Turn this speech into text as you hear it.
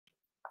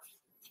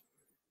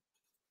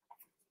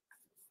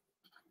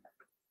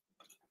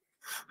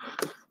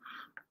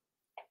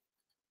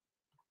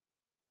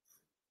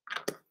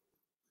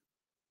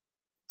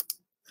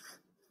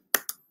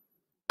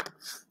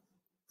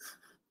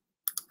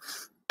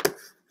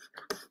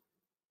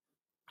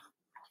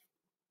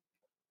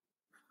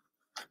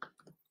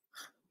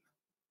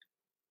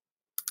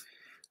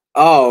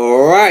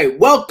All right,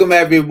 welcome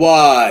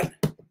everyone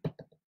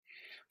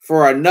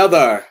for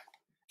another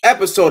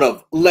episode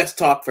of Let's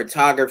Talk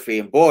Photography.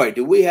 And boy,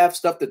 do we have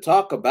stuff to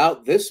talk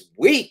about this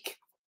week,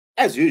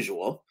 as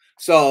usual.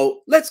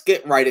 So let's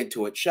get right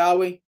into it, shall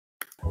we?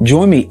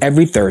 Join me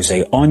every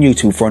Thursday on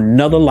YouTube for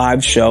another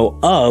live show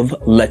of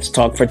Let's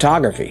Talk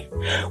Photography.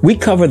 We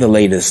cover the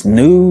latest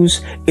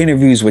news,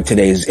 interviews with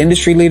today's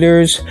industry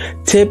leaders,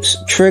 tips,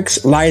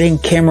 tricks, lighting,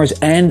 cameras,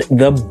 and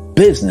the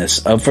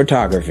business of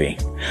photography.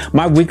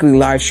 My weekly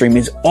live stream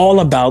is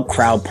all about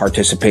crowd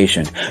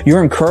participation.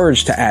 You're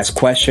encouraged to ask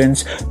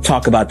questions,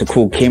 talk about the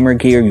cool camera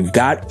gear you've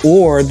got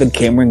or the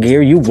camera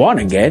gear you want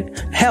to get.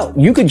 Hell,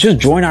 you could just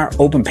join our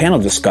open panel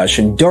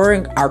discussion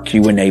during our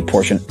Q&A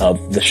portion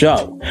of the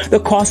show. The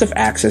cost of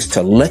access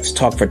to Let's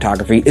Talk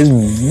Photography is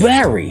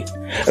very,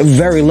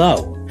 very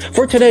low.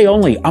 For today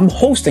only, I'm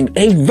hosting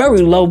a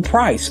very low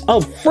price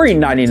of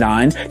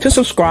 $3.99 to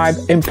subscribe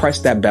and press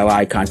that bell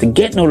icon to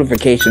get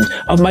notifications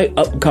of my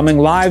upcoming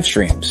live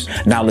streams.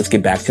 Now let's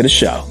get back to the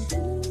show.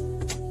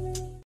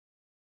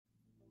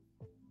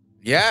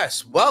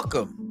 Yes,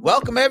 welcome.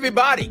 Welcome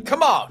everybody.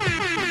 Come on.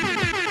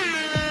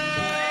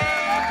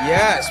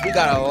 Yes, we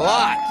got a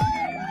lot.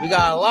 We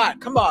got a lot.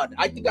 Come on.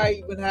 I think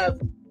I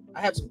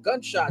have some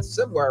gunshots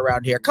somewhere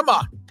around here. Come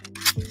on.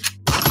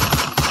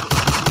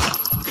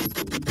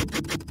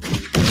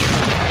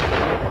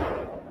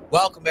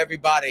 Welcome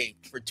everybody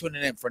for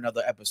tuning in for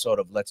another episode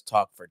of Let's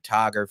Talk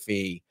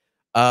Photography.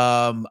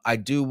 I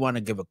do want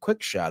to give a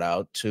quick shout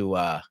out to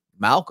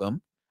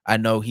Malcolm. I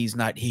know he's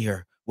not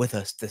here with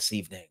us this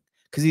evening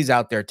because he's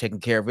out there taking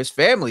care of his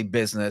family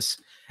business,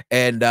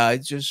 and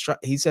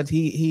he said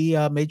he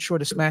made sure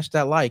to smash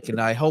that like, and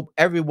I hope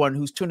everyone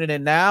who's tuning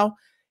in now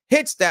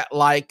hits that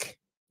like.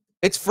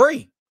 It's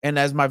free, and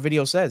as my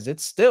video says,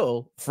 it's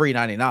still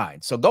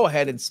 $3.99. So go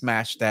ahead and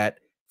smash that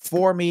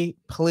for me,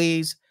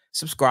 please.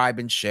 Subscribe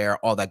and share,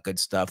 all that good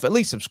stuff. At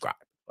least subscribe,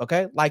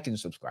 okay? Like and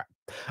subscribe.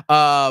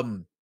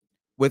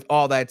 With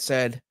all that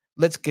said,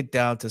 let's get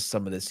down to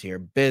some of this here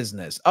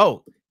business.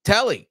 Oh,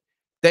 Telly,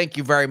 thank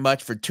you very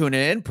much for tuning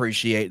in.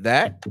 Appreciate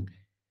that.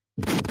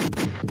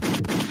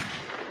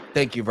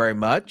 Thank you very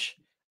much.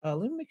 Let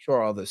me make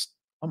sure all this.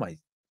 Oh my,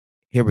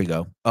 here we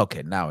go.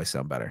 Okay, now I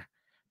sound better.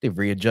 They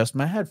readjust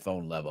my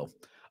headphone level.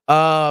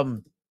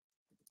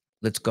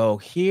 Let's go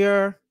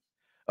here.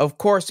 Of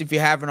course, if you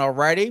haven't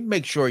already,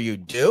 make sure you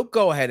do.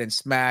 Go ahead and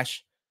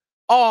smash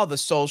all the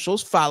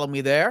socials. Follow me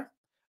there.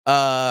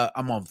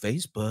 I'm on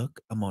Facebook.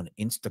 I'm on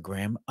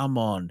Instagram. I'm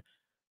on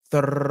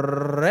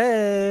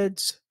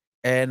Threads.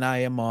 And I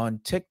am on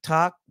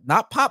TikTok.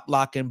 Not pop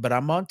locking, but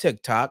I'm on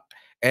TikTok.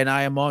 And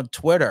I am on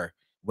Twitter,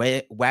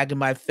 wagging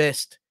my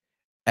fist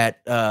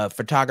at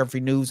photography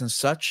news and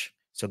such.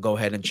 So go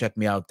ahead and check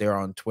me out there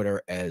on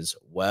Twitter as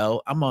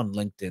well. I'm on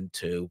LinkedIn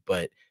too,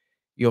 but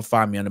you'll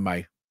find me under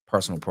my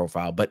personal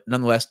profile, but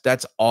nonetheless,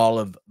 that's all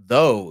of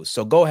those.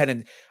 So go ahead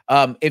and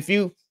if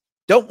you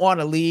don't want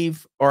to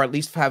leave, or at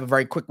least have a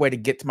very quick way to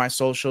get to my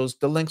socials,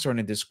 the links are in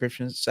the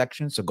description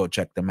section. So go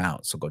check them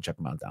out. So go check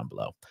them out down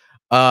below.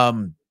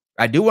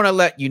 I do want to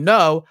let you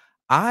know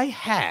I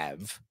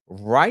have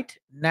right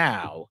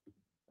now.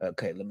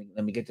 Okay, let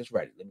me get this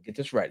ready. Let me get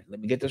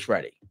this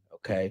ready.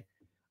 Okay.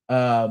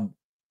 I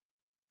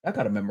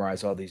gotta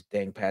memorize all these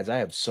dang pads. I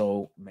have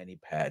so many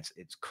pads.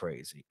 It's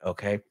crazy.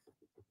 Okay.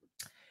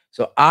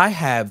 So I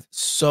have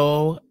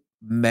so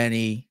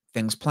many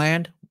things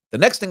planned. The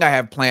next thing I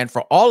have planned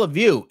for all of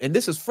you, and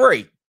this is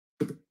free,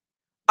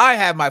 I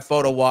have my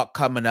photo walk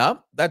coming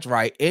up. That's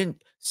right, in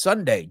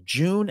Sunday,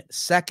 June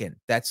 2nd.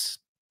 That's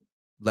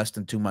less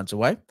than 2 months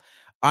away.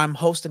 I'm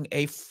hosting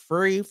a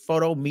free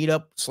photo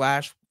meetup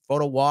 /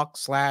 photo walk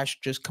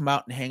 / just come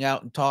out and hang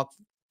out and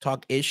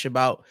talk-ish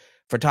about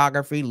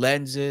photography,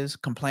 lenses,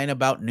 complain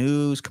about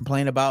news,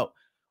 complain about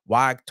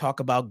why I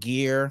talk about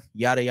gear,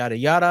 yada, yada,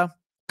 yada.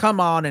 Come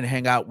on and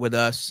hang out with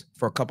us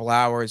for a couple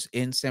hours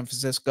in San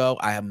Francisco.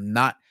 I am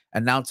not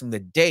announcing the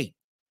date.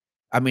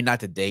 I mean,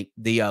 not the date,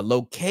 the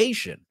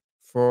location,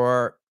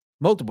 for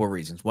multiple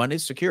reasons. One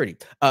is security.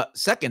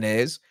 Second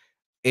is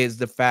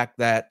the fact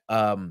that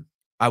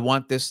I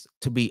want this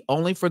to be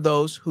only for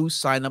those who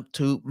sign up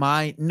to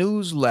my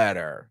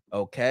newsletter.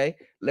 Okay,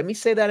 let me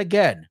say that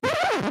again.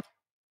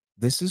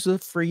 This is a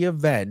free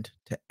event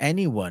to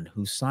anyone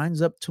who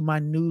signs up to my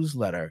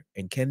newsletter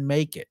and can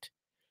make it,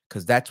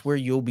 because that's where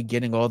you'll be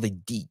getting all the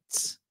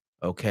deets,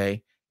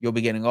 okay? You'll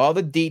be getting all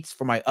the deets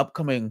for my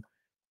upcoming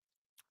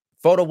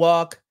photo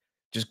walk.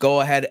 Just go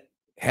ahead,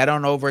 head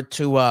on over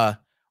to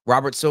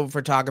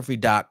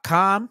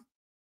robertsilverphotography.com,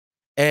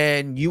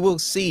 and you will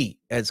see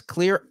as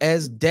clear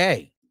as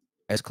day,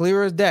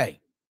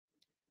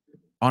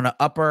 on the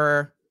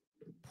upper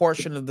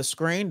portion of the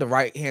screen, the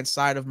right-hand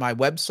side of my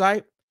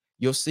website,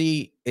 you'll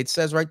see it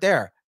says right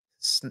there,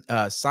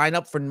 sign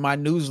up for my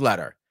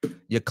newsletter.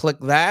 You click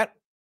that,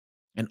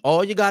 and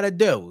all you got to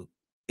do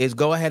is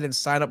go ahead and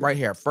sign up right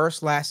here.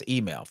 First, last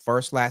email.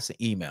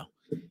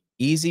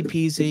 Easy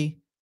peasy,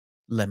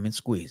 lemon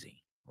squeezy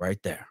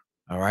right there.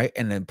 All right.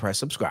 And then press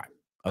subscribe.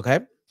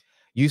 Okay.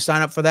 You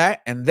sign up for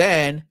that. And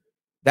then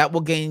that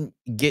will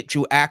get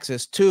you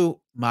access to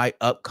my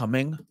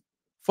upcoming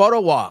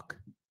photo walk.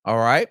 All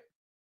right.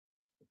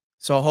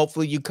 So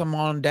hopefully you come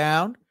on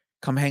down,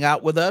 come hang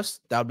out with us.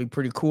 That would be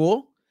pretty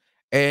cool.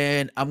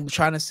 And I'm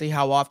trying to see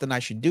how often I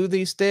should do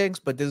these things,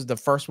 but this is the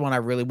first one I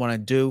really want to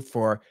do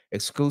for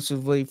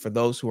exclusively for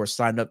those who are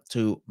signed up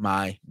to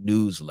my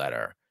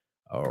newsletter.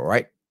 All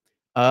right.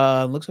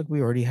 Looks like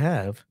we already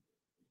have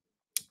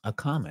a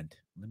comment.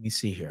 Let me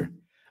see here.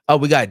 Oh,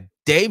 we got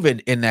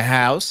David in the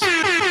house.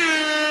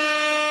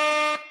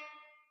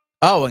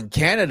 Oh, in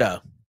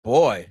Canada.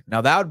 Boy,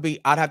 now that would be,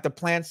 I'd have to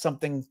plan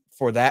something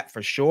for that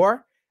for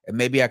sure. And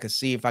maybe I could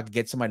see if I could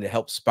get somebody to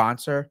help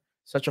sponsor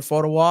such a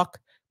photo walk.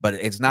 But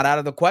it's not out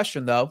of the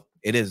question, though.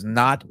 It is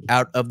not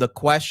out of the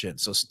question.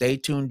 So stay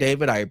tuned,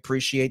 David. I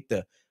appreciate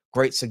the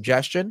great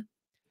suggestion.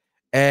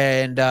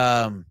 And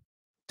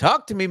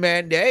talk to me,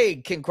 man. Hey,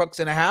 King Crooks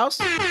in the house.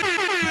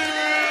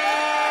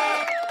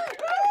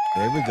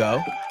 There we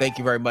go. Thank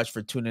you very much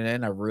for tuning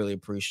in. I really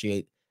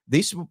appreciate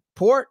the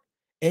support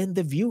and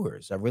the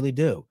viewers. I really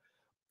do.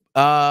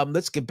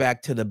 Let's get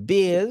back to the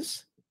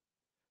biz.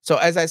 So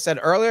as I said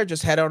earlier,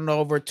 just head on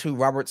over to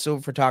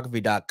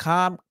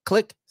robertsilverphotography.com,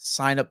 click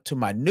sign up to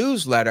my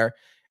newsletter,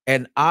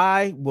 and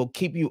I will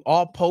keep you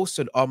all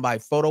posted on my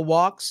photo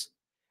walks.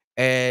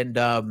 And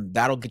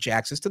that'll get you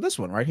access to this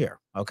one right here.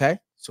 Okay.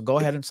 So go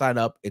ahead and sign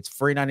up. It's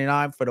free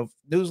 99 for the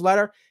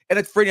newsletter, and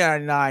it's free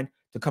 99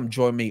 to come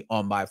join me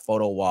on my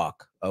photo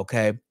walk.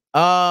 Okay.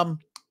 And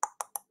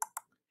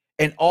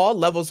all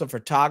levels of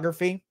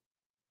photography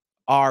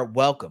are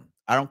welcome.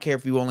 I don't care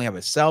if you only have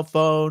a cell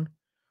phone,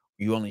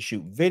 you only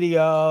shoot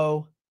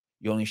video,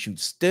 you only shoot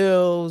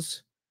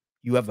stills,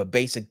 you have a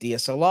basic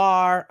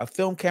DSLR, a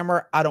film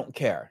camera, I don't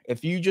care.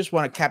 If you just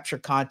want to capture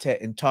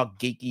content and talk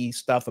geeky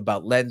stuff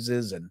about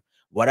lenses and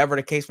whatever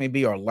the case may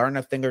be, or learn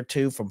a thing or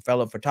two from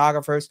fellow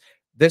photographers,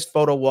 this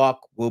photo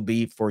walk will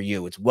be for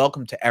you. It's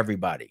welcome to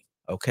everybody.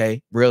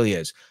 Okay. Really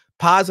is.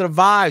 Positive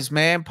vibes,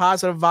 man.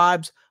 Positive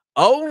vibes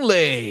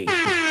only.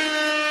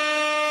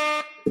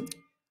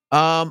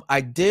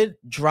 I did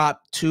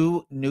drop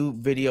 2 new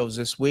videos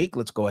this week.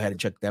 Let's go ahead and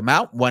check them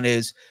out. One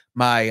is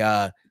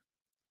my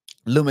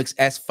Lumix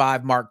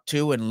S5 Mark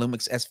II and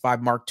Lumix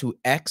S5 Mark II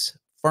X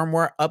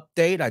firmware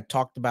update. I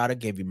talked about it,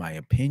 gave you my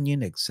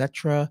opinion,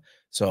 etc.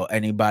 So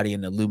anybody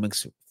in the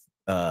Lumix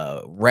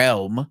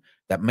realm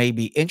that may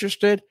be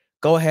interested,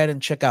 go ahead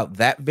and check out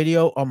that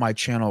video on my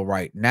channel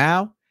right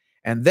now.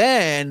 And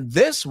then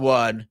this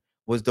one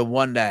was the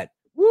one that,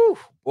 whoo,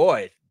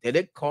 boy, did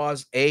it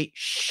cause a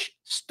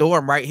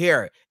storm right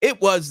here. It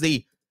was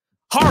the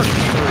hard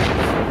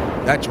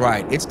truth. That's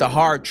right. It's the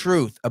hard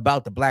truth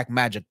about the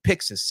Blackmagic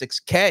Pixis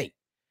 6K.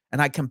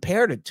 And I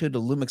compared it to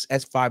the Lumix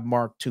S5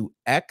 Mark II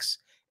X.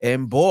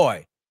 And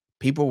boy,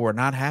 people were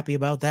not happy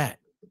about that.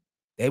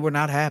 They were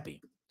not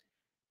happy.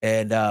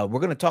 And we're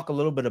going to talk a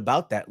little bit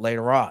about that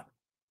later on.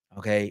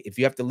 Okay. If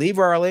you have to leave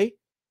early,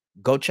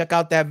 go check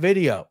out that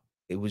video.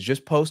 It was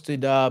just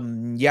posted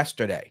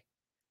yesterday.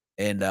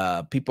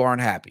 And people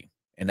aren't happy.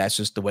 And that's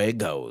just the way it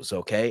goes.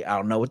 Okay. I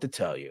don't know what to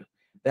tell you.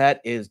 That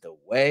is the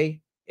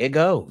way it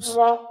goes.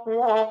 All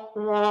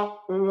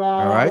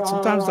right.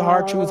 Sometimes the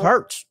hard truth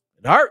hurts.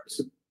 It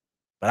hurts.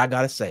 But I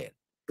gotta say it.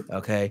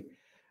 Okay.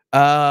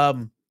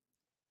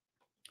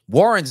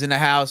 Warren's in the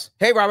house.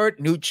 Hey,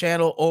 Robert, new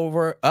channel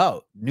over.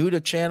 Oh, new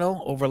to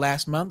channel over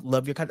last month.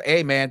 Love your content.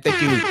 Hey, man,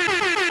 thank you.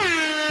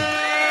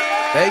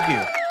 Thank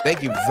you.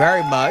 Thank you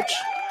very much.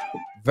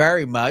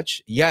 Very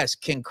much. Yes,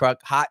 King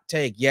Kruk, hot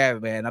take. Yeah,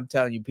 man. I'm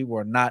telling you, people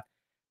are not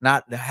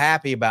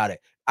happy about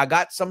it. I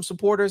got some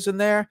supporters in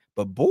there,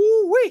 but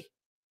boo-wee.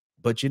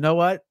 But you know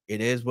what? It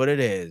is what it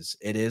is.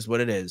 It is what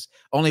it is.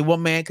 Only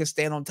one man can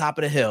stand on top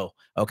of the hill.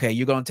 Okay,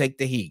 you're going to take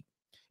the heat.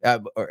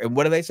 And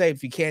what do they say?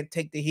 If you can't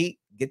take the heat,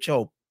 get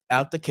your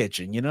out the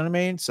kitchen. You know what I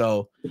mean?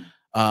 So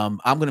I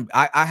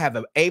have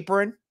an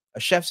apron, a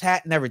chef's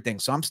hat, and everything.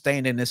 So I'm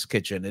staying in this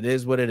kitchen. It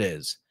is what it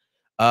is.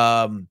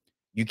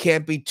 You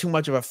can't be too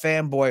much of a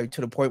fanboy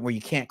to the point where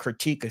you can't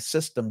critique a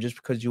system just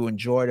because you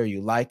enjoy it or you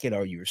like it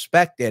or you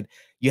respect it.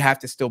 You have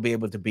to still be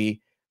able to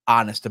be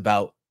honest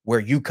about where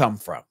you come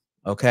from.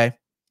 Okay.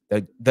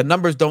 The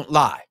numbers don't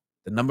lie.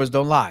 The numbers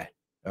don't lie.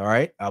 All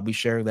right. I'll be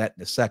sharing that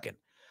in a second.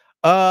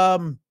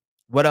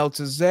 What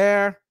else is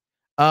there?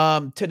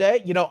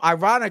 Today, you know,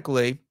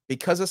 ironically,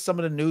 because of some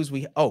of the news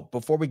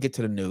before we get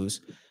to the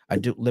news,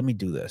 let me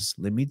do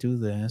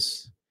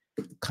this.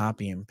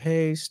 Copy and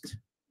paste.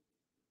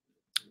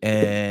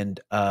 And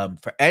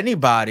for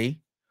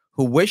anybody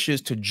who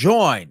wishes to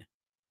join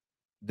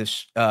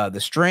this the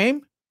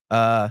stream,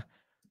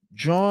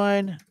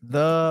 join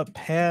the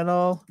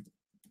panel.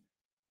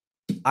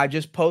 I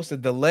just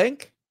posted the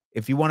link.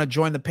 If you want to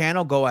join the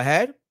panel, go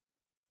ahead.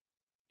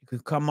 You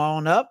could come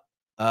on up.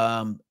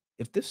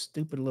 If this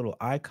stupid little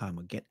icon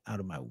would get out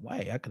of my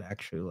way, I could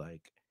actually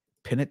like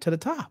pin it to the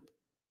top.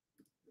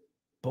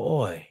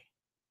 Boy,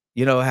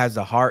 you know, it has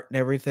the heart and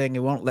everything. It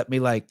won't let me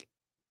like.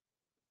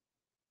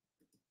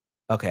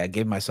 Okay, I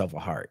gave myself a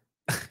heart.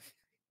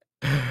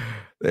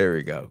 There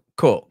we go.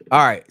 Cool. All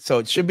right. So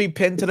it should be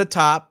pinned to the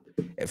top.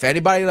 If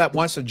anybody that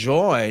wants to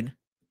join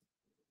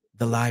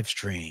the live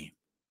stream.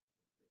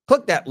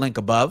 Click that link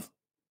above,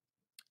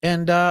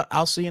 and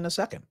I'll see you in a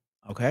second.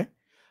 Okay.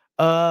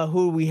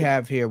 Who do we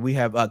have here? We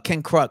have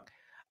Ken Kruk.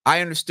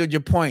 I understood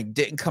your point.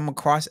 Didn't come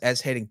across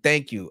as hating.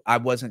 Thank you. I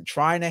wasn't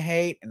trying to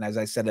hate, and as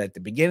I said at the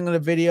beginning of the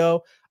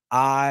video,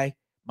 my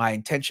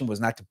intention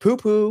was not to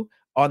poo-poo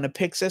on the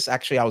Pixis.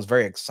 Actually, I was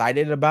very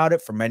excited about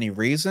it for many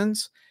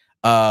reasons.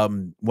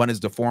 One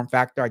is the form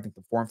factor. I think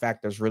the form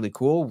factor is really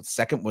cool.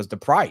 Second was the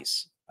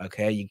price.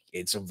 Okay,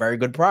 it's a very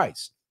good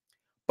price,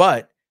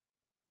 but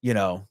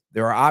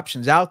there are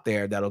options out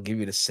there that'll give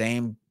you the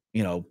same,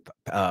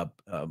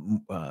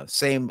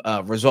 same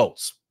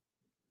results.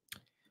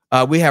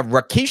 We have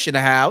Rakesh in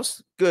the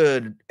house.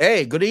 Good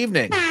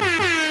evening.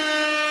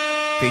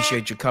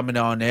 Appreciate you coming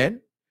on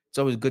in. It's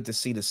always good to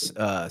see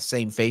the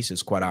same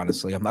faces, quite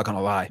honestly. I'm not going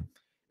to lie.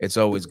 It's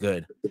always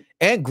good.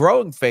 And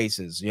growing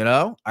faces,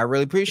 I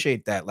really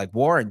appreciate that. Like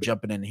Warren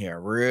jumping in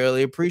here.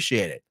 Really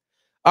appreciate it.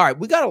 All right,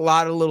 we got a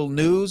lot of little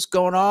news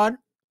going on,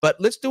 but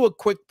let's do a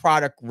quick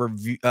product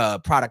review,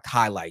 product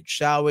highlight,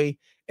 shall we?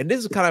 And this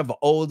is kind of an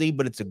oldie,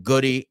 but it's a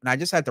goodie. And I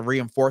just had to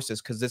reinforce this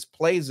because this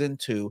plays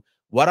into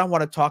what I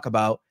want to talk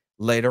about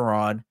later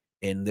on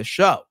in the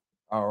show.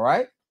 All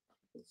right.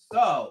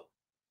 So,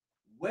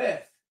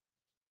 without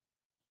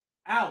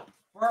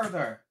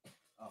further,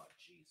 oh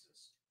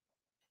Jesus.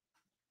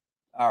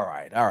 All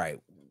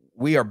right.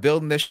 We are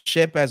building this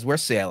ship as we're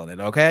sailing it.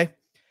 Okay.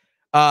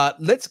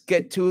 Let's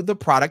get to the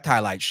product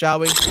highlights, shall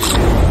we?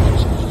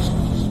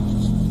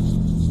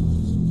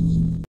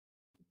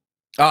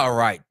 All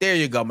right, there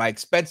you go. My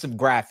expensive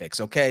graphics.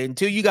 Okay,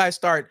 until you guys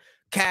start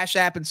cash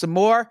apping some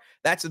more,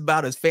 that's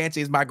about as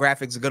fancy as my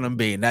graphics are gonna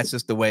be, and that's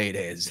just the way it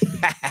is.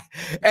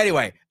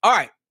 Anyway, all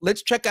right,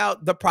 let's check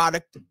out the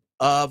product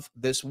of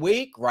this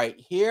week. Right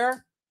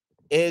here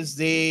is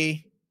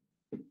the.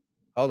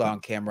 Hold on,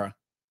 camera.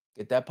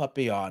 Get that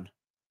puppy on.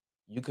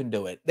 You can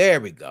do it.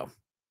 There we go.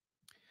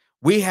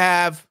 We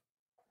have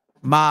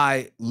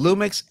my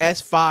Lumix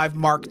S5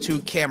 Mark II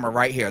camera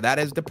right here. That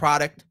is the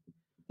product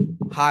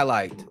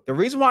highlight. The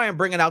reason why I'm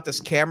bringing out this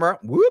camera,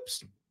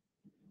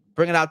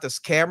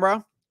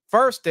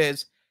 first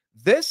is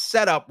this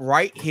setup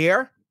right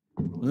here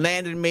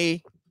landed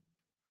me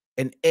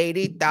an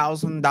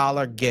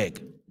 $80,000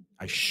 gig.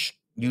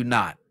 You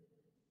not.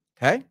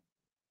 Okay?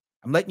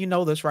 I'm letting you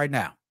know this right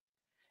now.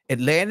 It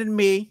landed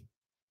me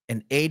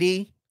an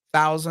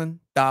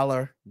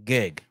 $80,000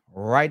 gig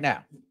right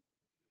now.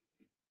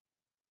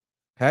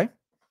 Okay?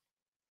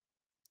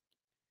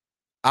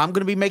 I'm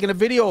going to be making a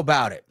video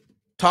about it,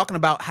 talking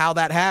about how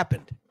that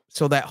happened,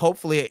 so that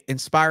hopefully it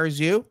inspires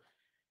you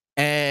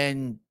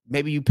and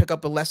maybe you pick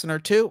up a lesson or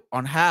two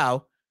on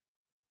how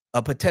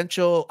a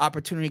potential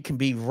opportunity can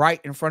be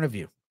right in front of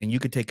you and you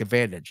could take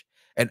advantage.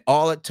 And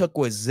all it took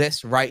was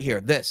this right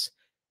here, this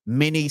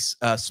mini,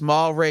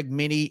 small rig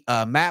mini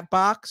matte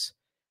box.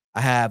 I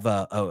have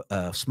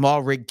a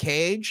small rig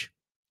cage.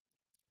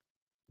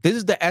 This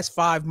is the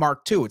S5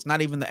 Mark II. It's not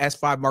even the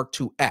S5 Mark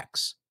II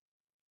X.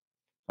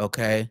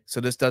 Okay,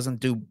 so this doesn't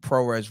do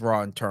ProRes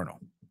RAW internal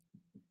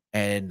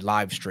and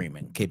live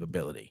streaming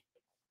capability.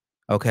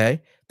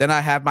 Okay, then I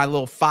have my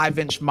little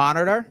 5-inch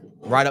monitor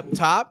right up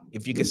top,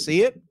 if you can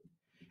see it.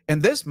 And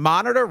this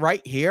monitor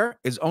right here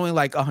is only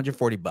like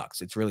 140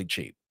 bucks. It's really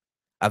cheap.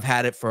 I've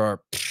had it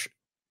for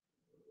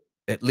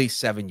at least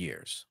 7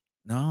 years.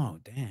 No,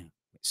 damn,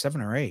 7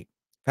 or 8.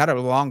 I've had it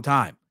a long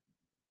time.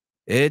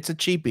 It's a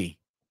cheapie,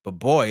 but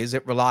boy, is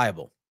it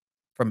reliable.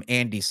 From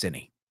Andy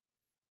Cine.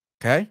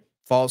 Okay,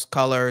 false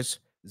colors,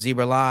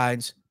 zebra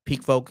lines,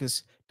 peak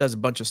focus, does a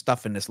bunch of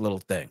stuff in this little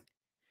thing.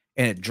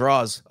 And it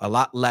draws a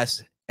lot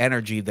less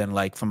energy than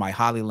like from my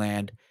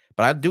Hollyland.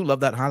 But I do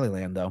love that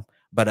Hollyland though.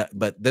 But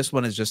this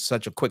one is just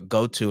such a quick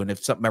go-to. And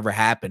if something ever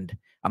happened,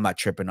 I'm not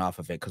tripping off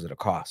of it because of the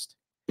cost.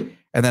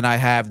 And then I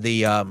have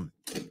the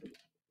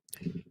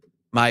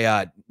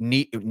my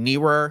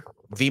Neewer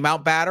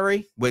V-mount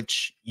battery,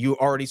 which you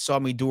already saw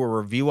me do a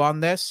review on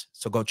this.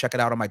 So go check it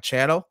out on my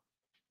channel.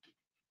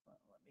 There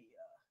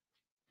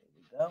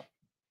we go.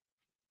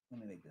 Let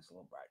me make this a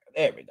little brighter.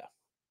 There we go.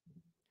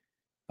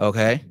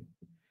 Okay.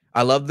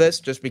 I love this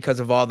just because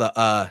of all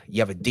the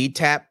you have a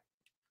D-tap.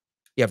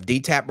 You have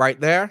D-tap right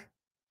there.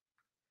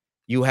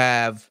 You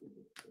have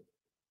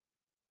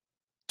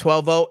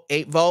 12 volt,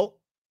 8 volt.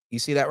 You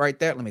see that right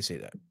there? Let me see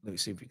that. Let me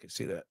see if you can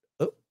see that.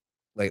 Oh,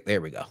 like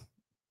there we go.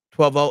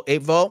 12 volt,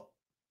 8 volt.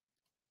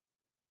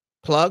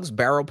 Plugs,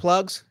 barrel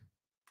plugs.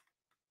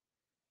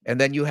 And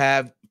then you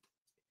have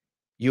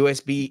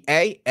USB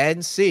A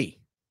and C.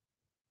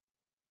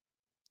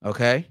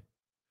 Okay.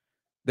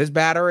 This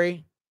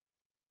battery,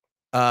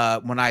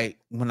 when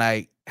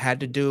I had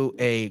to do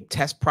a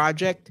test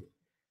project,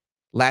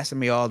 lasted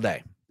me all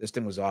day. This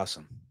thing was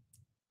awesome.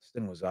 This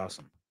thing was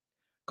awesome.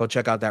 Go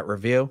check out that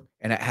review.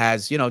 And it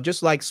has,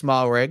 just like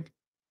small rig,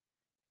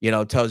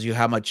 tells you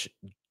how much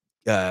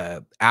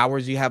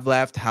hours you have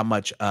left, how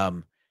much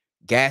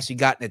gas you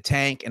got in the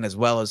tank, and as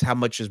well as how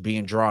much is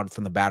being drawn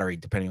from the battery,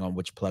 depending on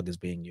which plug is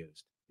being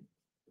used.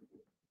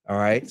 All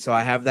right. So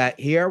I have that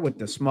here with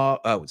the small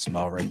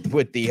rig,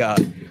 with the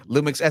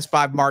Lumix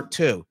S5 Mark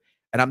II.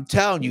 And I'm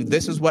telling you,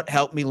 this is what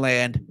helped me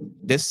land.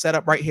 This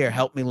setup right here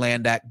helped me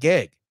land that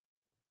gig.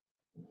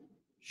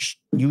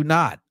 You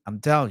not. I'm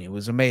telling you, it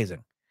was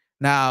amazing.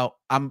 Now,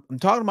 I'm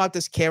talking about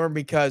this camera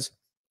because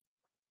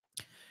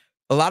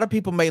a lot of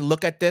people may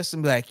look at this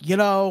and be like,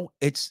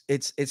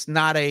 it's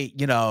not a,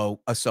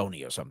 a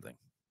Sony or something.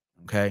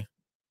 Okay.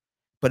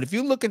 But if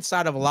you look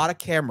inside of a lot of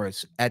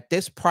cameras at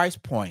this price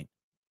point,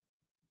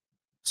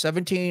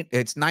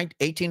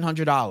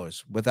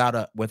 $1,800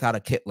 without a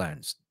kit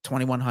lens,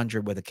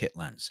 $2,100 with a kit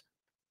lens.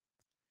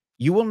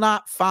 You will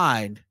not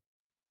find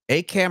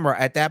a camera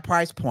at that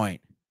price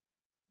point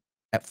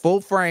at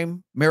full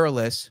frame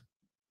mirrorless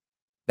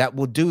that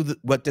will do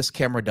what this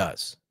camera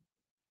does.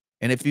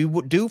 And if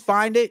you do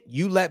find it,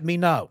 you let me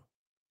know.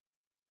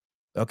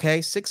 Okay,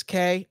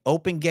 6K,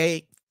 open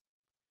gate,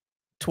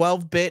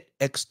 12-bit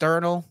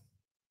external,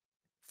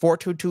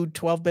 422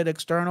 12-bit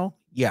external.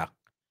 Yeah,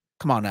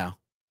 come on now.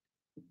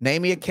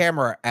 Name me a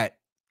camera at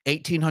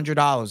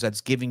 $1,800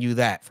 that's giving you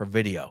that for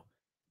video.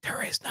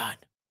 There is none.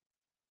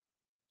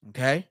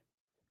 Okay?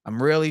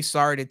 I'm really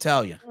sorry to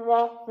tell you.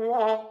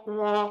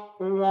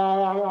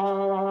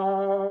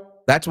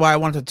 That's why I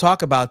wanted to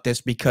talk about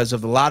this, because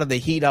of a lot of the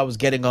heat I was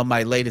getting on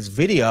my latest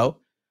video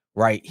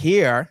right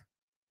here.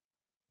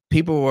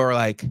 People were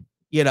like,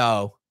 they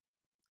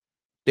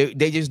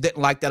just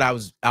didn't like that I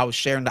was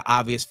sharing the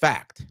obvious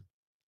fact.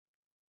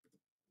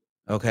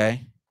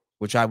 Okay?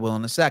 Which I will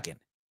in a second.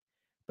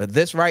 But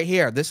this right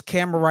here, this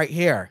camera right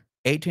here,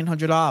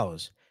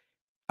 $1,800.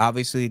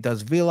 Obviously, it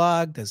does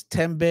vlog, does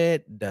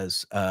 10-bit,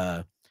 does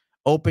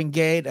open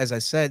gate, as I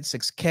said,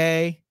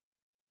 6K.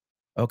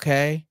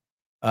 Okay.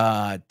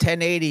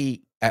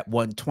 1080 at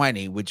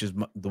 120, which is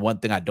the one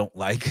thing I don't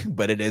like,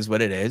 but it is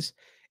what it is.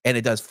 And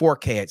it does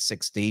 4K at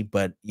 60,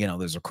 but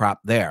there's a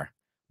crop there.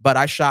 But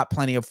I shot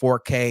plenty of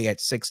 4K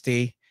at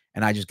 60,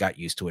 and I just got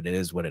used to it. It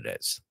is what it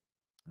is.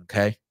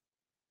 Okay.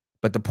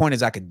 But the point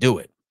is I could do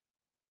it.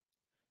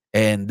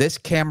 And this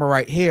camera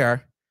right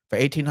here for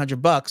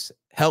 $1,800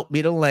 helped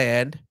me to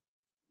land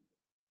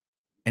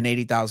an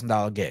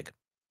 $80,000 gig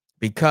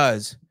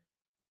because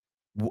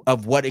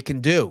of what it can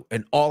do.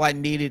 And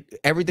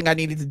everything I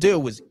needed to do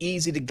was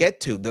easy to get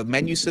to. The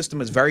menu system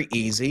is very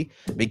easy.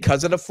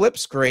 Because of the flip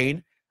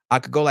screen, I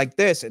could go like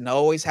this and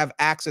always have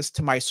access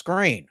to my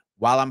screen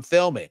while I'm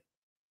filming,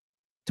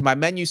 to my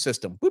menu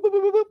system, boop, boop,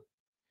 boop, boop, boop,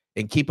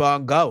 and keep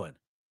on going.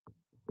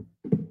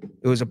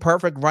 It was a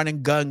perfect run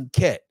and gun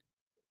kit.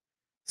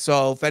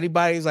 So if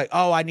anybody's like,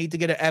 oh, I need to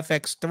get an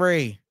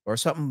FX3 or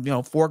something,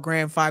 $4,000,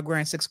 $5,000,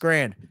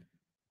 $6,000,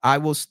 I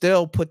will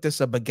still put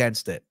this up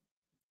against it.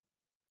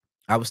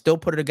 I will still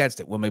put it against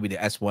it. Well, maybe the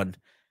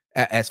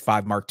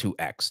S5 Mark II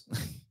X.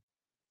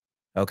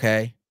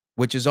 Okay.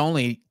 Which is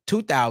only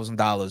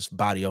 $2,000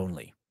 body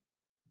only.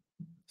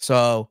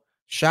 So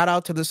shout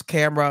out to this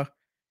camera.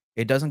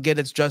 It doesn't get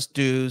its just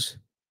dues,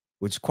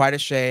 which is quite a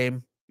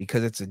shame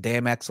because it's a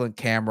damn excellent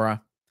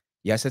camera.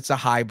 Yes, it's a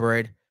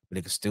hybrid, but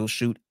it can still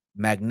shoot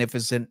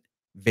magnificent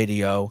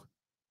video,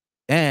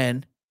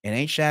 and it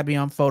ain't shabby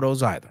on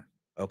photos either.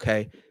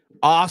 Okay.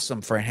 Awesome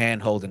for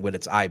hand holding with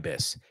its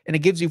IBIS. And it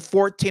gives you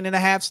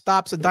 14.5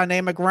 stops of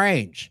dynamic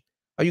range.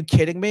 Are you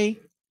kidding me?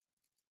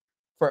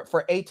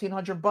 For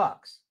 $1,800.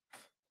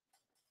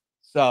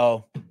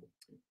 So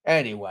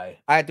anyway,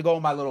 I had to go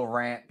on my little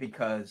rant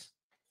because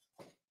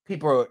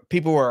people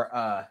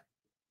were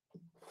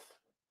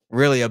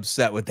really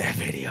upset with that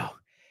video.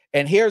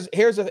 And here's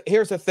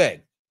the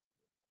thing.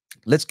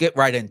 Let's get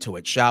right into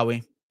it, shall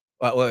we?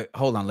 Wait,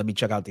 hold on. Let me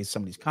check out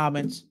some of these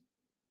comments.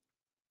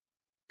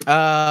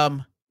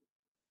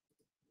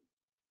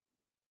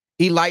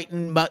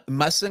 Enlightened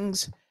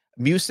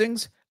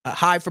Musings.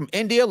 Hi from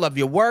India. Love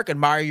your work.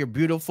 Admire your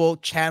beautiful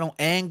channel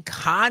and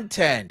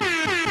content.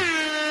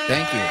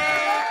 Thank you.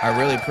 I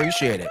really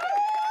appreciate it.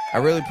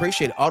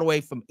 All the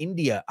way from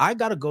India. I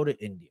got to go to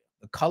India.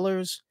 The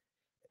colors,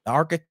 the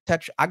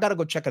architecture, I got to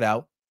go check it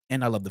out.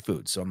 And I love the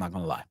food, so I'm not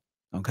going to lie.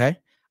 Okay?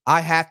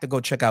 I have to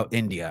go check out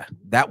India.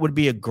 That would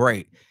be a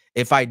great.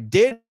 If I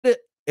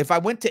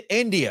went to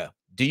India,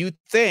 do you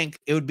think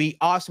it would be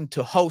awesome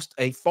to host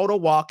a photo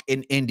walk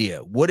in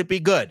India? Would it be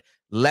good?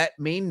 Let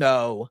me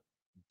know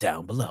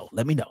down below.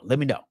 Let me know.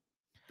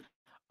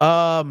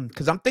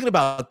 Because I'm thinking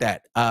about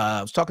that.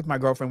 I was talking to my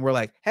girlfriend. We're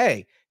like,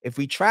 hey, if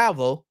we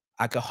travel,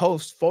 I could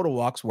host photo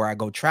walks where I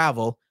go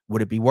travel.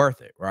 Would it be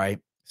worth it? Right?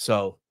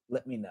 So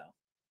let me know.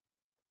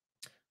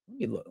 Let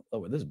me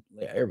lower this.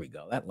 There we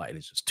go. That light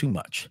is just too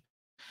much.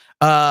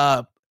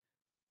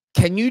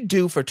 Can you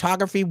do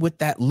photography with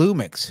that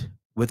Lumix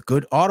with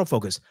good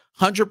autofocus?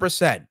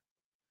 100%.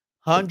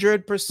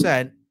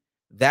 100%.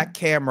 That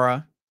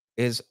camera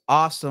is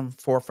awesome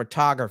for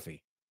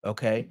photography.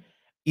 Okay.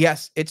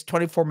 Yes, it's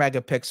 24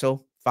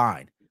 megapixel.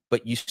 Fine.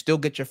 But you still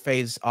get your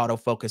phase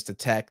autofocus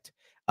detect,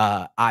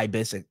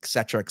 IBIS,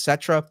 etc.,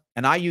 etc.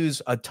 And I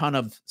use a ton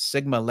of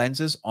Sigma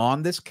lenses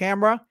on this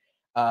camera.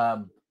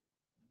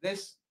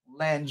 This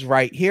lens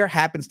right here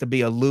happens to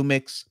be a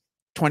Lumix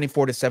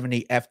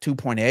 24-70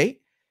 f2.8,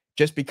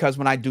 just because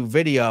when I do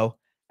video,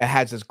 it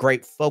has this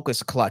great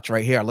focus clutch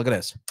right here. Look at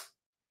this.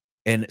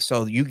 And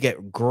so you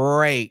get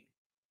great,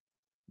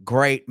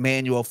 great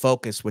manual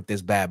focus with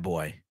this bad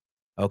boy.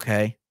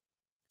 Okay.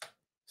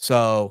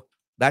 So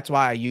that's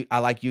why I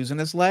like using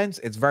this lens.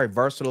 It's very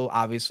versatile.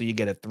 Obviously, you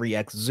get a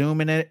 3x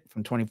zoom in it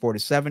from 24 to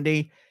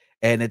 70,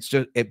 and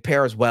it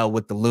pairs well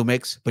with the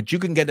Lumix. But you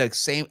can get the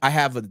same. I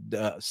have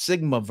a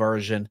Sigma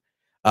version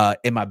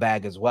in my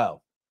bag as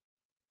well.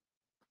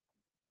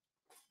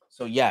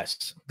 So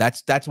yes,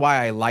 that's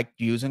why I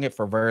liked using it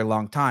for a very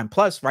long time.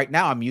 Plus, right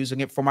now I'm using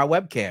it for my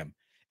webcam.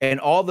 And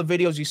all the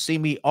videos you see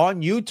me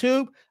on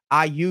YouTube,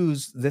 I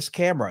use this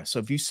camera. So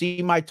if you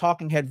see my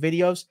talking head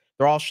videos,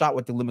 they're all shot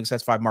with the Lumix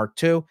S5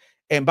 Mark II.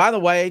 And by the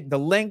way, the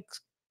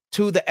links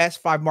to the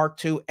S5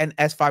 Mark II and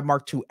S5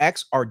 Mark II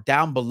X are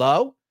down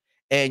below.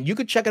 And you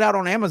can check it out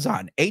on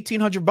Amazon,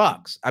 1,800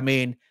 bucks. I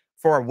mean,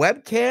 for a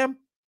webcam,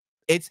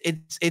 it's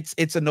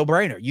a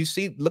no-brainer. You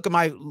see, look at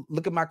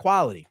my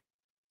quality,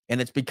 and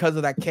it's because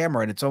of that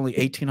camera, and it's only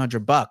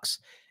 1,800 bucks.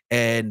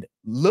 And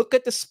look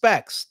at the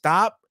specs.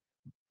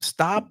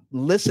 Stop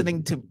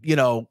listening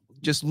to,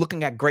 just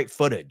looking at great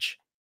footage.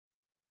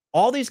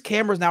 All these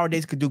cameras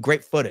nowadays could do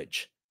great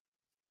footage.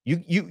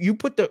 You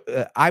put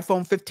the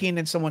iPhone 15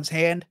 in someone's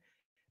hand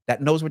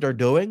that knows what they're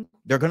doing,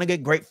 they're going to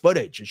get great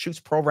footage. It shoots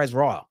ProRes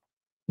RAW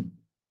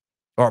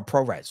or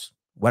ProRes,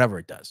 whatever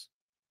it does.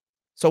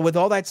 So with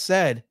all that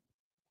said,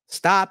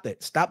 stop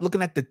it. Stop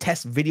looking at the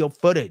test video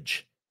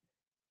footage.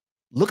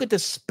 Look at the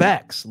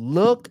specs.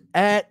 Look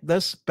at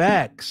the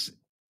specs.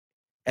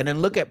 And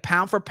then look at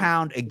pound for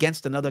pound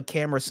against another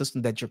camera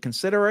system that you're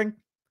considering.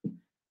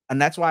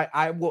 And that's why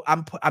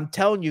I'm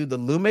telling you the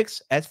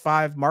Lumix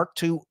S5 Mark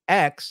II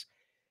X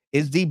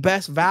is the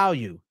best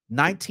value.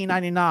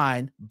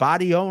 $19.99,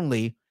 body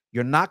only.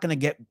 You're not going to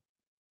get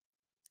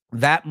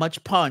that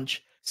much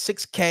punch.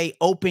 6K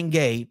open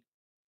gate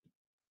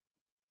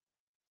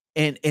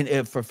in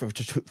for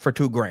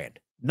 $2,000.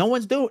 No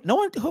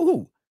one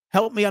who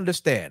help me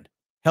understand.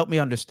 Help me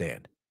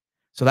understand.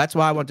 So that's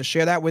why I want to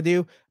share that with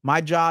you.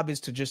 My job is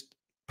to just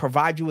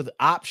provide you with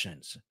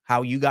options.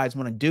 How you guys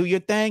want to do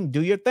your thing,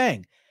 do your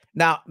thing.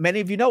 Now,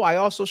 many of you know I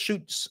also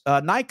shoot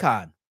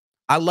Nikon.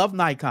 I love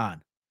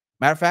Nikon.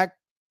 Matter of fact,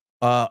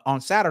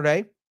 on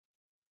Saturday,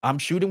 I'm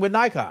shooting with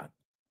Nikon,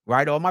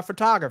 right? All my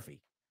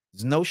photography.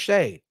 There's no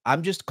shade.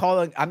 I'm just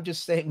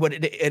saying what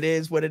it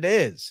is, what it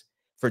is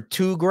for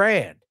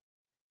 $2,000.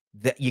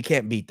 That you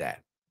can't beat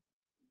that.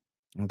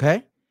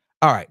 Okay.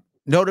 All right.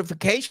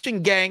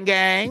 Notification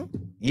gang.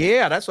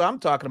 Yeah, that's what I'm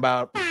talking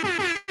about.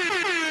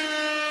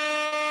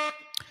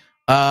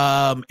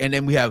 And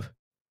then we have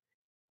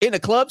in the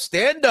club,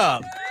 stand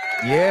up.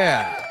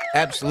 Yeah,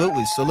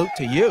 absolutely. Salute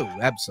to you.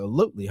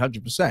 Absolutely,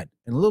 100%. And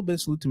a little bit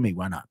of salute to me.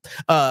 Why not?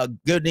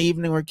 Good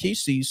evening, Rakesh.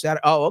 See you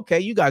Saturday. Oh, okay.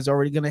 You guys are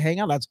already gonna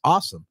hang out. That's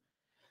awesome.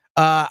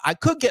 I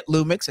could get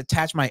Lumix,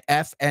 attach my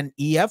F and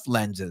EF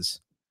lenses.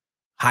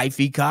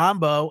 Hi-fi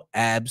combo.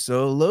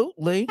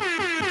 Absolutely.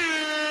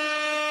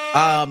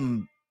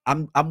 I'm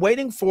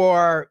waiting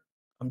for.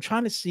 I'm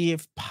trying to see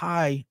if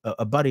Pi,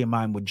 a buddy of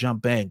mine, would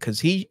jump in because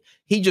he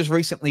just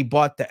recently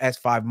bought the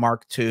S5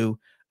 Mark II.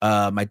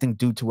 I think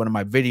due to one of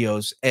my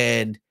videos,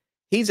 and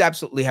he's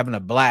absolutely having a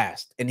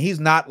blast. And he's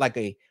not like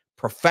a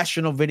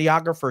professional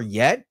videographer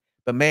yet,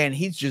 but man,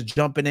 he's just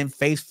jumping in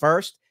face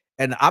first.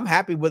 And I'm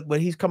happy with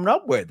what he's coming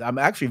up with. I'm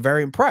actually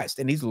very impressed,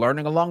 and he's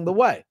learning along the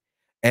way.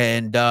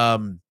 And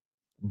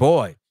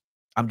boy,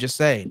 I'm just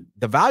saying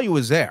the value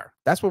is there.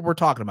 That's what we're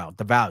talking about.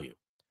 The value.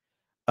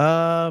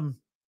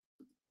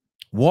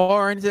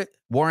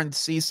 Warren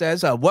C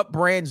says, what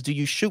brands do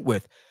you shoot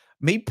with?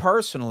 Me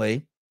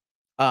personally,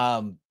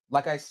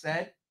 like I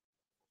said,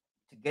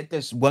 to get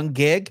this 1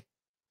 gig,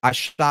 I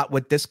shot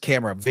with this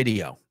camera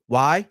video.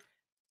 Why?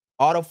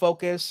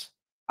 Autofocus.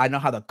 I know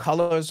how the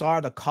colors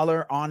are, the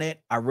color on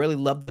it. I really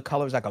love the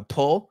colors I could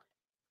pull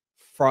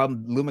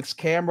from Lumix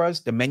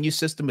cameras. The menu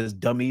system is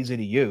dumb easy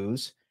to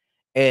use,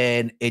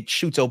 and it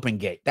shoots open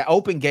gate. That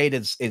open gate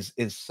is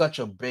such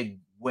a big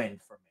win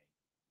for me.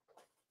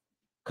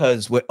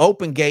 Because with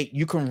open gate,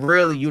 you can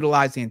really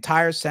utilize the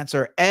entire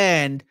sensor,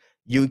 and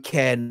you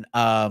can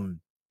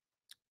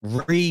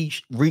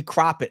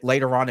recrop it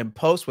later on in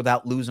post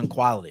without losing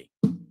quality.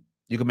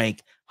 You can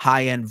make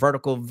high-end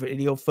vertical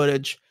video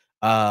footage,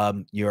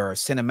 your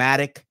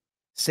cinematic,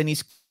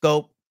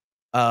 cinescope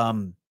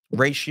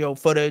ratio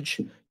footage.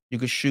 You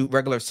can shoot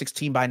regular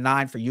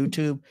 16:9 for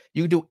YouTube.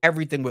 You can do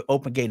everything with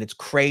open gate. It's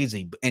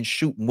crazy, and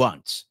shoot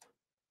once.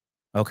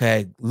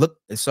 Okay, look,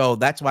 so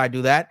that's why I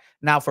do that.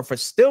 Now for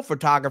still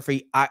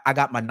photography, I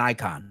got my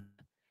Nikon.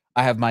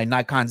 I have my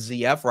Nikon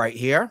ZF right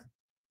here.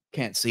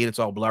 Can't see it, it's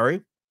all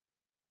blurry.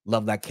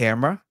 Love that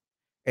camera.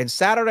 And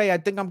Saturday, I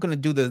think I'm going to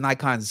do the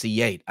Nikon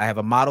Z8. I have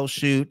a model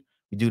shoot.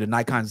 We do the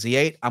Nikon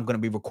Z8. I'm going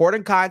to be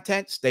recording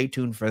content. Stay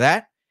tuned for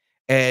that.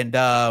 And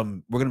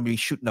we're going to be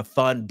shooting a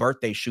fun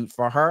birthday shoot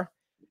for her.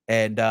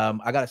 And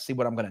I got to see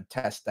what I'm going to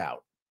test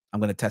out.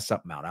 I'm going to test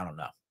something out. I don't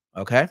know.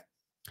 Okay.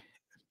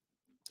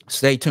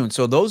 Stay tuned.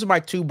 So those are my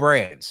 2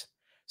 brands.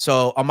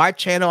 So on my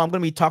channel, I'm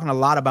going to be talking a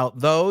lot about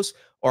those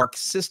or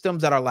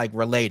systems that are like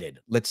related.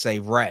 Let's say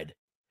Red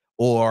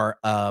or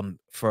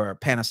for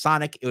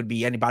Panasonic, it would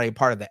be anybody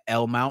part of the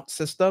L mount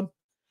system,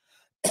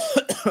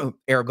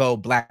 ergo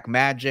Black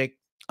Magic,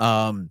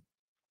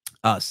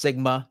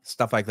 Sigma,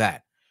 stuff like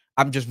that.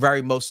 I'm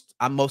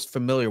most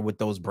familiar with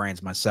those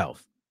brands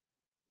myself.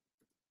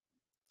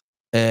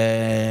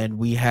 And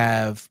we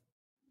have,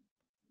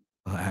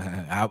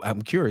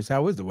 I'm curious,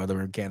 how is the weather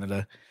in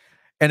Canada?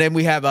 And then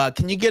we have,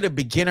 can you get a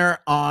beginner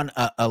on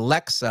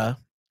Alexa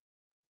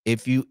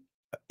if you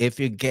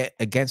get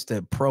against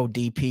a pro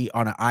DP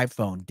on an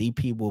iPhone?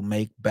 DP will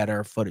make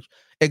better footage.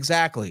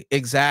 Exactly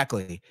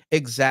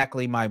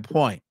my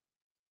point.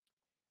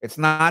 It's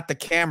not the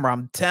camera.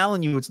 I'm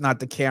telling you, it's not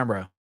the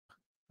camera.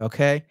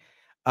 Okay.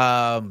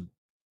 Um,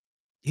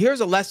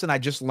 Here's a lesson I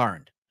just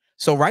learned.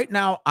 So right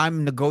now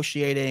I'm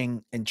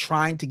negotiating and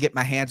trying to get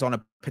my hands on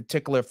a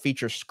particular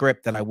feature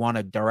script that I want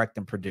to direct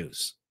and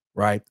produce.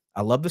 Right.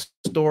 I love the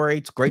story.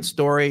 It's a great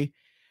story.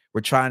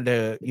 We're trying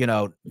to,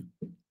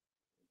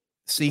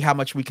 see how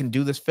much we can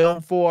do this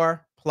film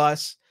for.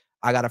 Plus,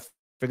 I got to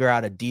figure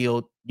out a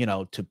deal,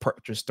 to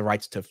purchase the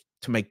rights to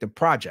make the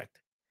project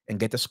and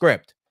get the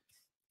script.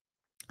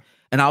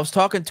 And I was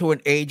talking to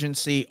an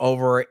agency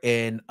over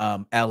in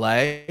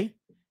LA,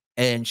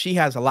 and she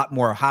has a lot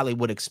more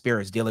Hollywood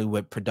experience dealing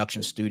with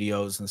production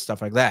studios and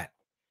stuff like that.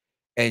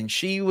 And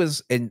she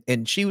was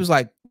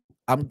like,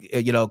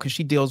 because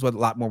she deals with a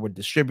lot more with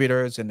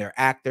distributors and their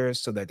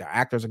actors, so that their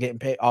actors are getting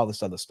paid, all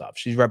this other stuff.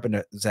 She's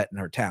representing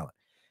her talent.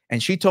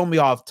 And she told me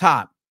off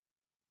top,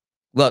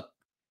 look,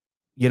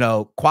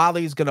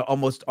 quality is going to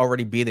almost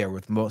already be there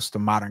with most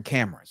of modern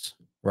cameras,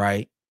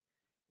 right?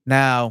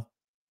 Now,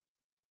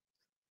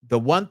 the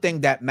one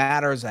thing that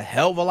matters a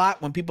hell of a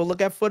lot when people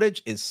look at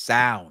footage is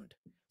sound.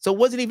 So it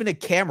wasn't even a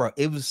camera,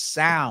 it was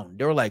sound.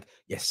 They were like,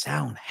 your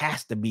sound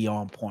has to be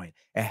on point.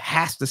 It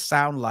has to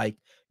sound like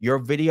your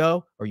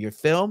video or your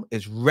film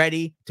is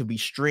ready to be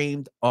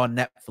streamed on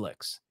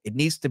Netflix. It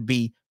needs to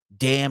be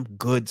damn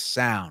good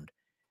sound.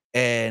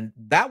 And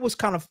that was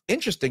kind of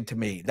interesting to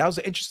me. That was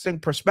an interesting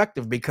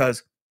perspective,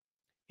 because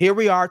here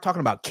we are talking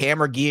about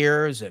camera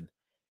gears and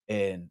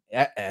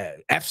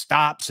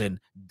f-stops and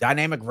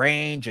dynamic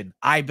range and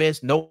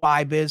IBIS, no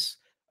IBIS,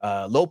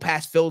 low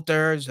pass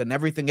filters and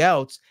everything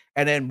else.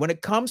 And then when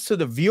it comes to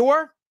the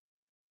viewer,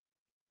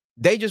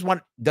 they just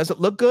want, does it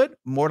look good?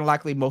 More than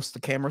likely, most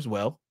of the cameras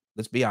will.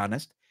 Let's be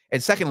honest.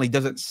 And secondly,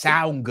 does it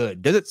sound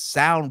good? Does it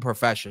sound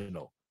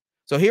professional?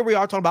 So here we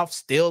are talking about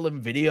still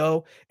and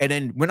video, and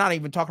then we're not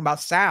even talking about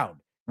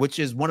sound, which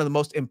is one of the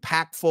most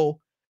impactful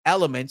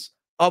elements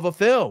of a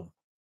film.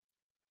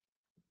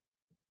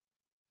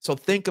 So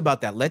think about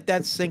that. Let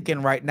that sink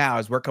in right now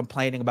as we're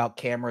complaining about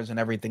cameras and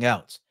everything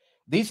else.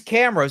 These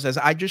cameras, as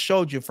I just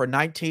showed you, for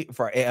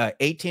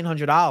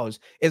 $1,800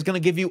 is going to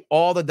give you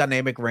all the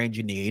dynamic range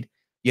you need.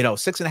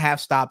 6.5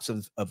 stops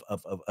of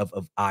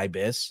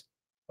IBIS.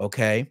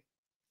 Okay.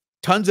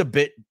 Tons of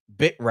bit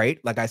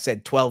rate. Like I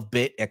said,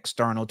 12-bit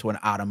external to an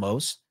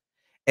Atomos.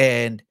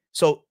 And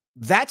so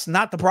that's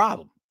not the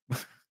problem.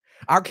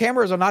 Our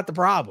cameras are not the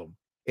problem.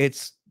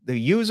 It's the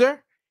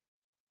user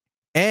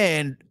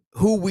and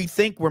who we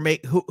think we're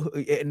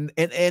making,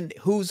 and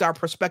who's our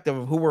perspective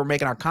of who we're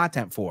making our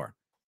content for.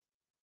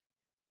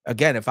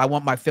 Again, if I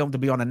want my film to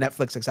be on a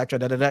Netflix, etc.,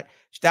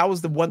 that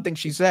was the one thing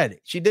she said.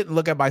 She didn't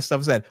look at my stuff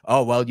and said,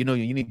 "Oh, well, you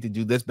need to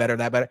do this better,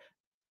 that better."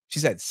 She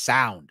said,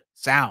 "Sound.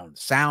 I'm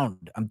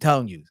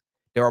telling you,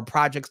 there are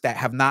projects that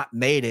have not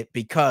made it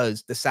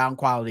because the sound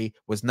quality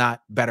was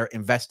not better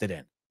invested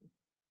in."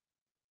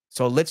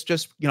 So let's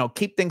just,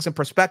 keep things in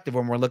perspective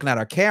when we're looking at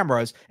our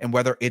cameras and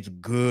whether it's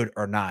good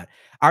or not.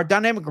 Our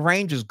dynamic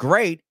range is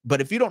great,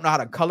 but if you don't know how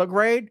to color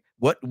grade,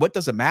 what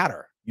does it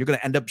matter? You're going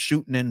to end up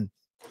shooting in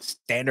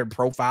standard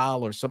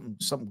profile or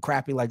something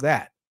crappy like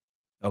that.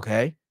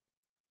 Okay?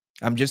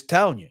 I'm just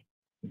telling you.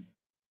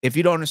 If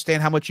you don't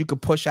understand how much you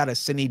could push out of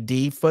Cine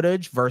D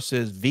footage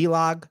versus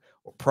Vlog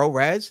or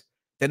ProRes,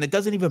 then it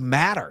doesn't even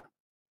matter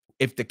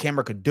if the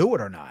camera could do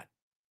it or not.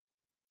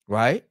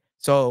 Right?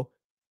 So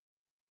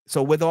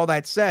with all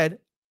that said,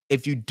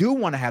 if you do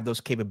want to have those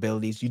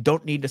capabilities, you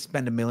don't need to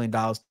spend $1 million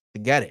to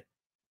get it.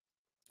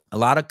 A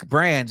lot of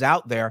brands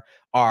out there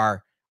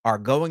are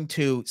going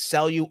to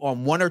sell you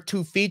on one or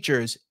two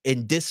features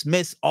and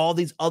dismiss all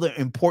these other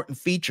important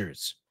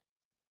features.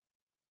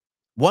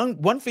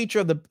 One feature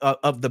of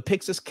the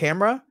Pixis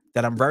camera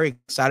that I'm very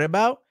excited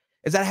about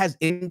is that it has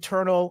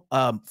internal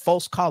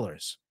false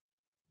colors.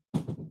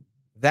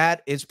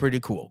 That is pretty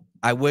cool.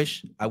 I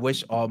wish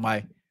all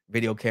my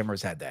video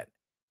cameras had that.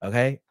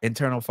 Okay,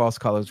 internal false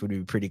colors would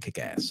be pretty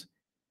kick-ass.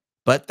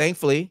 But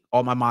thankfully,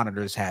 all my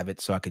monitors have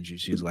it, so I could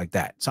just use it like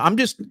that. So I'm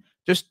just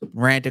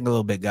ranting a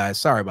little bit, guys.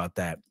 Sorry about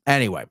that.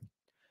 Anyway,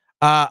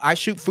 I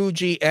shoot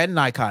Fuji and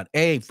Nikon.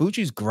 Hey,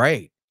 Fuji's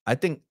great. I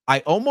think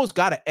I almost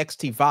got an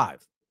XT5.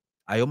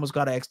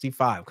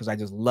 Because I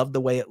just love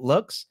the way it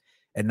looks.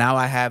 And now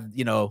I have,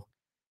 to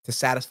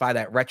satisfy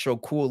that retro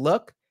cool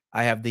look,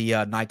 I have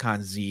the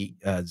Nikon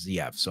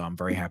ZF. So I'm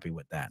very happy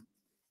with that.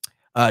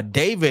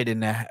 David in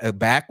the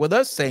back with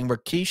us saying,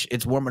 Rakesh,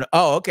 it's warming up.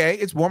 Oh, okay.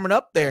 It's warming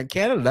up there in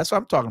Canada. That's what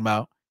I'm talking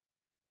about.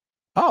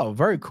 Oh,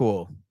 very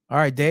cool. All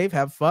right, Dave,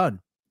 have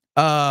fun.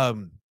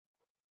 Um,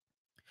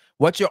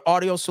 what's your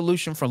audio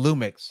solution for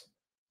Lumix?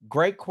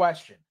 Great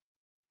question.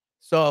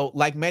 So,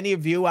 like many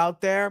of you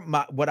out there,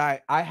 what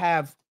I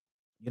have,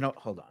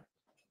 hold on.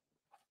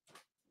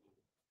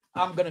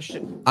 I'm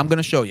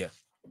gonna show you.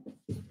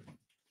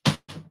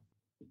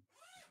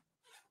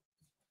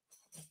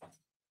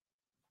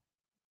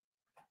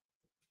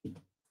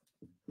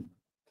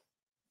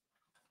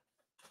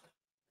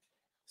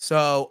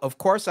 So, of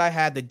course, I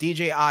had the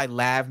DJI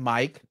Lav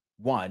Mic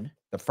 1,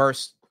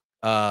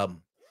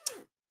 um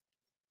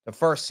the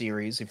first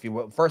series, if you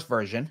will, first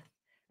version.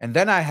 And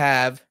then I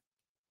have,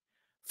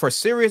 for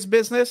serious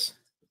business,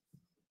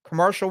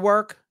 commercial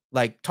work,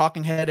 like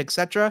talking head,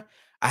 etc.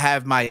 I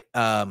have my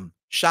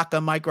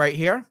shotgun mic right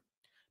here.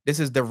 This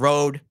is the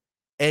Rode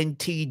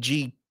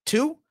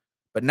NTG2,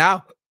 but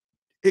now,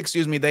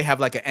 excuse me, they have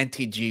like an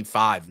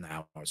NTG5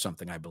 now or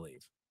something, I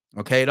believe.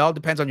 Okay, it all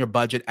depends on your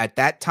budget. At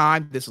that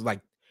time, this was like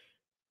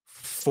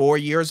 4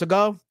 years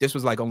ago. This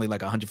was like only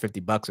like 150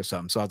 bucks or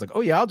something. So I was like,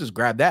 oh yeah, I'll just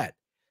grab that.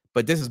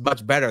 But this is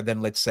much better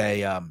than, let's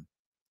say,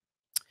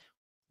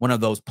 one of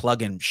those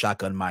plug-in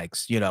shotgun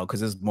mics,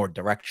 because it's more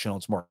directional,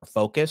 it's more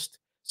focused,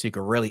 so you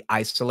can really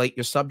isolate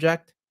your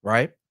subject,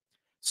 right?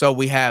 So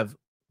we have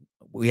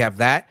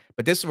that,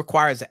 but this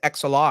requires an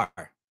XLR.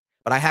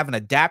 But I have an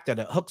adapter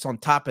that hooks on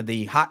top of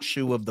the hot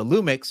shoe of the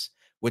Lumix,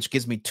 which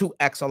gives me 2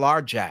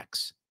 XLR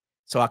jacks.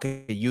 So I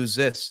can use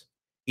this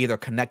either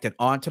connected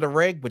onto the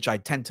rig, which I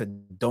tend to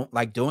don't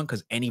like doing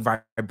because any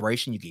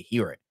vibration, you can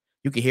hear it.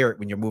 You can hear it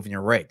when you're moving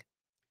your rig.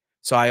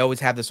 So I always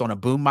have this on a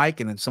boom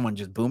mic and then someone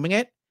just booming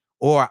it.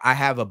 Or I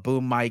have a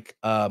boom mic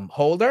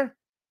holder,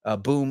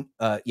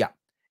 yeah.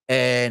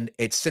 And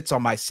it sits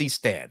on my C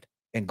stand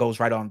and goes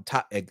right on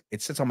top.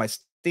 It sits on my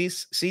C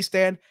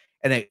stand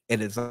and it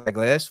is like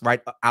this,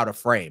 right out of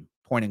frame,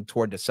 pointing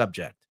toward the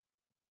subject.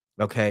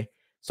 Okay.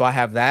 So I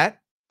have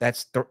that.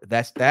 That's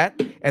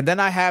that. And then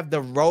I have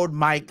the Rode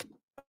Mic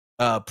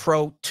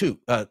Pro 2.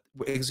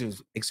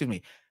 Excuse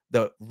me.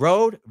 The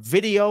Rode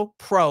Video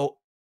Pro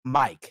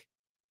Mic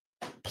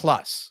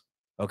Plus.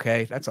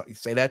 Okay, that's all. You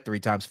say that 3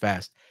 times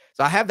fast.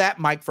 So I have that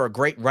mic for a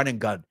great running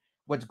gun.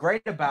 What's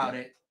great about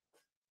it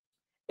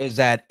is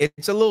that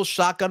it's a little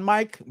shotgun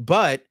mic,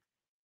 but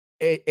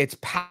it's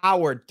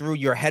powered through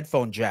your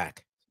headphone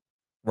jack,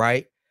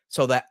 right?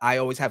 So that I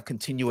always have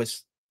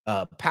continuous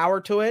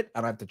power to it.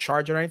 I don't have to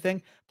charge it or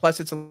anything. Plus,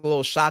 it's a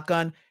little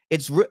shotgun.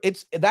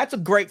 That's a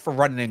great for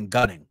running and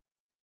gunning.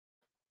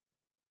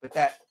 But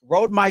that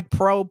Rode Mic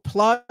Pro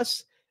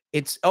Plus,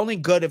 it's only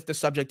good if the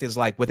subject is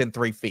like within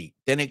 3 feet.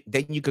 Then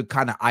you could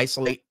kind of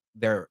isolate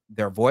their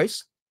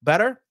voice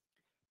better.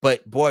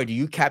 But boy, do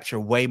you capture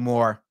way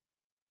more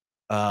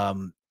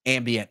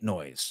ambient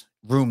noise,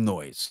 room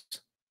noise.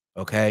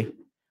 Okay.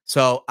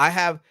 So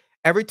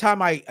every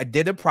time I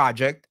did a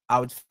project, I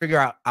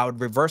would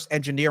reverse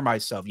engineer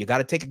myself. You got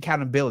to take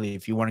accountability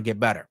if you want to get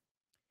better.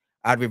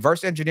 I'd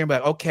reverse engineer,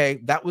 but okay,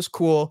 that was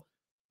cool.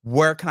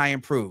 Where can I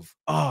improve?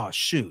 Oh,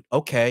 shoot.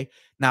 Okay.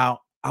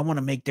 Now I want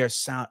to make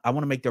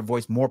their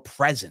voice more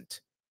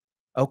present.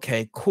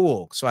 Okay,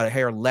 cool. So I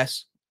hear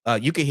less.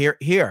 You can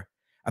hear.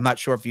 I'm not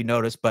sure if you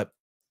noticed, but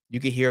you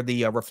can hear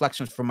the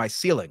reflections from my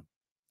ceiling,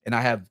 and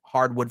I have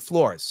hardwood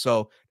floors,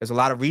 so there's a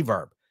lot of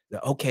reverb.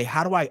 Okay,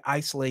 how do I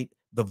isolate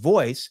the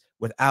voice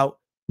without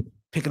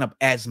picking up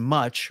as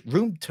much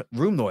room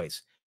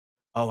noise?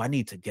 Oh, I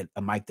need to get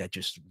a mic that's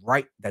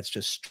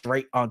just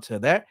straight onto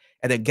there,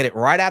 and then get it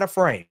right out of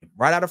frame,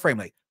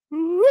 like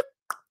whoop,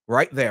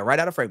 right there, right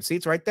out of frame. See,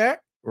 it's right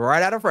there,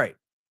 right out of frame.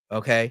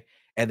 Okay.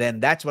 And then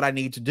that's what I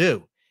need to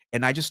do.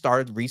 And I just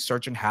started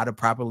researching how to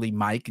properly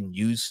mic and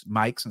use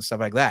mics and stuff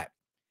like that.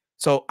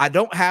 So I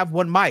don't have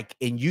one mic,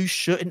 and you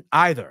shouldn't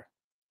either.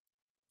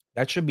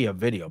 That should be a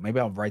video. Maybe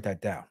I'll write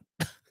that down.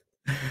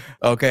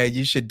 Okay.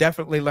 You should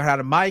definitely learn how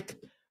to mic.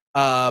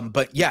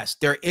 But yes,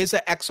 there is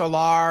an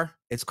XLR.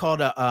 It's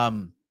called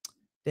a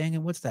dang it,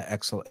 what's that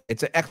XLR?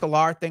 It's an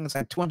XLR thing. It's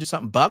like 200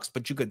 something bucks,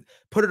 but you could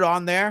put it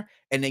on there,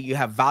 and then you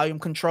have volume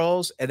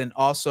controls, and then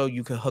also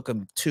you can hook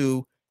them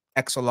to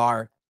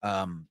XLR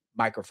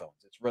microphones.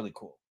 It's really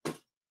cool.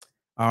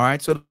 All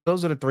right, so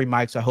those are the 3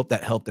 mics. I hope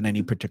that helped in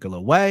any particular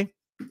way.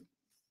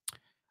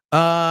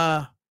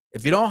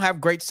 If you don't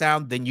have great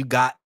sound, then you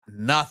got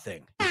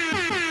nothing.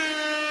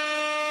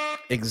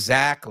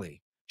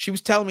 Exactly. She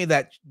was telling me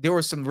that there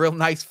were some real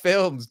nice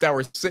films that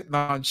were sitting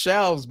on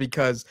shelves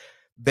because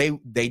they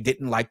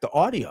didn't like the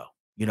audio.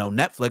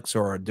 Netflix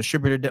or a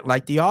distributor didn't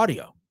like the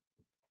audio.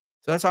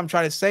 So that's what I'm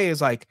trying to say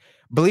is, like,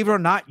 believe it or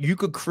not, you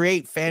could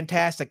create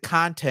fantastic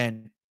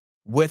content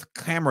with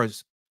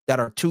cameras that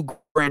are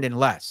 $2,000 and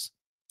less.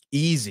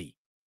 Easy.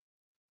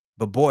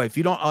 But boy, if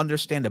you don't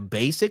understand the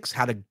basics,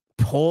 how to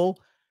pull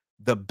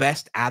the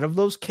best out of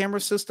those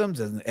camera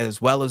systems,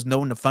 as well as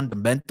knowing the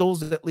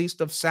fundamentals, at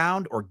least, of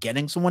sound, or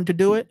getting someone to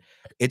do it,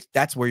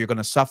 that's where you're going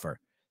to suffer.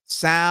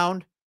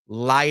 Sound,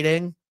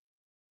 lighting,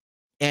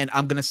 and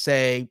I'm going to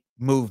say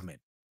movement.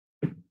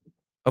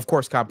 Of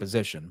course,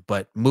 composition,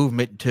 but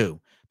movement too.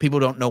 People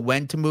don't know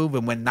when to move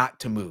and when not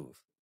to move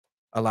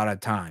a lot of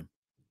time.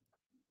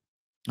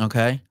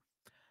 Okay.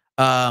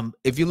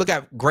 If you look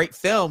at great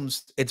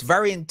films, it's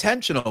very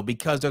intentional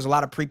because there's a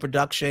lot of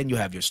pre-production. You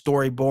have your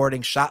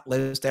storyboarding, shot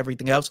list,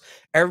 everything else.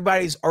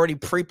 Everybody's already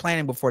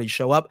pre-planning before you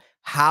show up.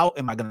 How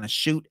am I going to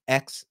shoot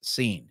X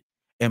scene?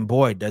 And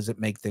boy, does it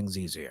make things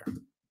easier.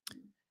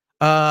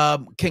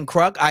 King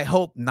Krug, I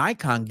hope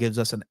Nikon gives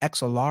us an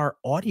XLR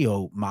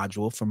audio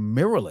module for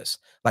mirrorless,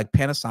 like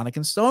Panasonic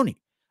and Sony.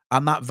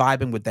 I'm not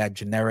vibing with that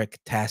generic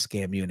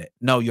Tascam unit.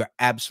 No, you're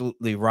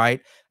absolutely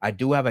right. I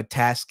do have a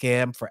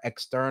Tascam for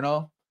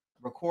external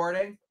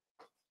recording.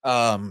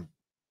 Right.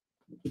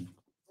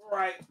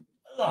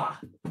 Ugh.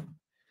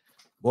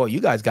 Boy, you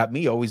guys got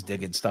me always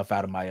digging stuff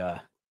out of my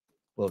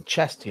little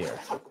chest here.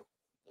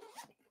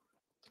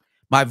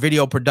 My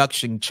video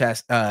production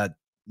chest,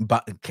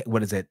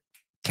 what is it?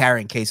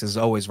 Carrying case is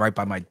always right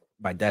by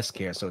my desk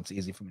here, so it's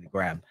easy for me to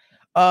grab.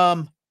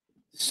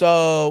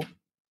 So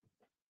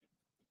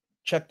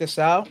check this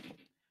out.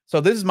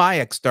 So this is my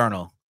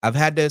external. I've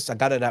had this. I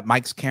got it at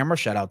Mike's Camera.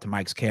 Shout out to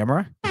Mike's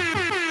Camera.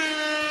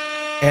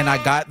 And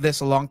I got this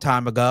a long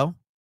time ago.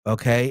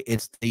 Okay,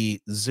 it's the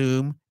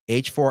Zoom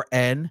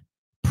H4n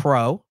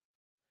Pro.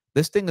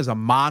 This thing is a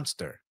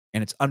monster,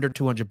 and it's under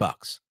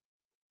 $200.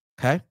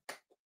 Okay,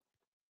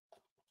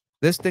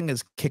 this thing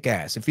is kick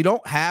ass. If you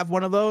don't have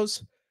one of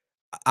those,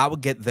 I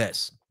would get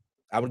this.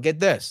 I would get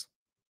this.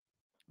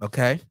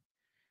 Okay.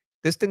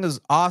 This thing is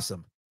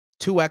awesome.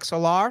 2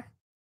 XLR.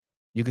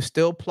 You can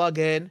still plug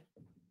in.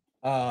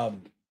 Here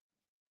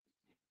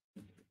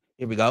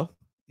we go.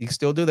 You can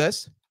still do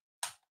this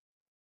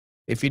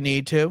if you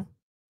need to.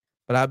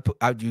 But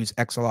I'd use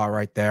XLR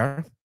right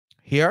there.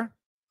 Here.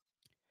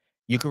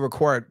 You can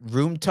record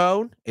room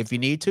tone if you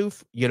need to,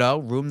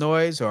 room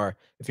noise, or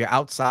if you're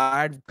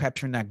outside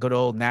capturing that good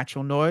old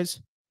natural noise.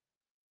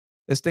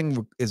 This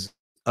thing is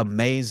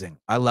amazing.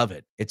 I love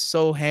it. It's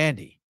so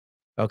handy.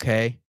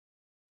 Okay.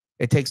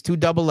 It takes 2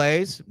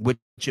 AA's, which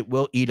it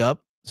will eat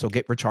up. So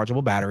get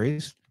rechargeable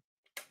batteries.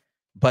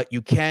 But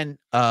you can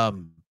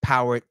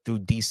power it through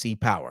DC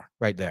power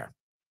right there.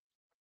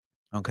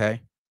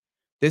 Okay.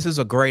 This is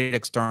a great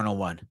external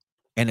one.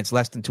 And it's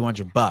less than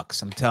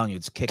 $200. I'm telling you,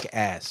 it's kick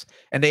ass.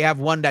 And they have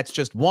one that's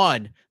just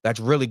one that's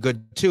really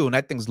good too. And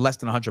that thing's less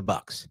than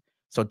 $100.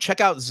 So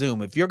check out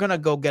Zoom. If you're going to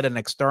go get an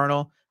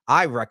external,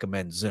 I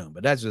recommend Zoom,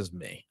 but that's just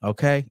me.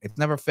 Okay. It's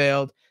never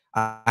failed.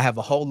 I have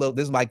a whole little,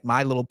 this is like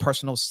my little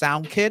personal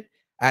sound kit.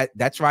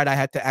 That's right. I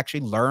had to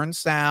actually learn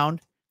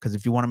sound because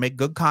if you want to make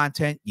good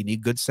content, you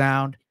need good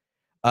sound.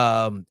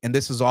 And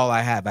this is all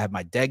I have. I have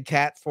my dead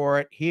cat for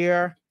it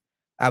here.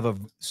 I have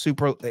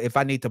if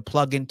I need to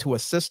plug into a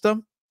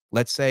system,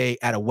 let's say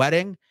at a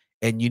wedding,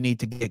 and you need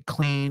to get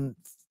clean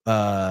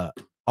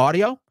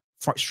audio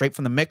straight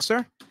from the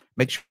mixer,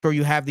 make sure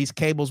you have these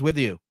cables with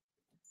you.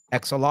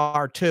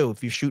 XLR too,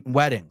 if you're shooting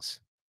weddings.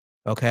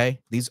 Okay.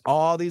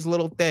 All these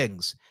little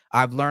things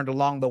I've learned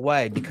along the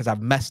way because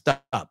I've messed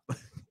up.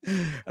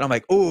 And I'm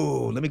like,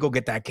 oh, let me go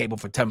get that cable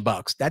for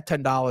 $10. That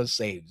 $10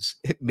 saves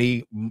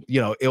me,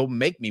 it'll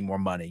make me more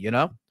money,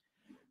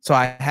 So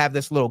I have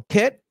this little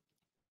kit,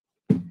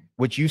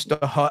 which used to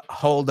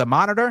hold a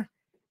monitor,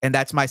 and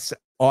that's my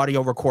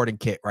audio recording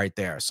kit right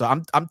there. So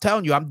I'm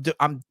telling you,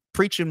 I'm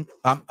preaching,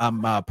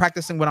 I'm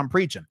practicing what I'm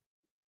preaching.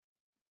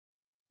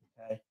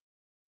 Okay.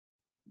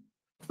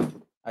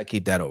 I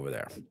keep that over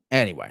there.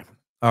 Anyway.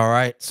 All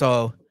right.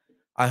 So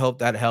I hope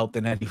that helped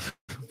in any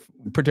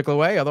particular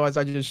way. Otherwise,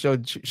 I just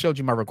showed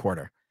you my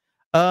recorder.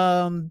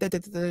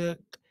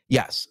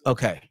 Yes.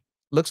 Okay.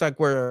 Looks like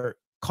we're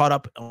caught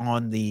up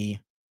on the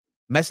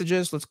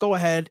messages. Let's go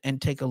ahead and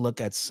take a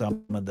look at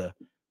some of the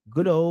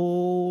good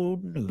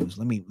old news.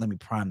 Let me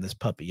prime this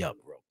puppy up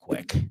real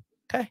quick.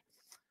 Okay.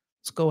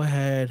 Let's go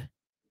ahead.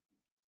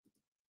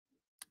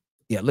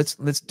 Yeah, let's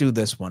do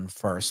this one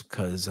first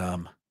because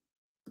the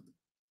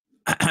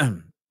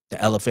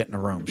elephant in the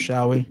room,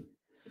 shall we?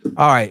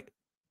 All right.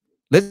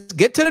 Let's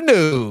get to the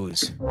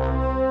news.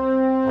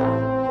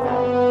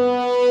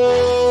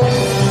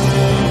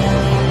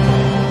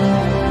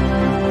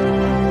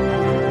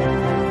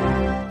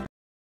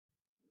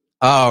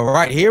 All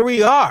right, here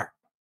we are.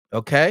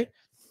 Okay.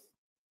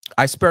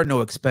 I spare no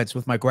expense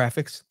with my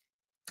graphics.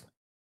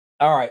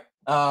 All right.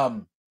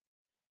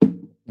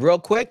 Real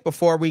quick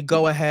before we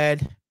go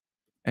ahead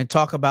and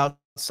talk about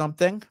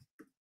something,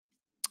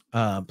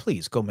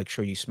 please go make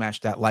sure you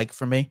smash that like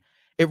for me.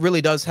 It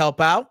really does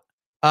help out.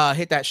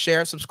 Hit that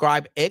share,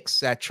 subscribe,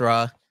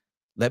 etc.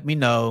 Let me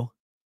know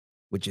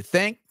what you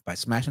think by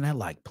smashing that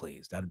like,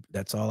 please.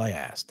 That's all I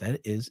ask. That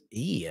is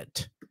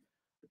it.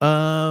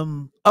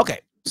 Okay.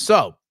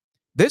 So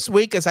this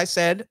week, as I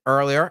said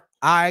earlier,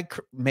 I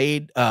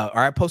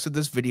posted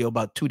this video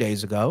about 2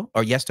 days ago,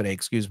 or yesterday,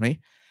 excuse me.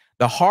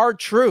 The hard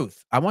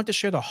truth. I want to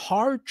share the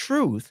hard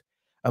truth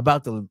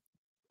about the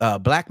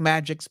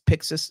Blackmagic's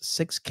Pixis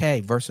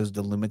 6K versus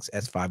the Lumix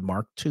S5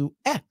 Mark II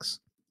X.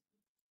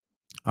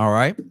 All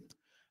right.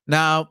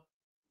 Now,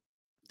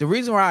 the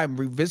reason why I'm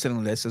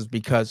revisiting this is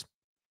because,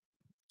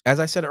 as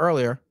I said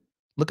earlier,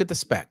 look at the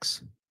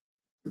specs.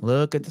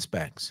 Look at the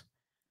specs.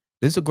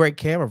 This is a great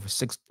camera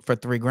for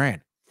 $3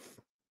 grand.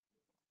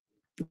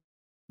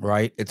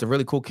 right? It's a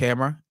really cool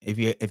camera. If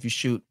you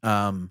shoot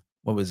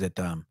what was it?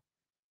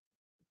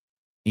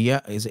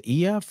 Yeah, is it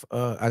EF?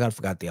 I got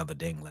forgot the other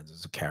dang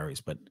lenses it carries,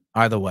 but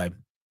either way,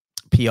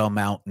 PL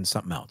mount and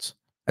something else.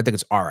 I think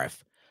it's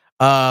RF.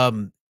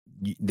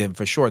 Then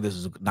for sure this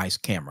is a nice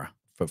camera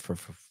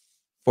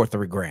for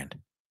 3 grand.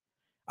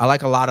 I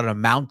like a lot of the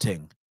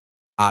mounting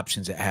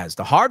options it has.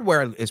 The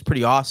hardware is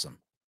pretty awesome.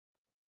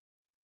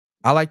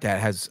 I like that.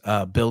 It has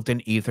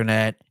built-in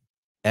Ethernet,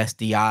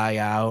 SDI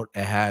out.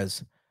 It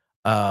has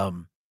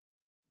um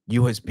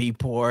USB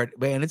port.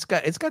 Man, it's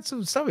got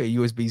some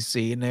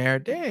USB-C in there.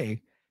 Dang.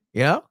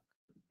 You know?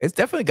 It's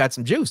definitely got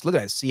some juice. Look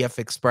at that CF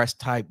Express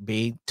Type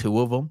B, 2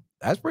 of them.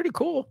 That's pretty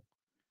cool.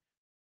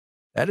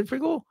 That is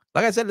pretty cool.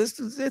 Like I said,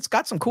 it's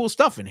got some cool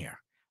stuff in here.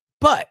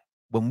 But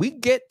when we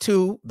get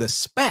to the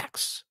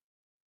specs,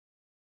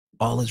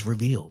 all is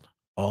revealed.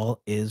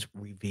 All is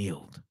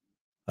revealed.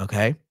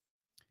 Okay?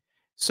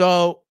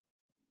 So,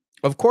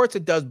 of course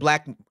it does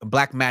black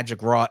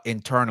magic raw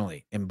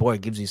internally. And boy,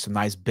 it gives you some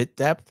nice bit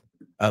depth,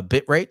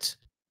 bit rates,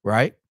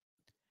 right?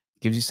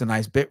 Gives you some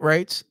nice bit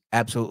rates,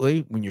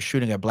 absolutely, when you're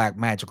shooting at black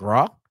magic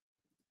raw.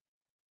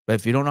 But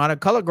if you don't know how to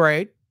color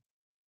grade,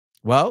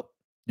 well,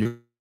 you're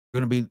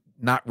going to be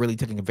not really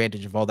taking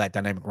advantage of all that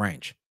dynamic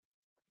range.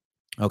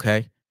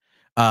 Okay.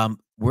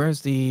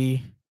 Where's the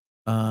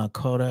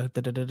Coda?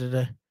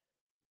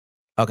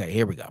 Okay,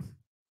 here we go.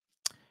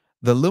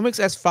 The Lumix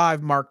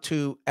S5 Mark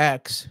II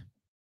X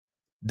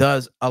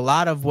does a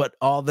lot of what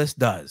all this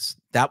does.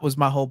 That was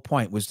my whole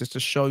point, was just to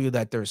show you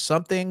that there's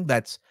something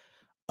that's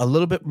a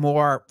little bit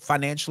more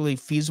financially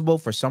feasible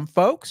for some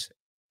folks,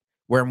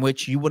 where in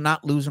which you will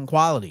not lose in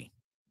quality.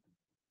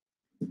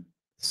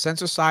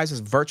 Sensor size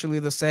is virtually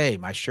the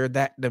same. I shared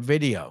that in the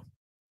video.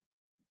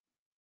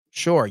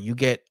 Sure, you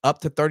get up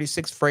to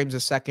 36 frames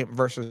a second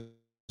versus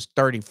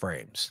 30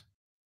 frames.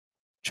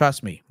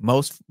 Trust me,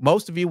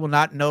 most of you will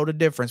not know the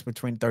difference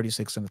between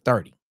 36 and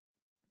 30.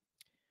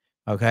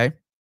 Okay?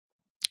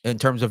 In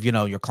terms of,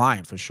 your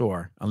client for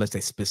sure, unless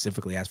they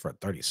specifically ask for a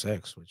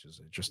 36, which is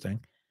interesting.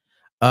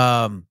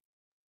 Um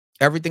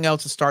Everything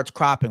else starts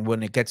cropping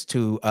when it gets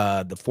to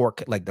the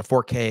 4K, like the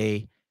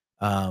 4K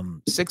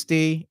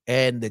 60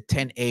 and the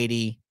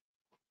 1080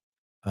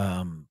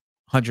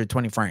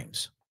 120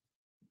 frames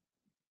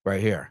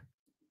right here.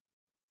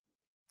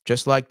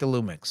 Just like the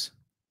Lumix.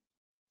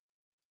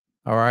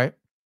 All right.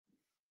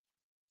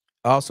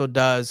 Also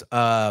does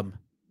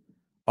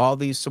all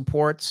these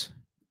supports,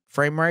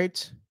 frame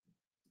rates,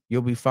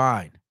 you'll be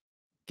fine.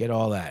 Get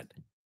all that.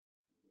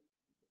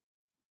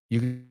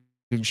 You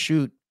can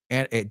shoot,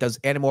 and it does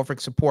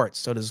anamorphic support,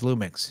 so does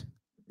Lumix.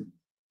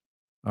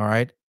 All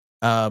right.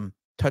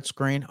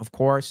 Touchscreen, of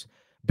course.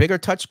 Bigger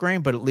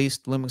touchscreen, but at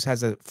least Lumix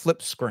has a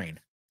flip screen.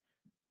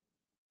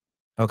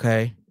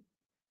 Okay.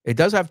 It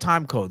does have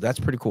time code. That's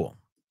pretty cool.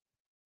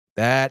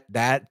 That's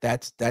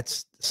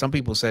some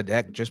people said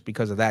that just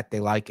because of that they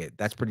like it.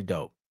 That's pretty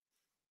dope.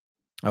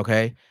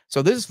 Okay.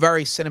 So this is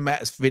very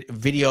cinematic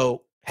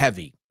video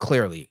heavy,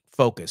 clearly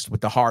focused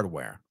with the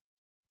hardware.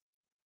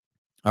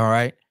 All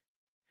right.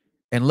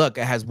 And look,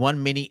 it has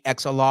one mini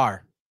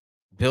XLR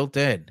built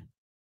in.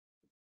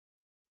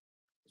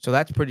 So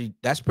that's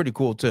pretty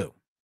cool too.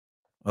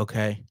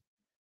 Okay.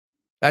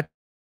 That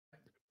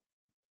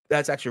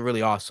that's actually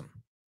really awesome.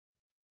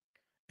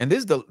 And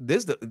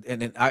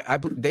and then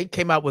they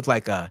came out with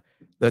like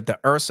the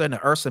Ursa and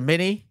the Ursa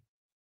Mini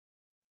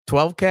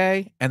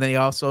 12K, and then he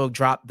also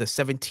dropped the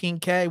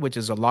 17K, which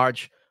is a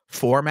large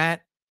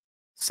format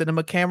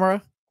cinema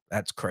camera.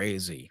 That's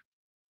crazy.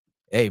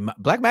 Hey,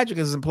 Blackmagic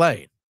isn't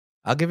playing.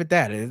 I'll give it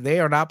that. They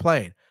are not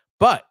playing.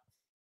 But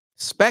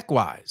spec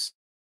wise,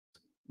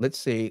 let's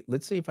see.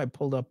 Let's see if I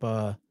pulled up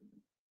oh,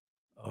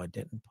 I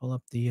didn't pull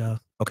up the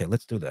okay,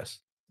 let's do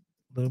this.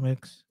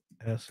 Lumix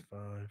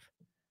S5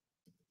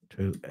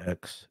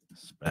 2X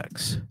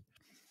specs.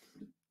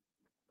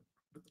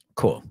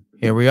 Cool.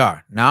 Here we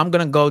are. Now I'm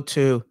going to go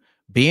to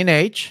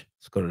B&H.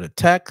 Let's go to the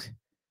tech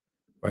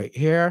right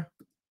here.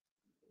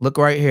 Look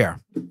right here.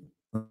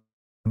 Let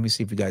me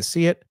see if you guys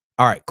see it.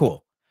 All right,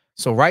 cool.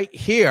 So right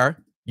here,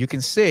 you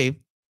can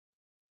see,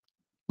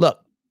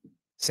 look,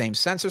 same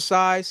sensor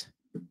size,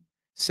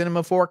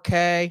 Cinema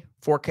 4K,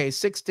 4K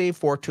 60,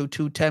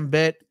 422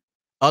 10-bit,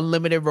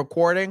 unlimited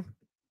recording,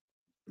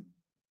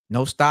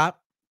 no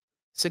stop,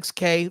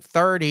 6K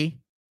 30,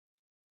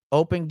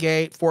 open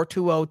gate,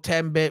 420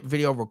 10-bit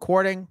video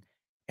recording,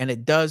 and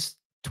it does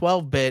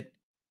 12-bit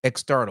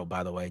external,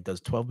 by the way. It does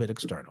 12-bit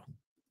external.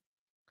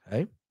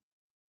 Okay.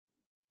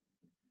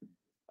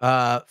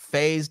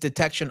 Phase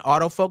detection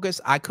autofocus.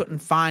 I couldn't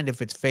find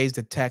if it's phase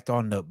detect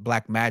on the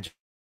Blackmagic.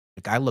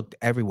 I looked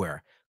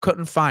everywhere.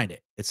 Couldn't find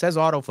it. It says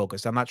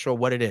autofocus. I'm not sure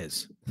what it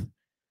is.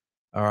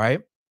 All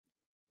right.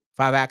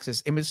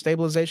 5-axis image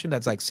stabilization.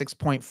 That's like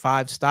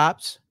 6.5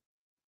 stops.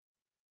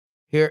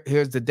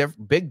 Here's the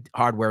big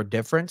hardware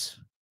difference.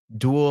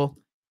 Dual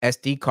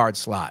SD card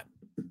slot.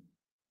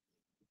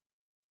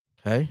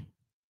 Okay.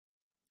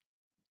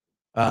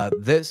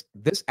 This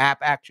app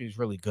actually is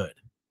really good.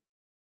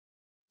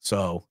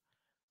 So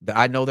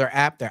I know their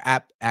app. Their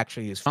app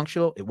actually is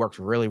functional. It works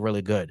really,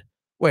 really good.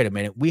 Wait a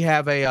minute. We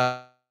have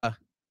a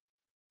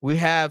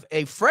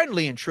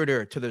friendly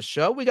intruder to the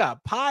show. We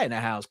got Pi in the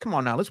house. Come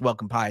on now, let's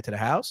welcome Pi to the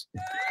house.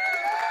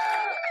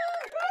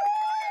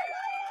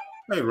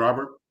 Hey,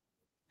 Robert.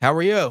 How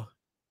are you?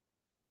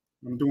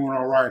 I'm doing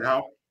all right.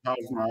 How's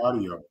my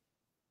audio?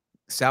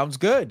 Sounds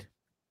good.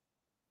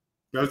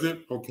 Does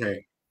it?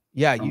 Okay.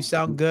 Yeah, you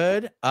sound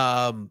good.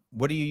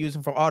 What are you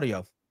using for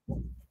audio?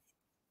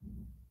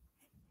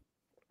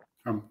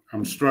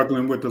 I'm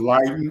struggling with the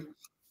lighting.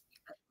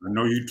 I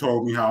know you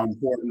told me how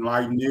important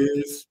lighting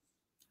is.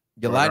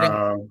 Your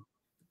lighting?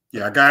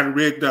 Yeah, I got it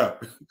rigged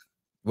up.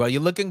 Well,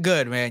 you're looking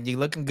good, man. You're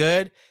looking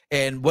good.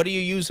 And what are you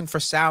using for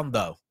sound,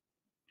 though?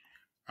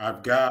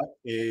 I've got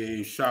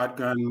a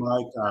shotgun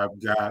mic.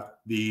 I've got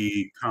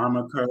the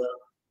Comica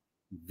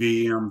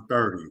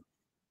VM30.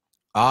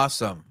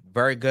 Awesome.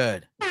 Very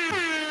good.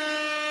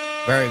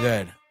 Very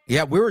good.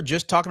 Yeah, we were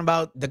just talking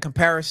about the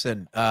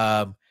comparison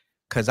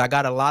because I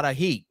got a lot of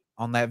heat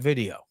on that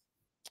video.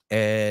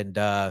 And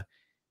I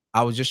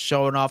was just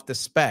showing off the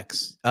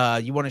specs.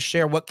 You want to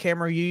share what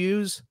camera you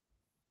use?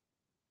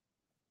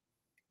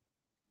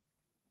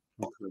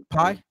 Okay.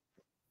 Pi?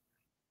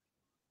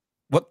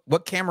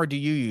 What camera do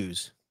you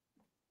use?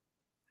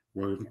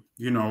 Well,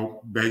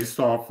 based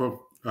off of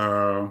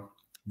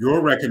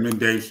your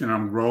recommendation,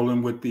 I'm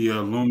rolling with the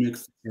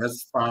Lumix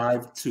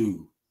S5 II.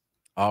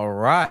 All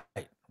right.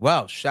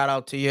 Well, shout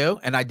out to you.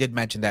 And I did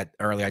mention that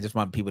earlier. I just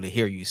want people to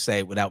hear you say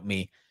it without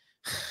me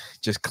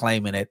just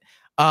claiming it.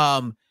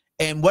 And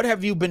what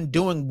have you been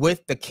doing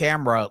with the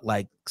camera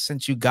like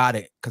since you got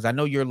it? Because I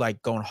know you're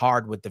like going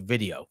hard with the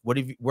video. What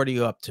are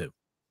you up to?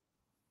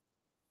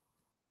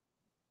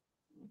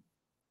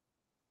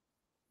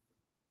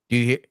 Do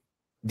you hear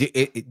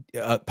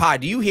Pi,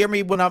 do you hear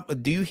me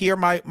do you hear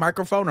my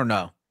microphone or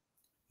no?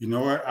 You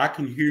know what? I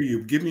can hear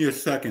you. Give me a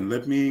second.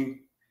 Let me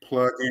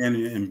plug in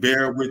and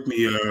bear with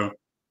me,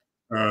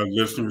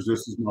 listeners.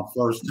 This is my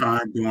first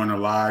time doing a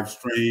live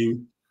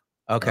stream.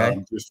 Okay.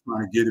 Just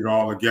trying to get it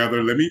all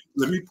together. Let me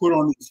put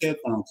on these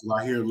headphones because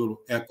I hear a little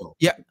echo.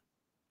 Yeah.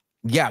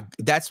 Yeah,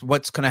 that's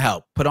what's gonna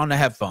help. Put on the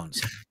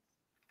headphones.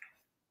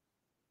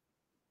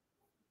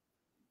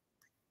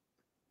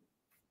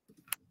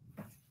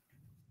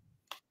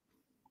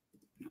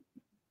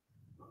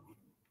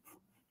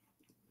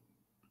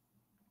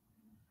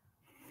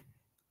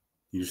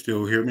 You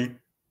still hear me?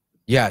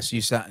 Yes,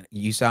 you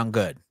sound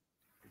good.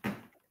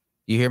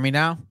 You hear me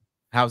now?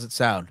 How's it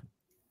sound?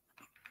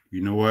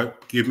 You know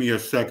what? Give me a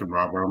second,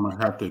 Robert. I'm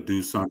gonna have to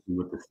do something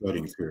with the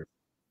settings here.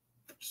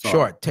 Sorry.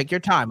 Sure. Take your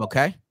time,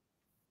 okay?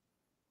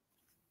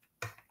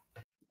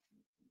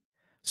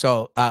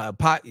 So,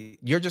 Pi,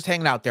 you're just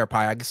hanging out there,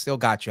 Pi. I still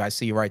got you. I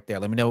see you right there.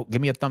 Let me know.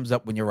 Give me a thumbs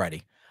up when you're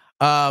ready.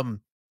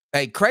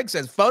 Hey, Craig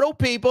says, photo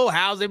people,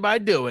 how's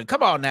everybody doing?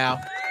 Come on now.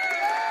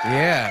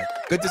 Yeah.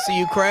 Good to see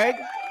you, Craig.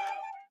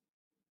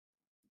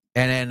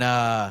 And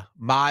then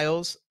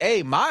Miles.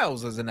 Hey,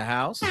 Miles is in the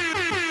house.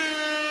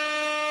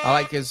 I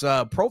like his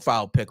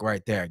profile pic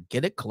right there.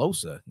 Get it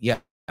closer.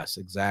 Yes,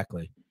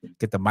 exactly.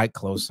 Get the mic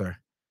closer.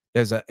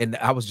 And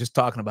I was just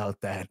talking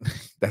about that.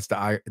 That's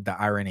the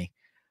irony.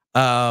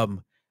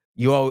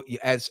 You all,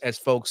 as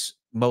folks,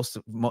 most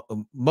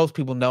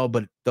people know,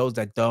 but those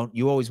that don't,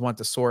 you always want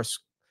the source,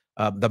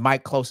 the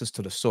mic closest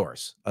to the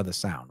source of the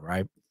sound,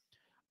 right?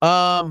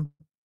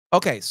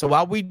 Okay, so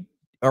while we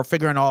are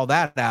figuring all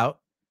that out,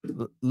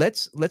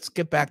 let's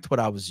get back to what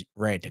I was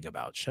ranting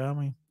about, shall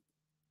we?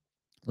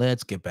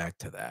 Let's get back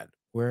to that.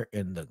 We're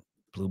in the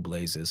blue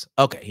blazes.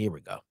 Okay, here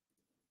we go.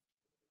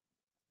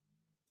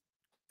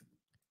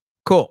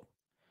 Cool.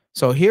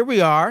 So here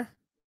we are.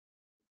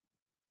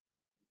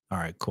 All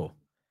right, cool.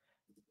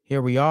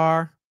 Here we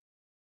are.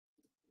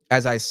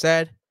 As I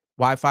said,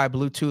 Wi-Fi,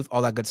 Bluetooth,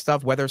 all that good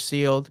stuff, weather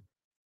sealed.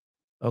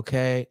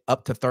 Okay,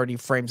 up to 30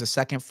 frames a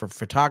second for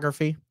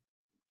photography.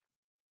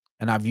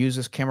 And I've used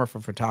this camera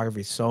for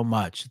photography so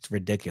much. It's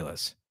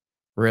ridiculous.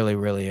 Really,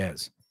 really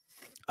is.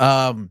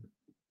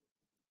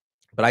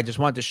 But I just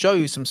wanted to show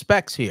you some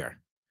specs here.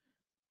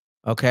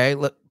 Okay,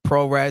 look,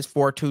 ProRes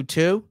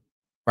 422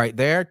 right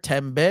there,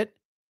 10-bit.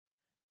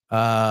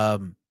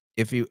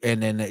 If you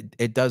and then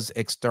it does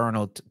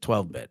external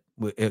 12-bit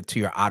to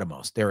your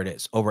Atomos. There it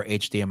is, over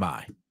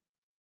HDMI.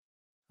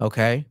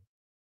 Okay.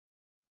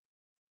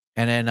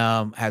 And then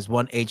has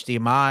one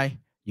HDMI,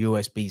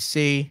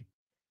 USB-C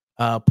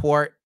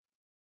port,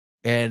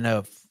 and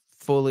a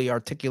fully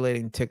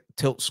articulating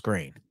tilt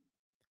screen.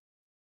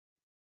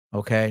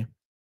 Okay.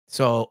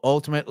 So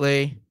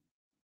ultimately,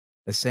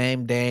 the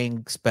same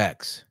dang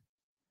specs.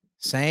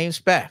 Same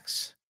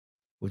specs,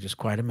 which is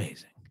quite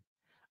amazing.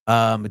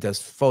 It does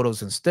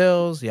photos and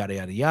stills, yada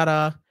yada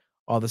yada,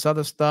 all this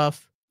other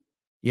stuff.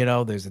 You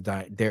know, there's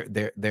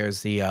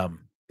there's the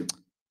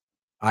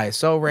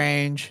ISO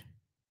range.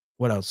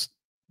 What else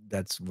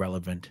that's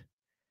relevant?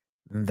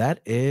 And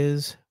that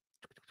is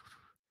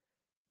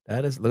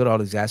look at all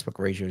these aspect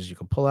ratios you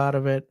can pull out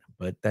of it,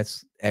 but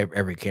that's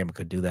every camera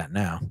could do that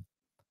now.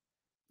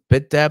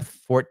 Bit depth,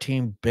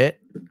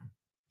 14-bit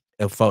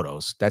of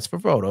photos. That's for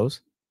photos.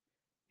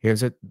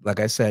 Here's it. Like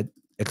I said,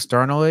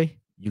 externally,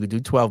 you could do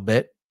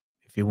 12-bit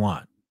if you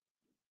want.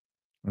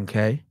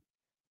 Okay.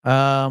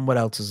 What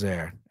else is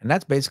there? And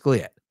that's basically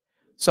it.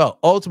 So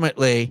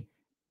ultimately,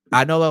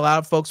 I know a lot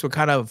of folks were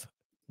kind of,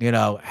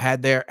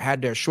 had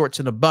their shorts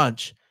in a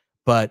bunch,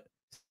 but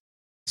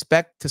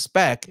spec to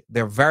spec,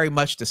 they're very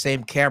much the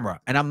same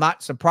camera. And I'm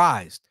not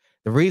surprised.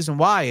 The reason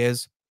why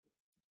is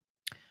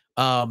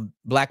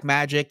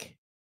Blackmagic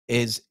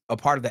is a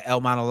part of the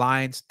L-Mount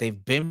Alliance.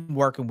 They've been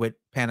working with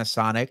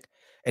Panasonic.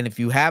 And if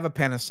you have a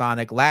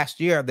Panasonic, last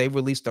year they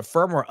released a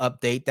firmware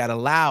update that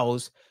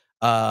allows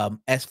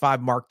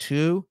S5 Mark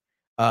II,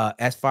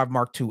 S5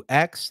 Mark II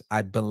X,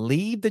 I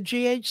believe the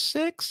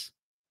GH6,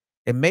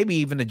 and maybe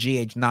even the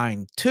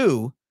GH9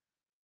 too,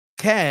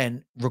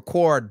 can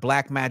record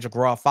Blackmagic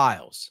RAW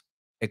files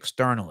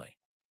externally.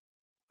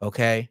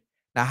 Okay.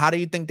 Now, how do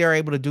you think they're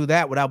able to do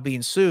that without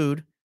being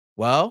sued?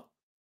 Well,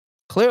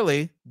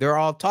 clearly they're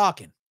all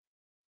talking.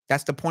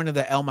 That's the point of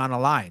the L-Mount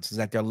Alliance, is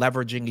that they're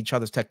leveraging each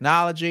other's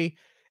technology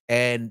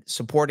and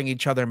supporting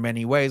each other in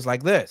many ways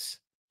like this.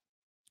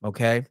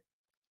 Okay.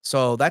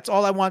 So that's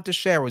all I wanted to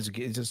share, was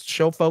just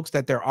show folks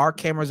that there are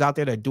cameras out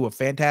there that do a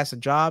fantastic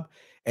job,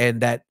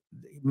 and that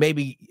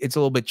maybe it's a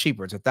little bit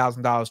cheaper. It's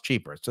 $1,000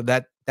 cheaper. So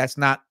that's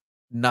not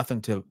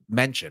nothing to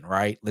mention,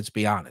 right? Let's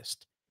be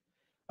honest.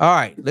 All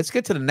right, let's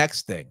get to the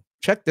next thing.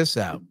 Check this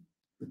out.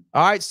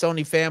 All right,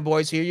 Sony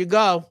fanboys, here you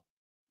go.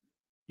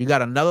 You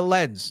got another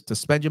lens to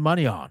spend your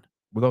money on.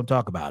 We're going to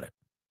talk about it.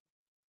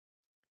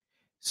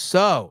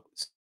 So,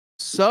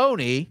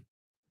 Sony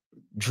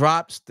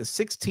drops the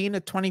 16 to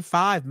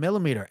 25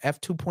 millimeter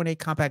f2.8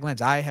 compact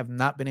lens. I have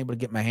not been able to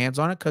get my hands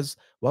on it because,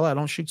 well, I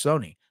don't shoot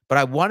Sony. But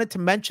I wanted to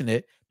mention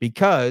it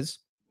because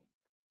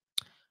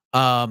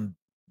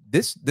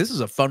this is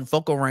a fun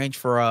focal range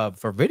for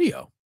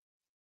video.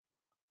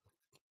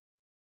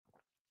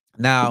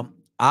 Now,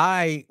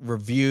 I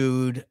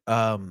reviewed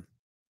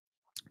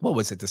what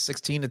was it, the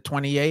 16 to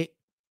 28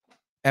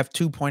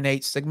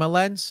 f2.8 Sigma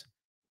lens,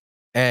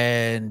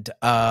 and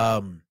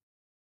that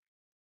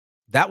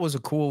was a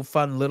cool,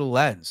 fun little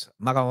lens.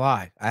 I'm not gonna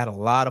lie, I had a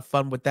lot of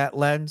fun with that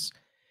lens.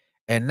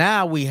 And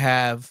now we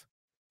have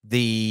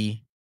the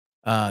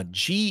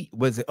G.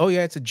 Was it? Oh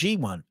yeah, it's a G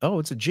one. Oh,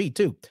 it's a G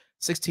too.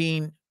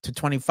 16 to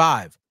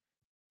 25.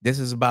 This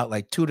is about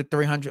like $200 to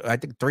 $300. I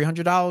think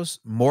 $300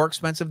 more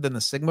expensive than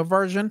the Sigma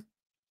version.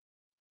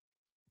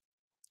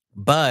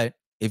 But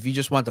if you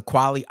just want the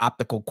quality,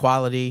 optical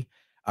quality,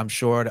 I'm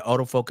sure the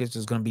autofocus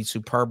is going to be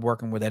superb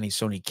working with any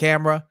Sony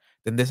camera.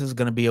 Then this is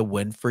going to be a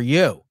win for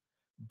you.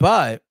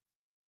 But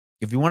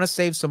if you want to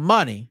save some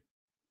money,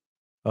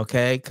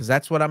 okay, because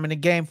that's what I'm in the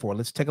game for.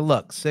 Let's take a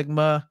look.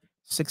 Sigma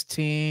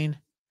 16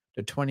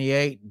 to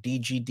 28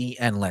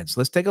 DGDN lens.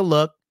 Let's take a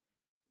look.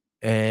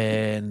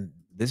 And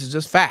this is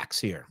just facts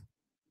here.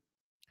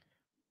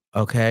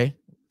 Okay,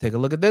 take a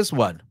look at this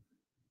one.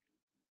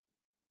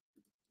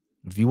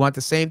 If you want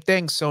the same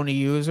thing, Sony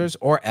users,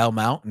 or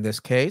L-Mount in this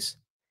case,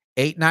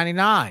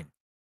 $899,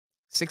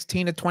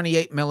 16 to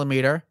 28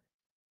 millimeter,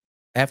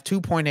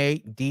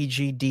 f2.8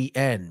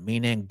 DGDN,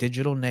 meaning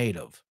digital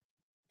native.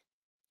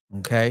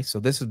 Okay,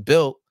 so this is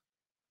built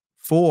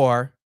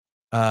for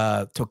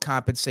to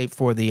compensate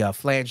for the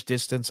flange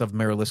distance of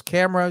mirrorless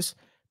cameras,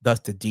 thus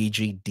the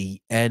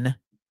DGDN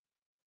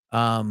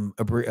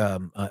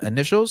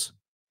initials.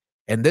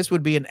 And this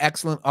would be an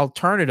excellent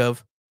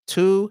alternative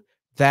to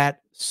that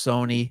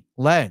Sony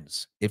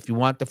lens. If you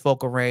want the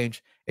focal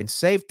range and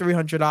save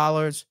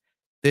 $300,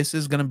 this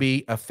is going to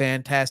be a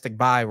fantastic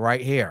buy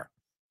right here.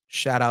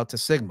 Shout out to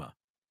Sigma.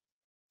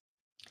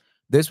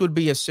 This would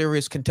be a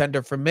serious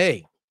contender for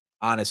me,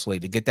 honestly,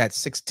 to get that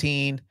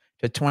 16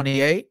 to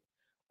 28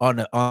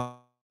 on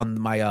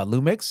my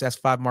Lumix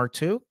S5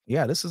 Mark II.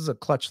 Yeah, this is a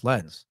clutch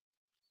lens.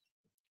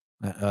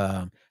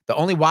 The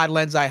only wide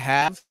lens I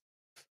have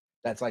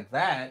that's like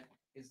that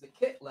is the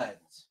kit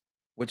lens,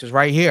 which is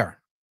right here.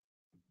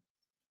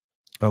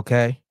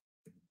 Okay,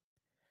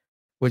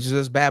 which is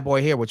this bad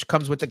boy here, which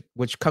comes with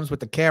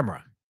the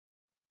camera.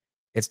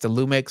 It's the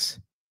Lumix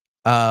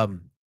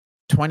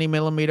 20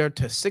 millimeter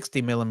to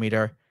 60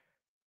 millimeter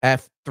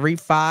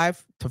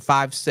f3.5 to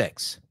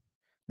 5.6.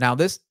 Now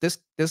this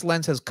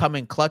lens has come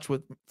in clutch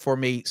for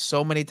me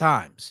so many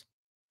times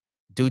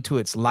due to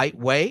its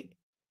lightweight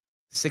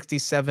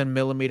 67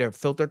 millimeter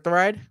filter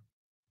thread,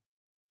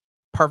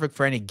 perfect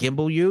for any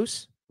gimbal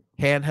use,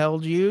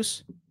 handheld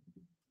use.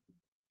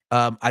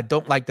 I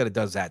don't like that it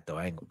does that though.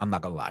 I'm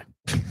not gonna lie.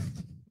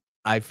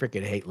 I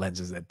freaking hate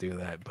lenses that do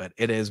that, but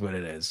it is what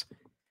it is.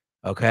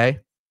 Okay.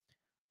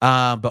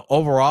 But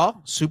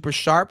overall, super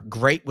sharp,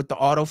 great with the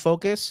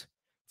autofocus.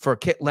 For a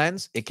kit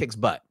lens, it kicks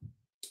butt.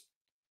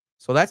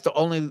 So that's the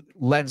only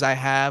lens I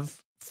have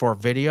for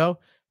video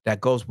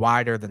that goes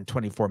wider than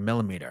 24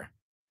 millimeter.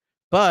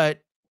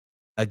 But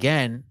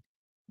again,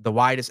 the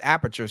widest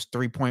aperture is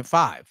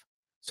 3.5.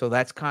 So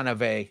that's kind of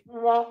that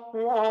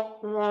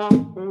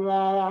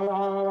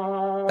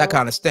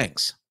kind of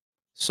stinks.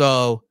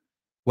 So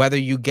whether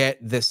you get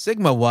the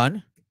Sigma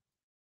one,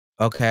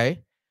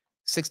 okay,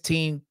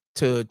 16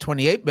 to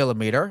 28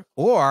 millimeter,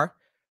 or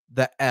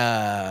the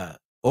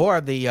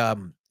or the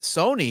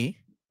Sony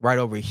right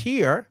over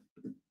here,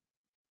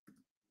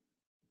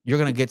 you're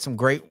going to get some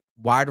great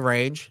wide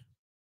range,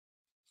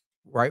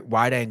 right?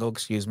 Wide angle,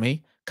 excuse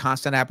me,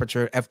 constant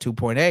aperture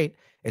f2.8.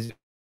 Is,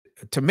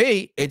 to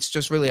me, it's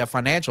just really a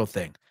financial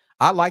thing.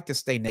 I like to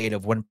stay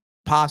native when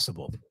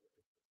possible.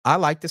 I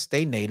like to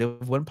stay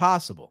native when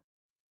possible.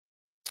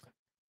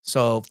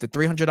 So if the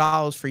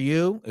 $300 for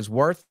you is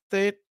worth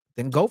it,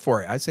 then go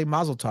for it. I say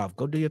Mazel Tov,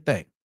 go do your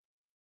thing.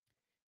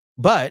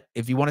 But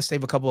if you want to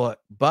save a couple of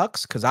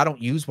bucks, because I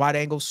don't use wide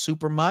angles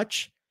super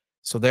much,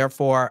 so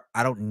therefore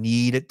I don't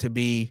need it to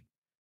be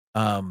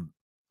um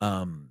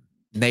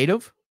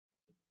native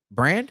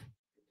brand,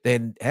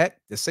 then heck,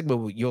 the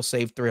Sigma you'll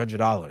save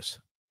 $300.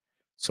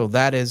 So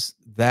that is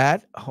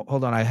that.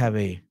 Hold on, I have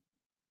a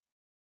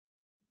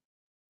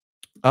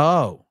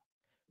oh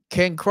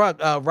King Krug.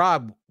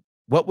 Rob,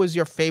 what was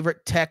your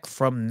favorite tech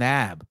from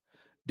NAB?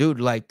 Dude,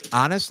 like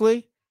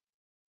honestly,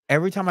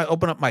 every time I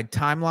open up my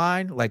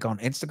timeline, like on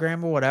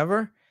Instagram or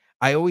whatever,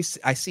 I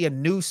see a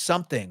new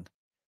something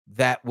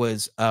that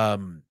was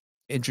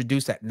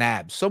introduced at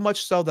NAB. So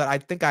much so that I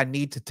think I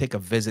need to take a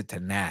visit to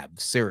NAB.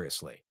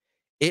 Seriously.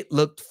 It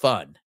looked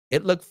fun.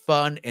 It looked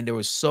fun, and there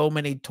was so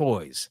many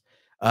toys.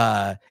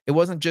 It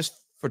wasn't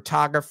just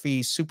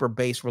photography, super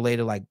base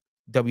related like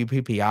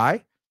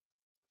WPPI.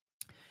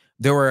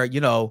 There were,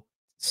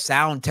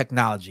 sound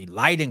technology,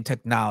 lighting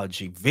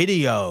technology,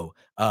 video,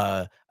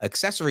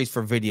 accessories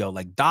for video,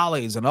 like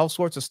dollies and all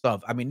sorts of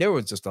stuff. I mean, there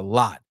was just a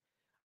lot.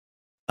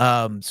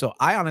 So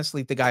I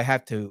honestly think I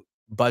have to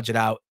budget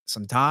out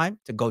some time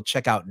to go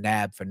check out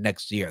NAB for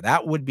next year.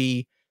 That would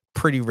be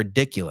pretty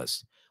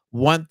ridiculous.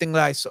 One thing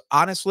that I saw,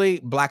 honestly,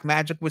 Black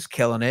Magic was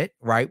killing it,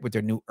 right? With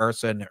their new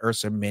Ursa and the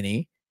Ursa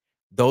Mini.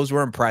 Those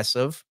were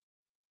impressive.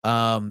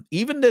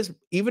 Even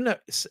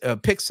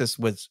Pixis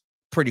was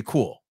pretty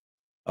cool.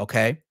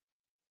 Okay.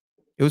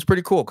 It was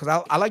pretty cool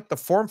because I like the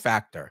form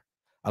factor.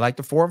 I like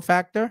the form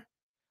factor.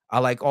 I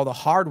like all the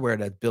hardware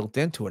that's built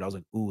into it. I was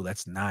like, ooh,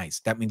 that's nice.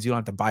 That means you don't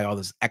have to buy all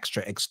this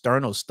extra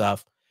external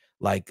stuff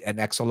like an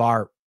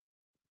XLR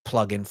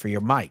plugin for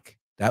your mic.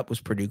 That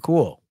was pretty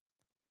cool.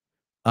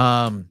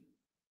 Um,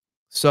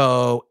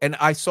 so, and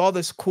I saw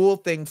this cool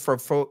thing for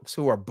folks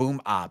who are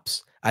boom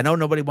ops. I know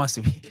nobody wants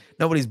to be,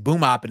 nobody's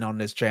boom opping on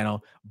this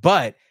channel,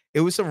 but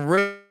it was some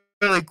really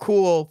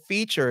cool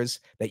features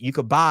that you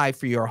could buy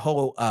for your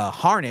whole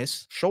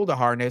harness, shoulder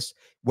harness,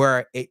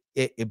 where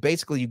it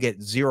basically you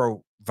get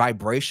zero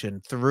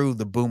vibration through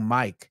the boom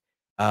mic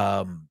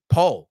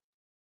pole.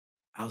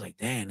 I was like,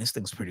 damn, this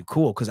thing's pretty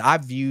cool because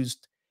I've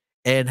used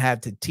and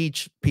had to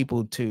teach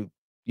people to,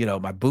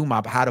 my boom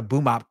op, how to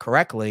boom op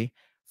correctly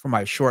for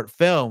my short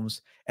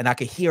films. And I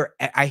hear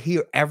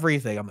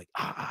everything. I'm like,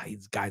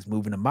 these guys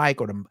moving the mic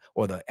or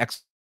the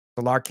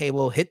XLR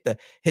cable hit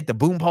the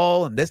boom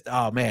pole and this,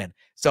 oh man.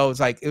 So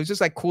it was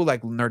just like cool,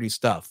 like nerdy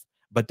stuff.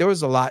 But there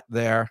was a lot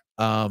there.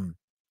 I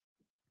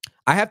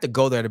have to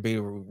go there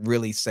to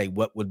really say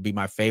what would be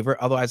my favorite.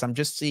 Otherwise, I'm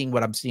just seeing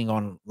what I'm seeing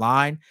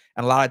online.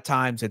 And a lot of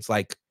times it's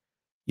like,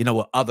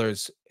 what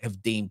others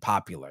have deemed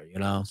popular,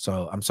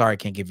 So I'm sorry I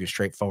can't give you a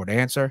straightforward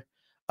answer.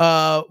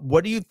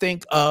 What do you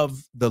think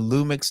of the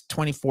Lumix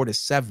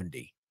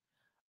 24-70?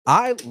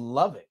 I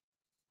love it.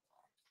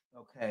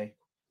 Okay.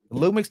 The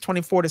Lumix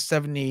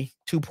 24-70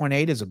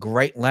 2.8 is a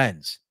great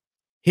lens.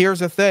 Here's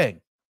the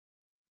thing.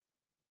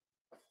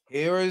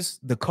 Here is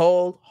the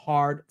cold,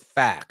 hard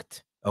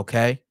fact.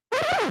 Okay.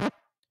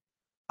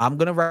 I'm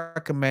going to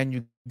recommend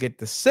you get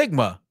the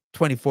Sigma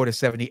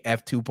 24-70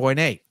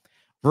 f2.8.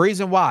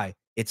 Reason why,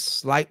 it's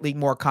slightly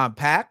more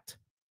compact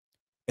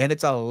and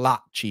it's a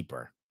lot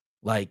cheaper,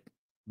 like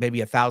maybe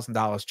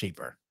 $1,000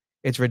 cheaper.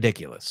 It's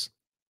ridiculous.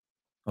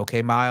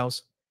 Okay,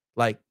 Miles,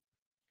 like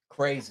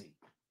crazy.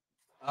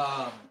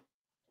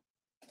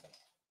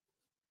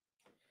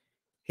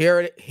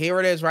 Here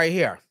it is right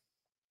here.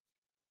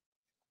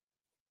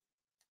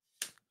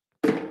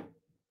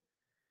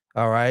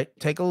 All right,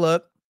 take a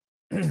look.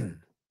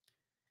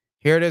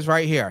 Here it is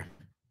right here.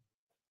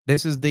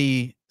 This is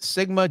the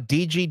Sigma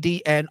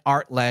DGDN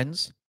art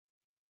lens,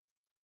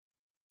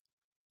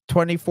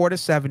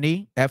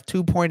 24-70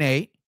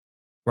 f2.8,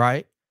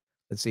 right?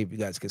 Let's see if you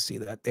guys can see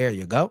that. There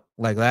you go,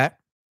 like that.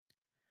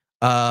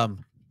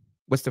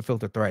 What's the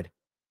filter thread?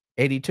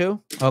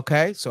 82.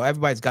 Okay, so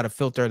everybody's got a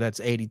filter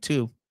that's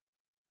 82.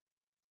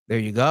 There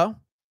you go.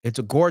 It's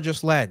a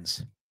gorgeous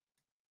lens.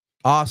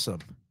 Awesome.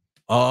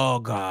 Oh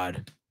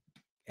God.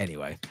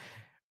 Anyway,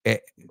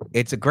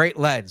 it's a great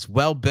lens.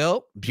 Well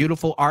built,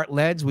 beautiful art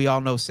lens. We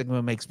all know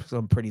Sigma makes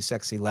some pretty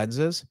sexy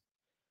lenses.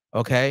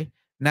 Okay.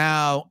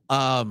 Now,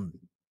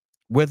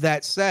 with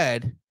that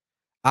said,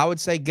 I would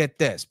say get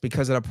this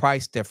because of the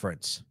price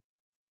difference.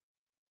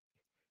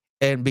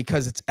 And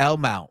because it's L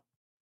mount,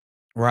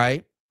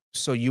 right?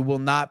 So you will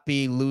not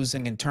be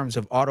losing in terms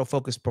of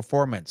autofocus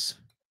performance.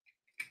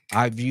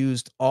 I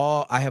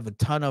have a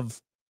ton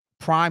of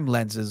prime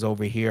lenses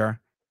over here.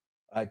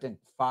 I think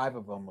 5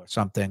 of them or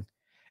something.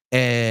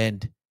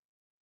 And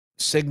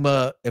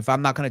Sigma, if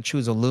I'm not going to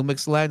choose a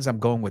Lumix lens, I'm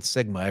going with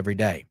Sigma every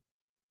day.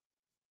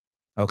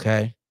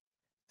 Okay.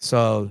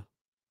 So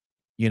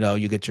You know,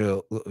 you get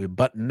your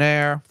button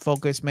there,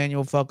 focus,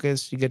 manual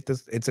focus. You get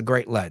this. It's a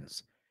great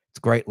lens. It's a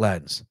great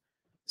lens.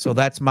 So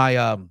that's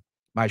my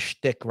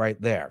shtick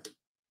right there.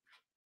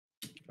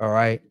 All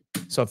right.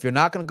 So if you're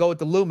not going to go with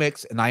the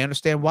Lumix, and I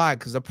understand why,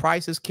 because the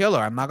price is killer.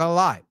 I'm not going to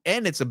lie.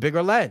 And it's a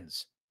bigger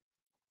lens.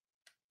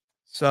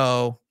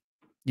 So,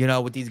 you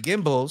know, with these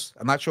gimbals,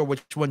 I'm not sure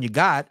which one you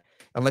got,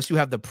 unless you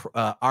have the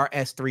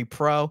RS3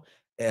 Pro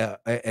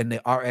and the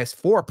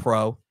RS4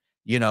 Pro.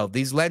 You know,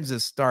 these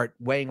lenses start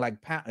weighing like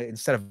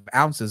instead of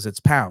ounces,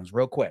 it's pounds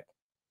real quick.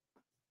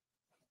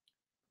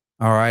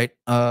 All right.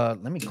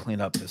 Let me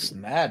clean up this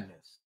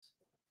madness.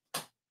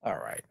 All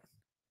right.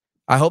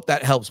 I hope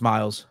that helps,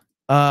 Miles.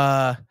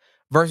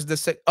 Versus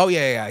the oh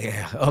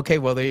yeah. Okay,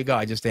 well there you go.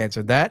 I just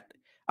answered that.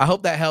 I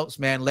hope that helps,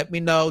 man. Let me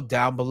know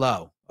down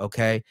below.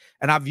 Okay,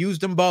 and I've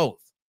used them both.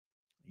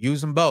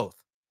 Use them both.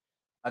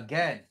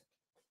 Again,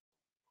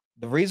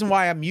 the reason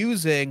why I'm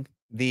using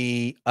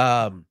the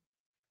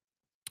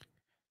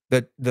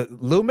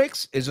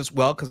Lumix is just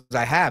well because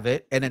I have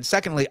it, and then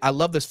secondly, I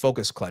love this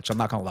focus clutch. I'm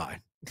not gonna lie,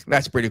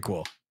 that's pretty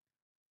cool.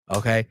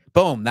 Okay,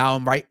 boom. Now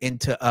I'm right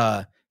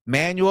into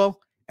manual,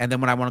 and then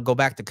when I want to go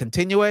back to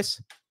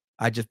continuous,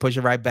 I just push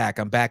it right back.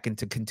 I'm back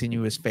into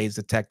continuous phase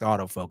detect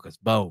autofocus.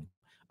 Boom.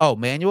 Oh,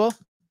 manual.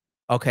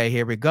 Okay,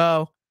 here we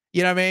go.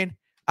 You know what I mean?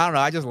 I don't know.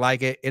 I just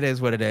like it. It is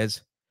what it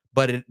is.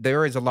 But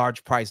there is a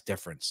large price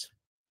difference.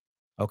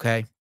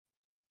 Okay.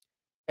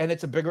 And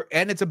it's a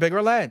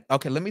bigger lens.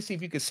 Okay, let me see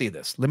if you can see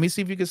this. Let me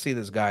see if you can see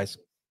this, guys.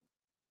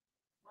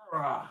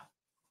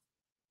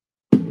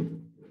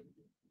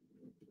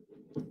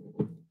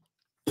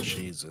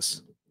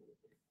 Jesus.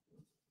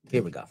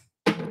 Here we go.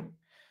 All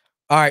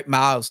right,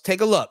 Miles,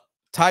 take a look.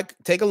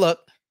 Take a look.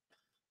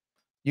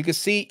 You can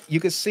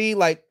see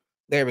like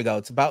there we go.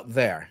 It's about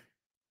there.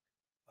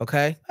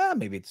 Okay.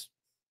 Maybe it's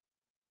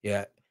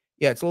yeah.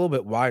 Yeah, it's a little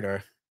bit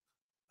wider.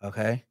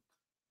 Okay.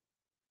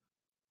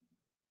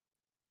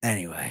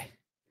 Anyway,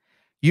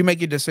 you make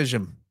your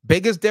decision.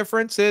 Biggest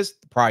difference is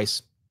the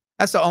price.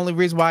 That's the only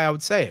reason why I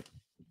would say it.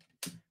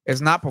 It's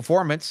not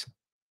performance.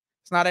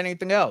 It's not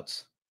anything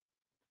else.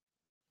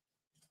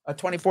 A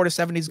 24 to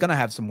 70 is going to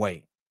have some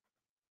weight.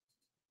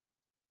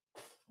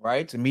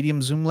 Right? It's a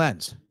medium zoom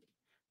lens.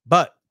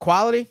 But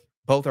quality,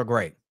 both are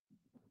great.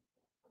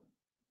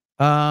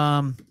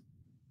 Then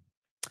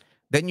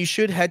you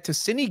should head to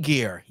Cine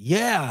Gear.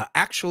 Yeah,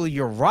 actually,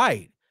 you're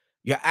right.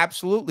 You're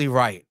absolutely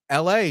right.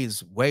 LA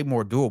is way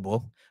more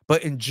doable.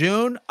 But in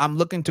June, I'm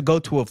looking to go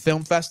to a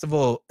film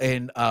festival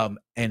in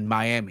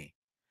Miami.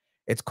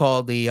 It's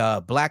called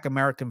the Black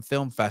American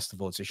Film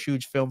Festival. It's a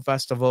huge film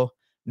festival,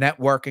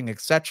 networking,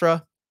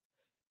 etc.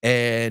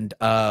 And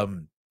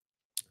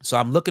so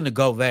I'm looking to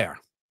go there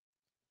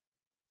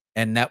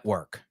and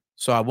network.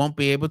 So I won't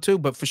be able to,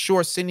 but for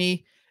sure,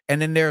 Cine.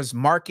 And then there's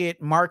Market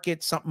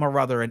something or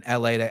other in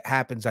LA that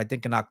happens, I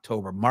think, in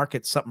October.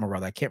 Market something or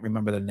other. I can't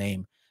remember the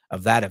name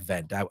of that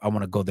event. I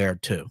want to go there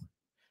too.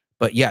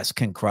 But yes,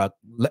 King Kruk,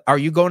 are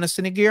you going to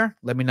Cine Gear?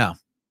 Let me know.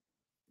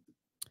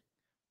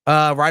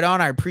 Right on.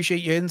 I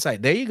appreciate your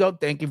insight. There you go.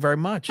 Thank you very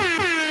much.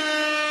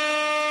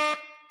 I'm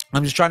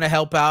just trying to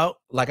help out.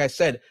 Like I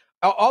said,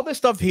 all this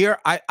stuff here,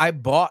 I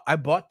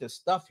bought this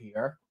stuff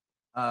here.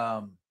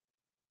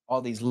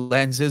 All these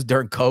lenses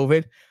during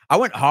COVID. I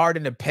went hard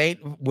in the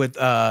paint with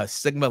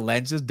Sigma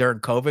lenses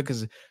during COVID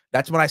because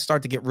that's when I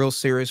started to get real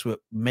serious with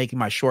making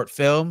my short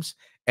films.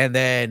 And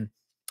then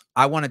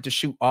I wanted to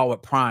shoot all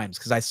with primes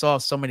because I saw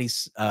so many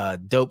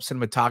dope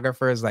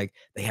cinematographers, like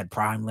they had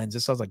prime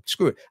lenses. So I was like,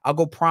 screw it, I'll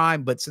go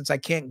prime. But since I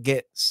can't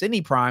get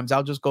Cine primes,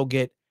 I'll just go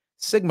get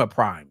Sigma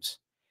primes.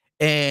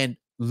 And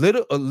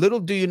little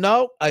do you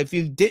know, if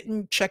you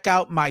didn't check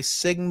out my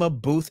Sigma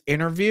booth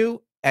interview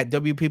at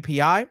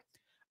WPPI,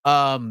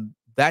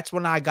 that's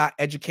when I got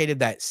educated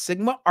that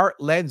Sigma art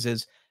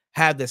lenses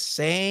have the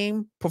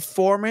same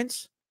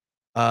performance,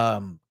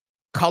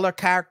 color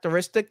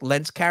characteristic,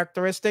 lens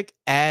characteristic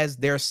as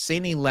their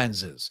Cine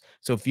lenses.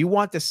 So if you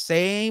want the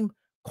same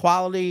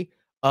quality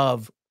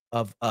of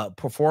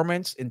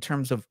performance in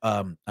terms of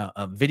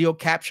video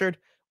captured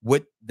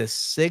with the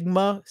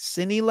Sigma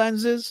Cine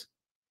lenses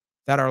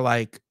that are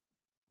like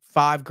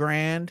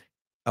 $5,000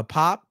 a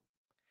pop,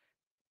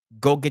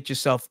 go get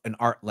yourself an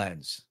art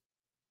lens.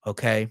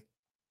 Okay.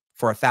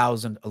 For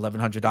 $1,000,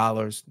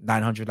 $1,100,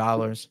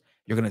 $900,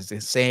 you're gonna see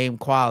the same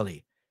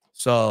quality.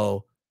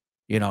 So,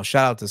 you know,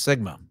 shout out to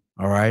Sigma.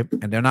 All right,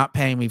 and they're not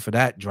paying me for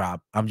that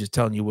drop. I'm just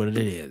telling you what it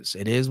is.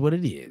 It is what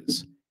it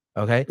is.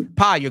 Okay,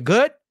 Pa, you're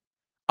good.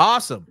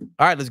 Awesome.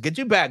 All right, let's get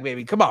you back,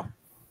 baby. Come on.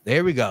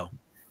 There we go.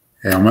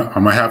 Hey, I'm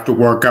gonna have to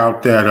work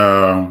out that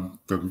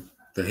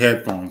the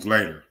headphones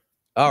later.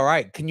 All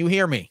right. Can you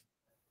hear me?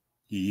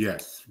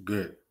 Yes.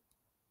 Good.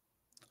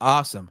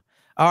 Awesome.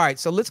 All right,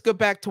 so let's go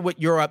back to what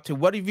you're up to.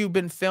 What have you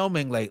been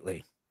filming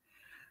lately?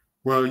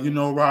 Well, you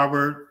know,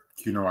 Robert,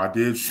 you know, I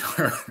did.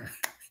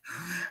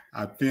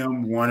 I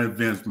filmed one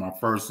event, my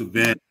first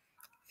event,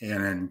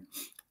 and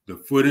the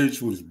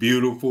footage was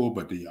beautiful,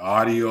 but the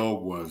audio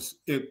was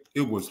it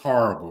was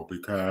horrible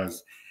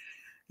because,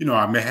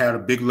 I may had a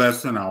big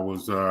lesson. I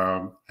was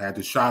had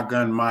the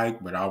shotgun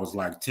mic, but I was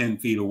like 10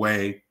 feet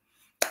away,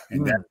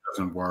 and that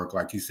doesn't work.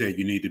 Like you said,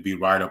 you need to be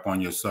right up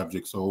on your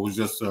subject. So it was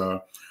just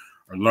a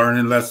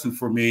learning lesson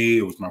for me.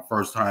 It was my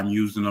first time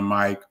using a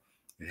mic.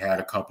 It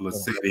had a couple of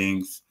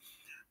settings,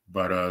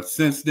 but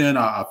since then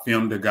I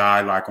filmed a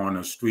guy like on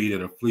the street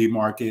at a flea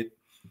market.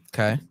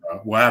 Okay.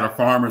 Well, at a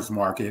farmer's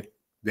market.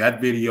 That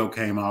video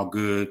came out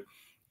good.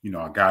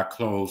 I got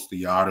close.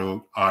 The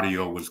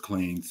audio was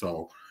clean.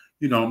 So,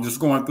 I'm just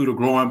going through the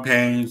growing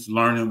pains,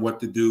 learning what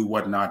to do,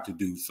 what not to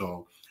do.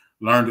 So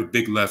learned a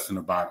big lesson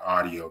about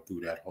audio through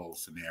that whole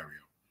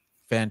scenario.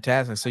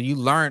 Fantastic. So you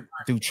learned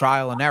through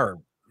trial and error,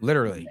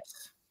 literally.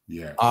 Yes.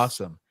 Yes.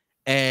 Awesome.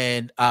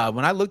 And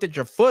when I looked at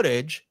your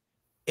footage,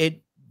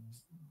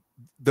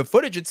 the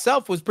footage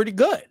itself was pretty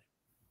good.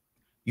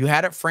 You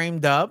had it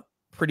framed up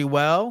pretty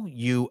well.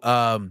 You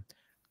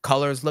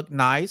colors look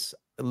nice,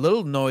 a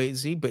little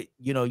noisy, but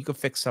you could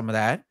fix some of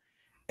that.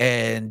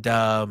 And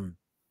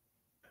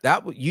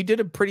you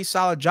did a pretty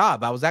solid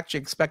job. I was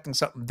actually expecting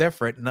something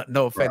different.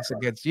 No offense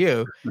against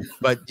you,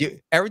 but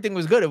everything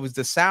was good. It was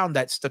the sound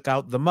that stuck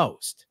out the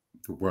most.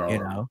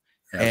 Well,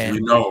 as we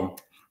know,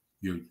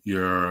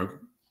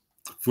 your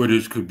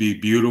footage could be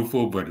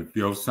beautiful, but if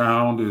your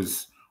sound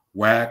is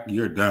whack,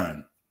 you're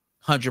done.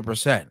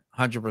 100%,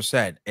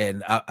 100%.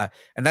 And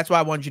that's why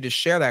I wanted you to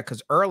share that,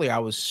 because earlier I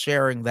was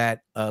sharing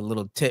that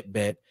little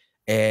tidbit,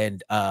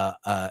 and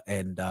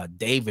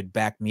David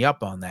backed me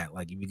up on that.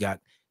 Like, if you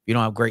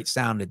don't have great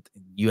sound,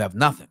 you have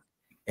nothing.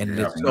 And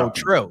it's so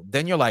true.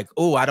 Then you're like,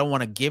 oh, I don't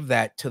want to give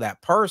that to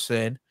that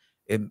person,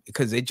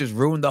 because it just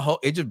ruined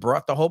it just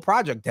brought the whole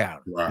project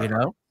down. Right.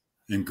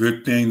 And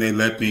good thing they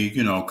let me,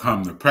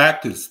 come to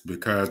practice,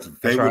 because if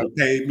they would have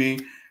paid me,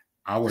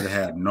 I would have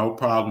had no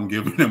problem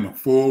giving them a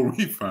full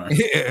refund.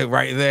 Yeah,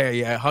 right there.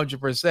 Yeah,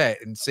 100%.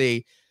 And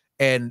see,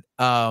 and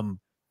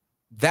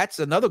that's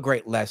another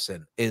great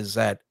lesson, is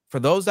that for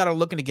those that are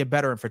looking to get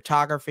better in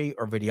photography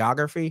or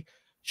videography,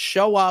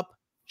 show up,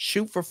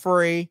 shoot for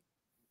free.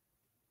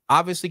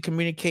 Obviously,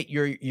 communicate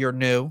you're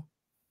new.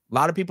 A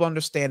lot of people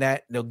understand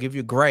that. They'll give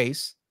you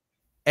grace,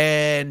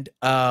 and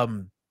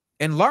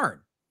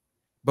learn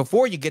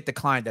before you get the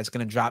client that's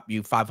going to drop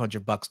you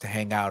 $500 to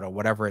hang out or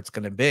whatever it's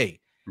going to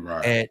be.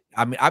 Right. And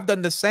I mean, I've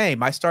done the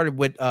same. I started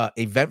with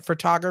event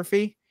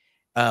photography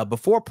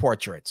before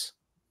portraits.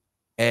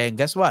 And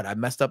guess what? I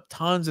messed up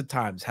tons of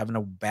times, having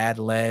a bad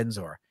lens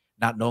or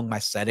not knowing my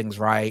settings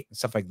right and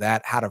stuff like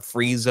that, how to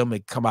freeze them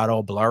and come out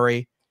all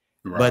blurry.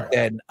 Right. But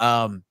then,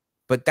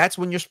 but that's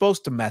when you're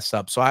supposed to mess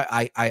up. So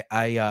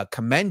I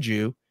commend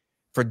you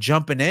for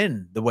jumping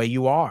in the way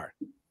you are.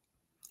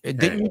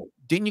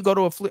 Didn't you go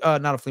to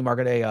not a flea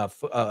market,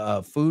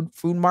 a food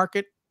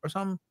market or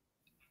something?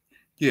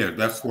 Yeah,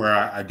 that's where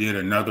I did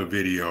another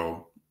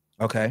video.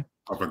 Okay.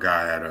 Of a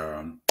guy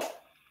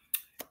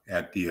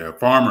at the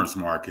farmer's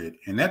market,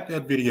 and that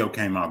video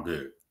came out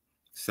good.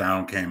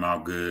 Sound came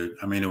out good.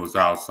 I mean, it was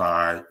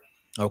outside.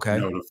 Okay.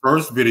 The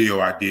first video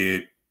I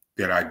did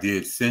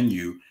send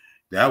you,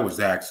 that was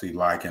actually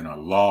like in a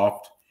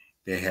loft.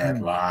 They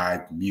had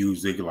live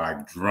music,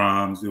 like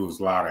drums. It was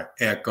a lot of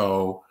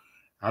echo.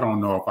 I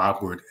don't know if I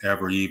would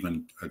ever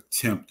even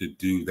attempt to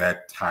do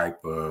that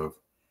type of,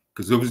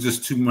 because it was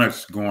just too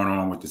much going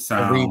on with the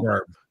sound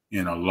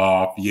in a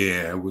loft.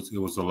 Yeah, it was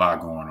a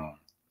lot going on.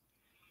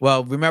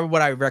 Well, remember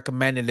what I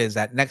recommended is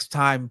that next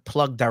time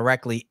plug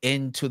directly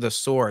into the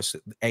source,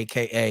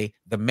 aka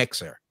the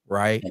mixer,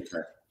 right?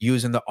 Okay.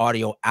 Using the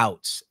audio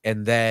outs,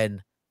 and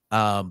then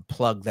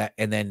plug that,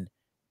 and then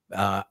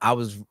I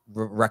was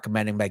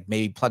recommending like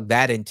maybe plug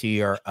that into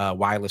your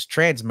wireless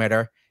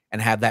transmitter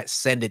and have that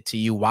send it to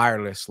you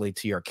wirelessly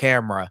to your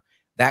camera.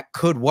 That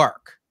could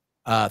work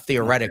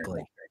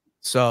theoretically. Okay.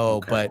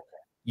 So, but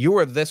you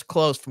were this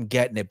close from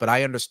getting it. But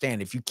I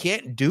understand if you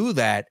can't do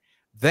that,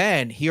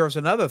 then here's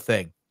another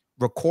thing: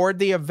 record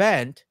the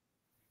event,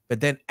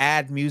 but then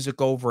add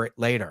music over it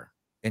later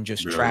and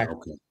just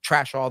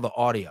trash all the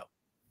audio.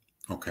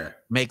 Okay.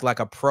 Make like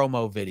a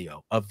promo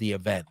video of the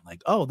event,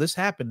 like, oh, this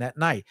happened that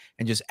night,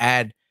 and just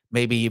add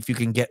maybe if you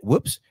can get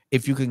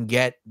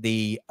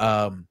the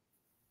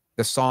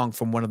song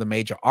from one of the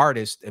major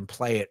artists and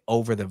play it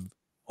over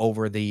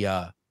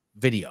the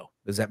video.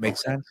 Does that make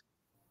sense?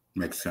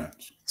 Makes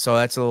sense. So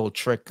that's a little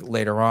trick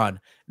later on.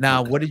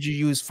 Now, what did you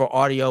use for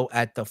audio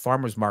at the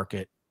farmer's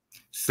market?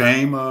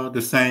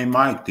 The same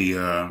mic,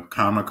 the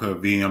Comica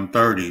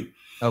VM30.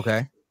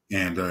 Okay.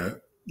 And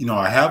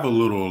I have a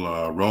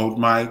little Rode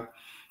mic,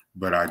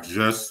 but I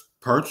just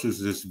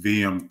purchased this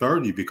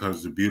VM30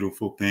 because the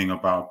beautiful thing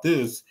about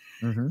this,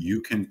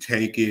 you can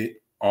take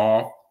it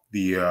off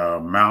the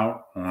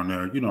mount on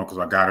the, because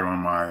I got it on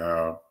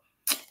my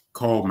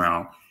cold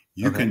mount.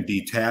 You can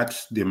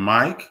detach the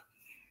mic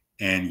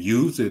and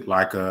use it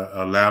like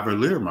a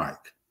lavalier mic.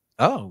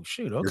 Oh,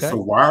 shoot. Okay. It's a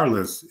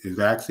wireless. It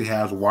actually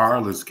has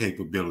wireless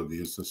capability.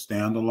 It's a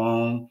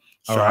standalone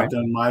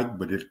shotgun mic,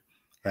 but it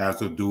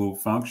has a dual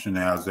function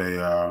as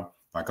a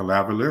like a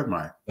lavalier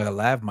mic. Like a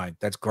lav mic.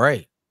 That's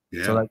great.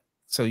 Yeah.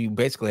 So you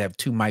basically have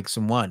two mics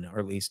in one, or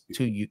at least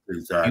two use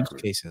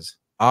cases.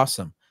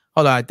 Awesome.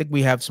 Hold on, I think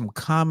we have some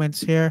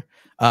comments here.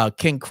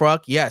 King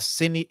Kruk, yes,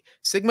 Sigma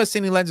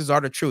Cine lenses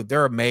are the truth.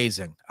 They're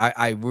amazing.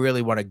 I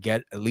really want to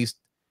get at least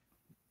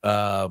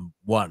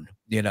one.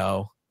 You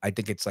know, I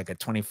think it's like a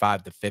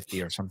 25 to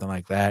 50 or something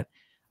like that.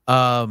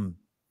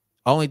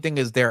 Only thing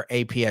is they're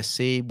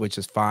APS-C, which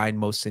is fine.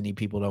 Most cine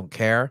people don't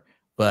care,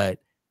 but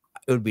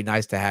it would be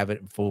nice to have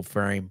it in full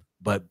frame.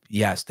 But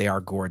yes, they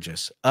are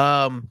gorgeous.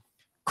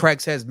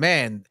 Craig says,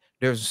 man,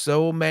 there's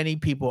so many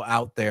people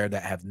out there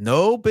that have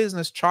no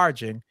business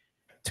charging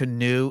to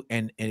new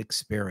and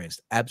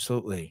inexperienced.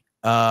 Absolutely.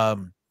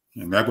 And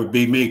that would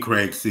be me,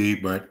 Craig C.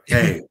 But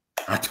hey,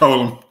 I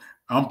told him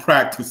I'm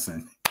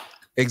practicing.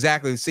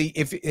 Exactly. See,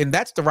 and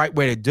that's the right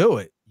way to do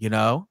it, you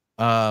know.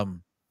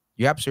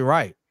 You're absolutely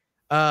right.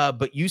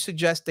 But you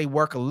suggest they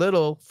work a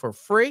little for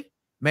free,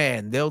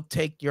 man, they'll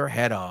take your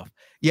head off.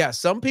 Yeah,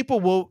 some people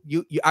will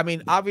I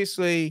mean,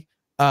 obviously,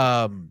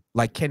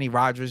 like Kenny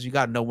Rogers, you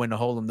gotta know when to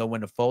hold them, know when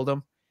to fold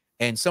them.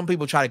 And some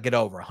people try to get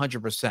over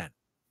 100%.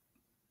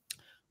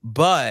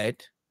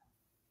 But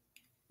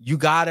you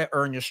gotta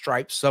earn your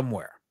stripes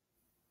somewhere,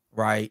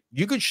 right?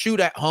 You could shoot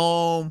at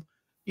home,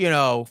 you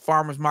know,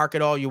 farmers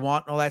market all you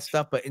want and all that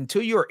stuff, but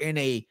until you're in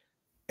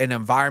an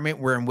environment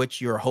where in which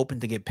you're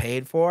hoping to get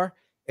paid for,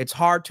 it's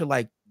hard to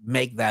like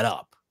make that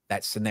up,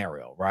 that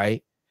scenario,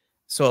 right?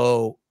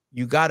 So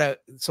you gotta,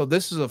 so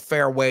this is a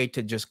fair way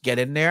to just get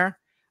in there.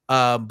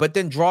 But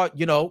then draw,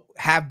 you know,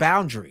 have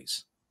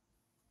boundaries.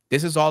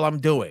 This is all I'm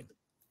doing.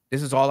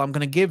 This is all I'm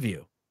gonna give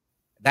you.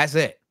 That's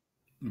it.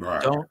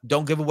 Right.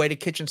 Don't give away the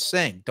kitchen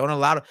sink. Don't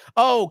allow to,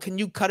 oh, can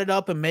you cut it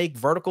up and make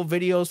vertical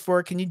videos for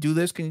it? Can you do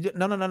this? Can you do,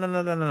 no, no, no, no,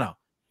 no, no, no, no.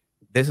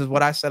 This is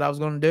what I said I was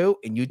going to do.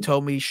 And you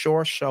told me,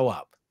 sure, show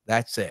up.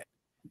 That's it.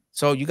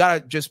 So you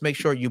got to just make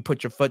sure you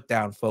put your foot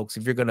down, folks,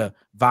 if you're going to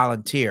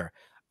volunteer.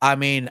 I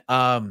mean,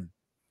 I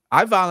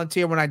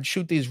volunteer when I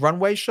shoot these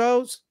runway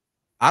shows.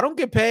 I don't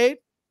get paid.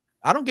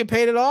 I don't get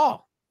paid at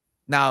all.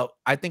 Now,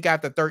 I think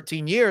after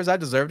 13 years, I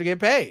deserve to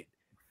get paid.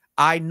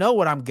 I know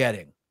what I'm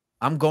getting.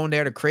 I'm going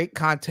there to create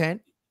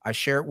content. I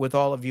share it with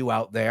all of you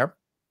out there.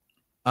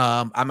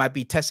 I might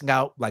be testing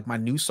out like my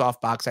new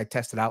softbox I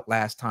tested out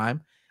last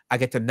time. I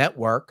get to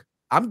network.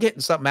 I'm getting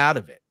something out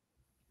of it.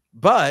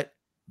 But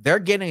they're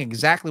getting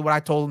exactly what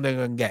I told them they're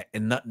going to get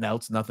and nothing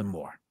else, nothing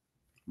more.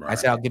 Right. I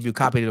said, I'll give you a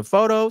copy of the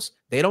photos.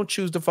 They don't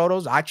choose the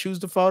photos. I choose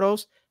the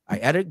photos. I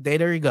edit.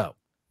 There you go.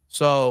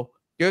 So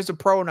there's a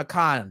pro and a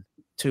con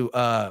to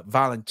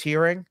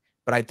volunteering,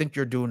 but I think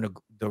you're doing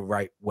the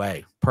right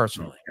way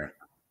personally. Okay.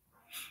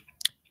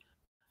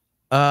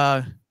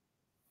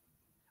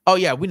 Oh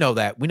yeah, we know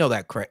that. We know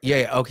that, Craig.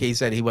 Yeah, okay. He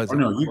said he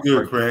wasn't. Oh no, you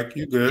good, Craig.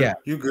 You good. Yeah,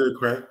 you good,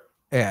 Craig.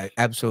 Yeah,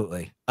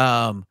 absolutely.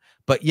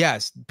 But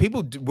yes,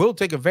 people will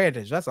take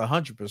advantage. That's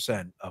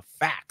 100% a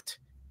fact.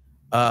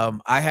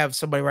 I have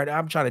somebody right now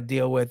I'm trying to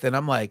deal with, and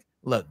I'm like,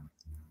 look,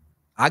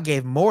 I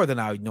gave more than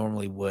I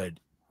normally would,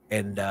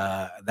 and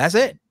that's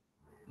it.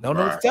 Don't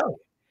know what to tell you.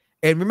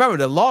 And remember,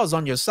 the law is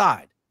on your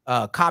side.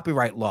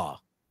 Copyright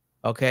law.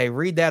 Okay,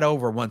 read that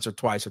over once or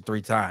twice or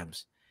 3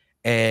 times.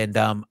 And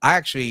I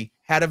actually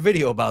had a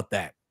video about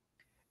that.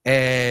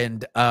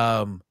 And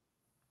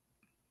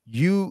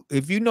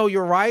if you know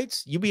your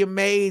rights, you'll be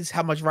amazed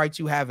how much rights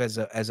you have as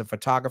a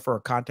photographer or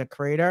content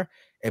creator.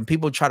 And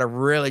people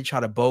really try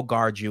to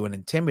bogart you and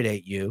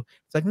intimidate you.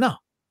 It's like, no.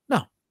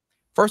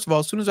 First of all,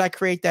 as soon as I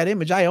create that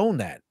image, I own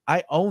that.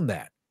 I own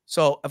that.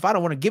 So if I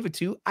don't want to give it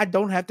to you, I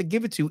don't have to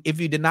give it to you if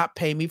you did not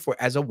pay me for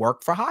as a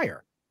work for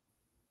hire.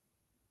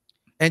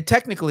 And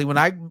technically, when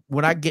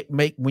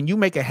you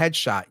make a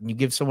headshot and you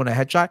give someone a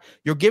headshot,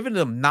 you're giving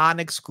them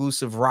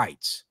non-exclusive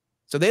rights.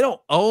 So they don't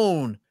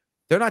own,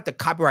 they're not the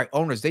copyright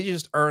owners. They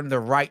just earn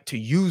the right to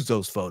use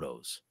those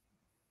photos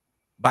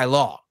by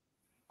law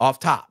off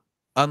top,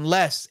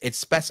 unless it's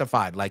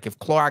specified. Like if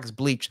Clorox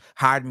Bleach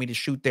hired me to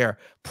shoot their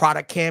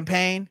product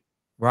campaign,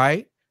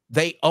 right?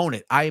 They own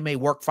it. I am a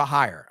work for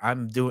hire.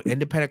 I'm doing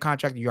independent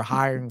contractor. You're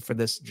hiring for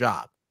this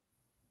job.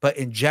 But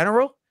in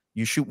general,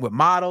 you shoot with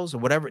models or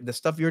whatever the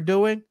stuff you're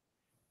doing,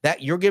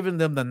 that you're giving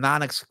them the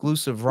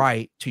non-exclusive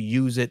right to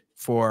use it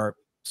for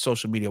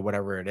social media,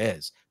 whatever it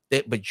is.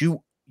 But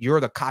you're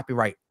the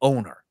copyright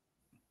owner.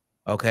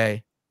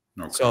 Okay.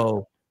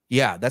 So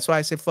yeah, that's why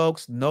I say,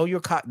 folks, know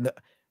your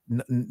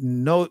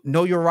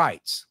know your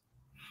rights.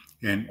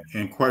 And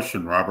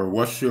question, Robert,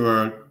 what's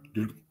your?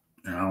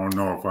 I don't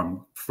know if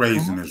I'm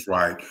phrasing this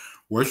right.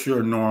 What's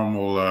your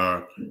normal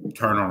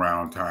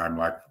turnaround time?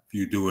 Like if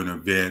you do an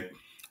event,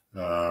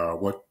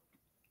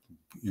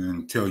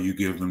 until you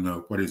give them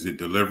the, what is it,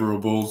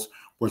 deliverables?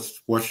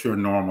 What's your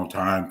normal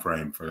time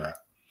frame for that?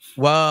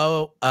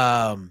 Well,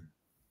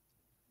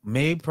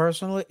 me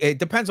personally, it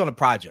depends on the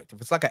project.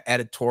 If it's like an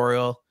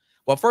editorial,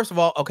 well, first of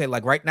all, okay,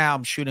 like right now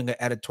I'm shooting an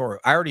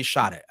editorial. I already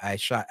shot it.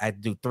 I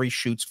do 3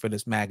 shoots for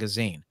this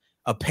magazine,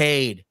 a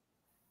paid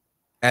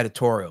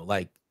editorial,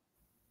 like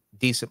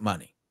decent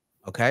money.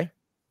 Okay.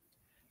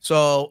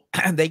 So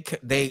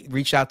they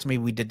reached out to me.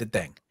 We did the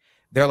thing.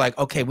 They're like,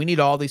 okay, we need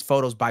all these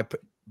photos by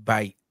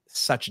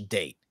such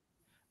date.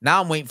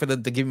 Now I'm waiting for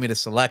them to give me the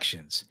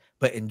selections.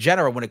 But in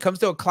general, when it comes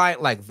to a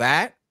client like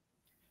that,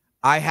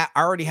 I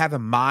already have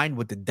in mind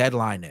what the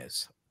deadline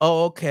is.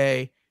 Oh,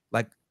 okay.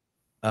 Like,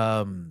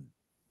 the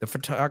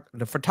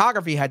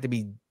photography had to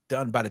be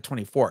done by the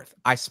 24th.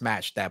 I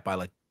smashed that by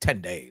like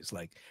 10 days.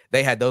 Like,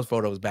 they had those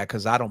photos back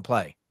because I don't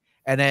play.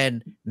 And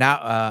then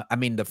now, I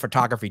mean, the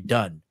photography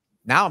done.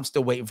 Now I'm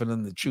still waiting for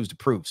them to choose the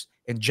proofs.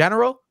 In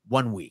general,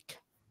 1 week.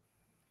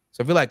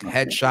 So if you like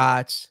Okay.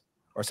 headshots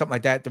or something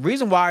like that, the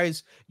reason why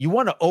is you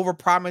want to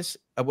overpromise.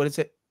 What is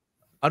it?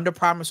 Under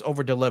promise,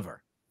 over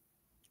deliver.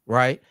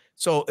 Right.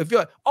 So if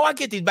you're like, oh, I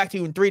get these back to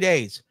you in 3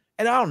 days,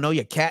 and I don't know,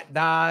 your cat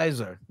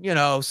dies, or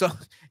so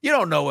you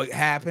don't know what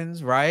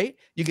happens, right?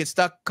 You get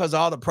stuck because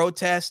all the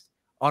protests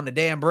on the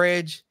damn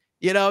bridge.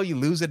 You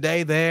lose a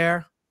day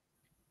there,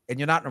 and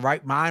you're not in the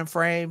right mind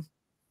frame.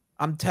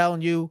 I'm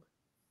telling you,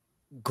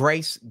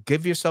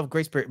 give yourself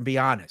grace period and be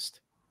honest.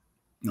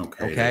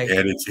 Okay. Okay. The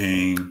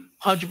editing.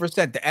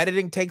 100%. The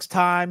editing takes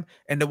time.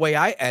 And the way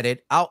I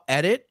edit, I'll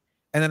edit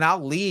and then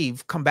I'll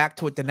leave, come back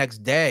to it the next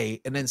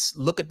day, and then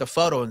look at the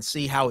photo and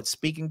see how it's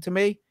speaking to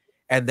me,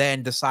 and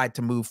then decide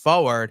to move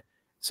forward.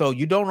 So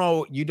you don't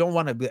know, you don't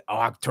want to be, oh,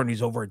 I'll turn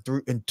these over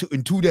in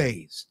 2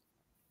 days.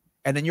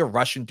 And then you're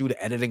rushing through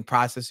the editing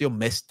process. You'll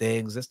miss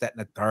things, this, that,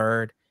 and the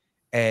third.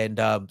 And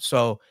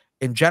so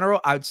in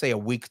general, I would say a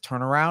week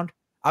turnaround.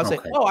 I would say,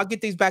 Okay. oh, I'll get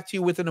these back to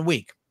you within a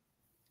week.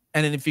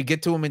 And then if you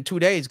get to them in 2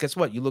 days, guess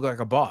what? You look like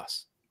a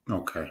boss.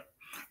 Okay.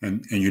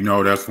 And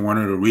that's one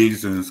of the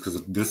reasons,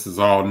 because this is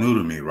all new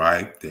to me,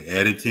 right? The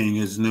editing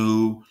is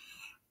new.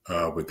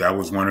 But that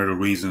was one of the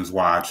reasons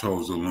why I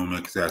chose the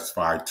Lumix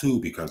S5 II,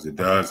 because it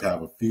does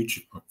have a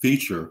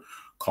feature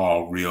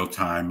called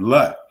real-time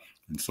LUT.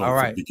 And so All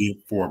right.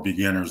 for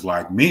beginners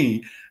like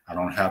me, I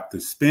don't have to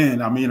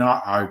spend. I mean,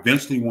 I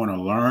eventually want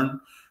to learn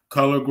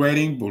color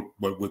grading,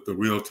 but with the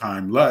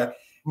real-time LUT,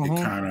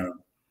 it kind of,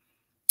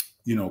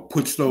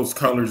 puts those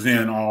colors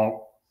in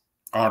all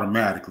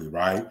automatically,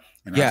 right?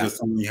 And I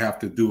just only have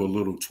to do a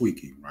little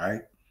tweaking,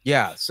 right?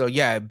 Yeah. So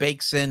yeah, it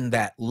bakes in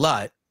that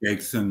LUT.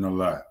 Bakes in the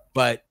LUT.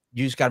 But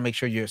you just got to make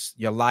sure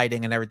your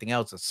lighting and everything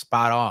else is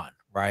spot on,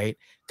 right?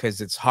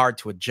 Because it's hard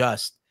to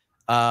adjust.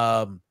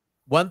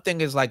 One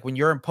thing is, like, when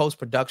you're in post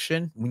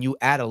production, when you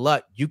add a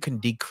LUT, you can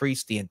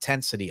decrease the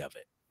intensity of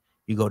it.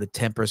 You go to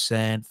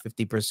 10%,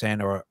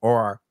 50%,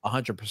 or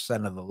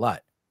 100% of the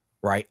LUT,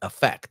 right?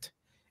 Effect.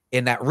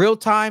 In that real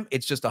time,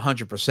 it's just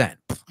 100%.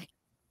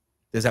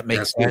 Does that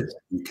make sense?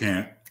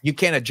 You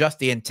can't adjust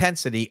the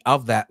intensity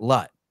of that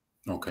LUT.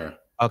 Okay.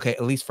 Okay,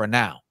 at least for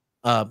now.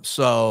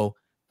 So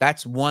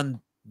that's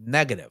one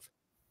negative.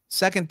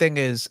 Second thing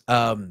is,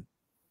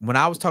 when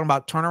I was talking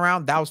about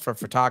turnaround, that was for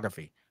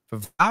photography. For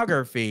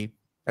photography,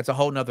 that's a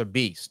whole nother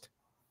beast.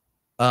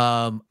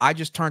 I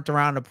just turned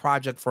around a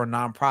project for a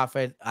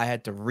nonprofit. I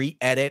had to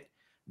re-edit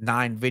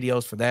 9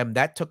 videos for them.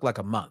 That took like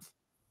a month.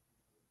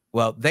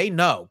 Well, they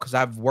know, because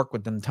I've worked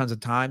with them tons of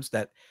times,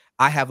 that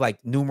I have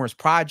like numerous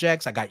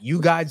projects. I got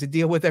you guys to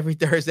deal with every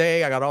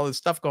Thursday. I got all this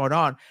stuff going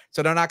on.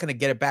 So they're not going to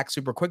get it back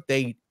super quick.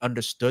 They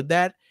understood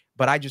that,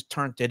 but I just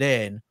turned it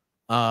in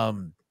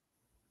 2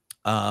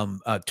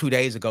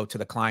 days ago to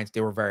the clients. They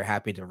were very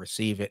happy to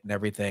receive it and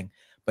everything.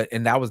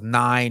 And that was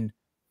 9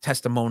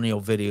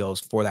 testimonial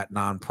videos for that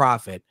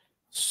nonprofit.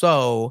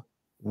 So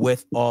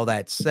with all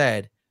that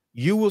said,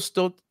 you'll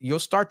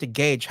start to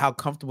gauge how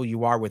comfortable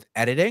you are with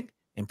editing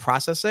and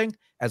processing,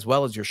 as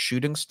well as your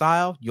shooting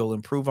style. You'll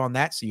improve on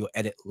that, so you'll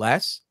edit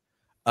less.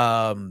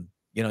 You'll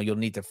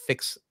need to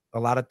fix a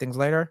lot of things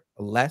later,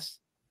 less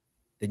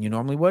than you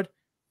normally would.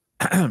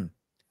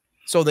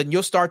 So then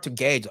you'll start to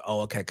gauge,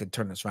 oh, okay, I could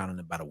turn this around in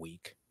about a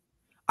week.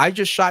 I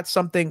just shot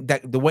something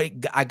that the way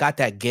I got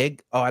that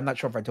gig. Oh, I'm not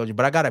sure if I told you,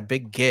 but I got a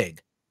big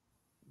gig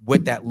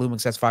with that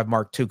Lumix S5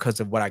 Mark II because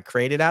of what I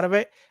created out of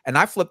it. And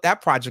I flipped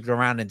that project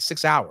around in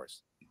 6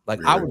 hours. Like,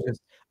 Really?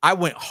 I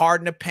went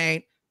hard in the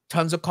paint,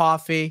 tons of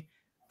coffee.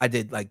 I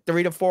did like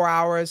 3 to 4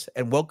 hours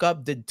and woke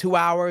up, did 2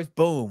 hours,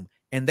 boom.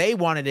 And they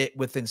wanted it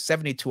within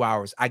 72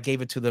 hours. I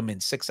gave it to them in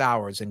 6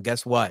 hours. And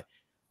guess what?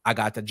 I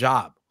got the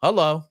job.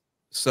 Hello.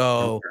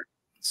 So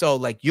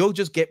like, you'll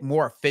just get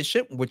more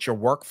efficient with your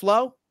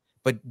workflow,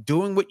 but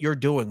doing what you're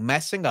doing,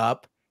 messing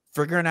up,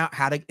 figuring out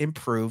how to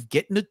improve,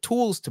 getting the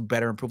tools to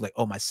better improve. Like,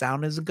 oh, my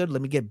sound isn't good.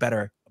 Let me get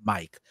better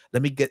mic.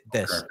 Let me get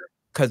this. Okay.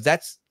 Because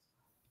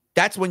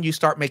that's when you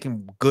start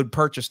making good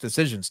purchase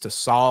decisions to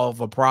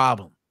solve a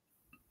problem,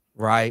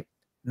 right?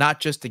 Not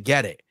just to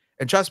get it.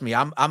 And trust me,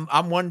 I'm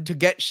one to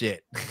get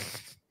shit.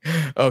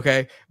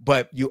 Okay.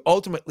 But you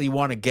ultimately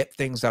want to get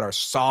things that are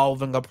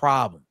solving a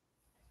problem.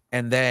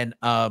 And then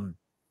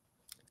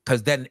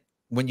because then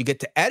when you get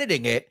to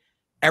editing it,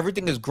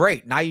 everything is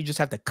great. Now you just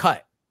have to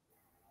cut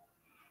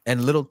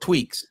and little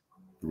tweaks.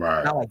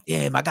 Right. Not like,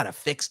 damn, I gotta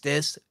fix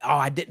this. Oh,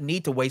 I didn't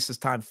need to waste this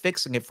time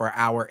fixing it for an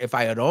hour if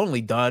I had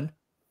only done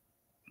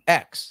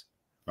X.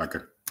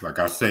 Like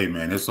I say,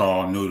 man, it's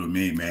all new to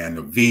me, man.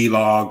 The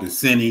vlog, the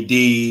Cine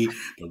D,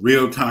 the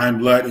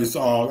real-time LUT, it's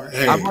all,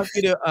 hey. I want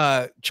you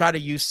to try to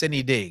use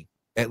Cine D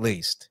at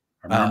least.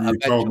 I remember you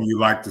told me you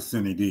liked the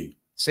Cine D.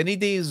 Cine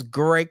D is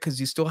great because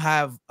you still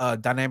have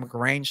dynamic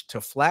range to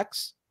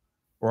flex,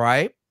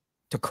 right?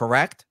 to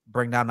correct,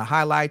 bring down the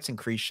highlights,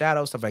 increase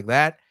shadows, stuff like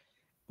that.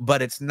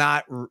 But it's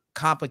not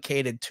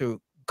complicated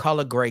to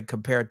color grade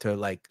compared to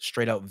like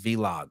straight up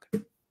Vlog.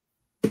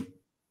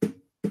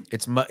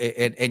 It's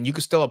and you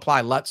can still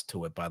apply LUTs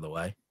to it, by the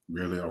way.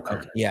 Really?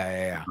 Okay.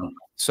 Yeah.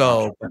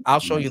 So I'll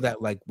show you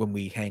that like when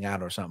we hang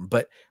out or something.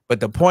 But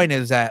the point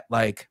is that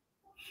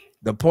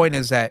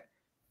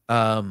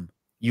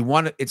you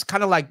want to, it's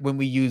kind of like when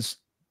we use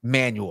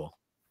manual,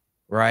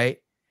 right?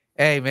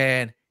 Hey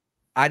man,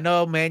 I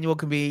know manual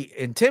can be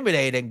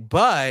intimidating,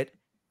 but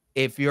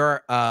if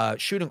you're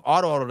shooting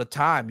auto all the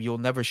time, you'll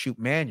never shoot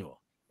manual.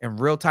 And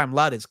real-time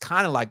LUT is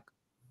kind of like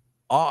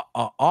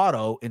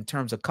auto in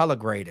terms of color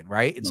grading,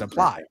 right? It's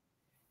applied.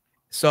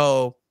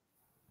 So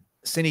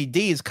Cine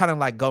D is kind of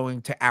like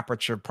going to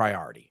aperture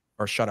priority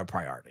or shutter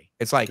priority.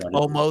 It's like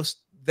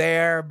almost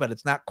there, but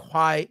it's not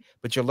quite.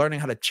 But you're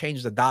learning how to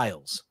change the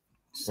dials,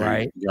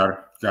 right? You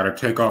gotta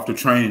take off the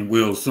training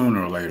wheels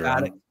sooner or later.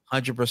 Got it,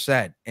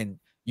 100%. And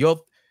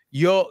you'll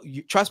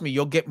trust me,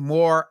 you'll get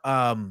more.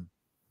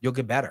 You'll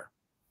get better.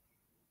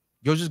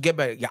 You'll just get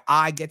better. Your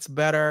eye gets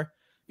better.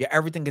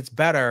 Everything gets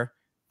better.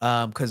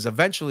 Because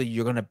eventually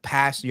you're going to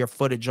pass your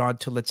footage on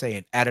to, let's say,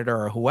 an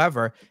editor or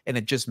whoever, and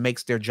it just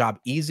makes their job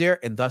easier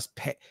and thus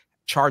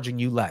charging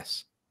you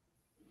less.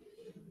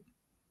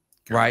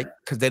 Right?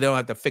 Because they don't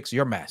have to fix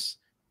your mess.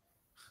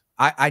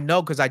 I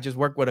know because I just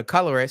worked with a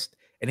colorist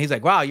and he's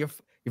like, wow, your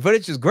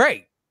footage is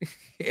great.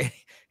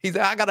 He's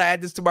like, I got to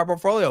add this to my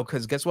portfolio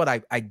because guess what?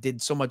 I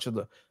did so much of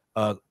the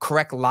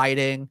correct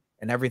lighting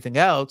and everything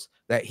else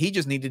that he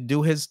just needed to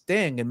do his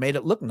thing and made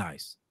it look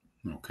nice.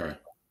 Okay.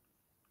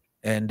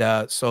 And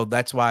so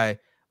that's why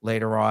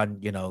later on,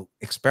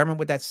 experiment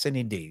with that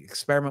Cine D,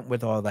 experiment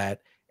with all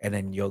that, and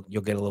then you'll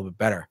get a little bit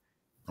better.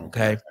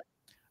 Okay.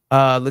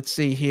 Let's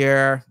see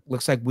here.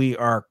 Looks like we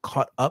are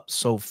caught up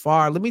so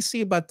far. Let me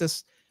see about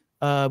this.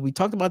 We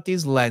talked about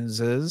these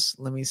lenses.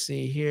 Let me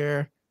see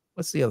here.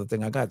 What's the other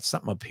thing? I got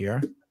something up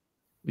here.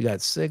 We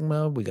got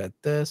Sigma. We got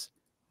this.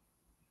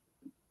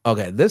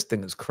 Okay, this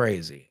thing is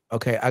crazy.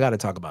 Okay, I got to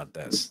talk about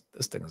this.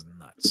 This thing is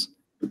nuts.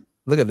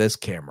 Look at this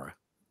camera.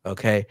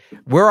 Okay,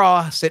 we're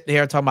all sitting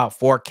here talking about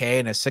 4K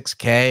and a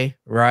 6K,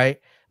 right?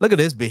 Look at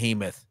this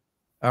behemoth.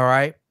 All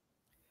right,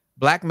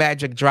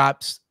 Blackmagic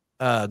drops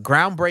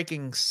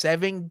groundbreaking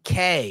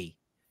 7K,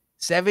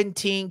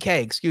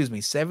 17K, excuse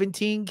me,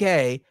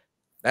 17K.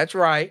 That's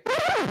right,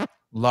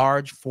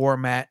 large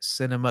format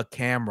cinema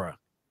camera.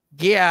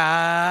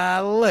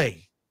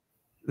 Golly,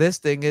 this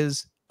thing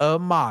is a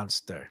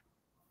monster.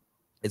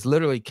 It's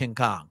literally King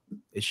Kong.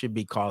 It should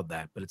be called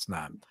that, but it's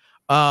not.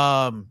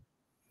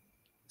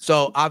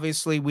 So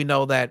obviously we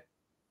know that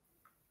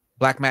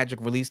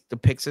Blackmagic released the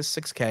Pixis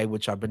 6K,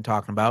 which I've been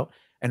talking about,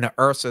 and the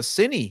Ursa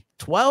Cine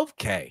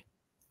 12K.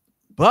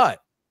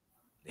 But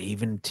they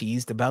even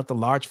teased about the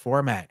large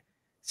format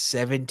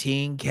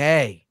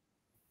 17K.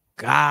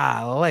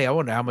 Golly, I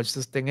wonder how much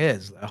this thing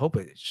is. I hope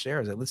it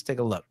shares it. Let's take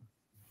a look.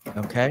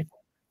 Okay,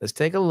 let's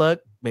take a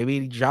look.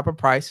 Maybe drop a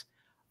price.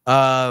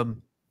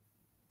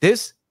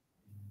 This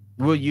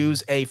will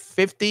use a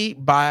 50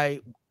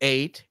 by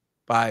 8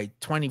 by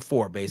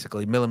 24,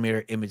 basically,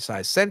 millimeter image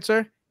size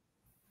sensor.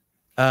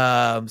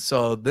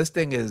 So this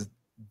thing is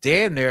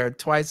damn near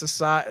twice the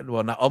size.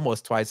 Well, not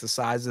almost twice the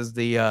size as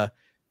the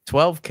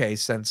 12K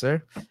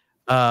sensor.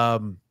 That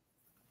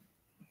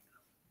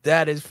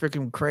is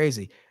freaking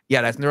crazy.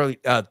 Yeah, that's nearly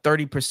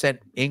 30%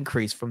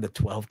 increase from the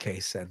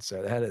 12K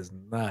sensor. That is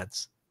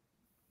nuts.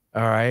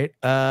 All right.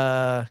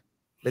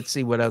 Let's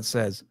see what else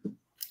says.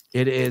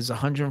 It is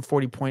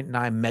 140.9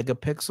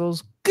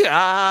 megapixels.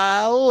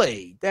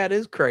 Golly, that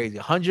is crazy.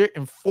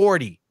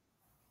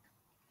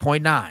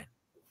 140.9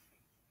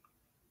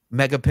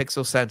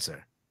 megapixel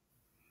sensor.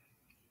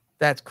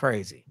 That's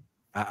crazy.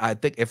 I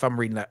think if I'm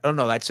reading that, oh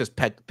no, that's just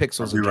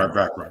pixels. I'll be right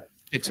back, right?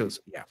 Pixels,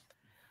 yeah.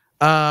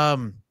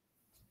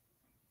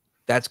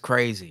 That's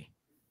crazy.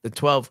 The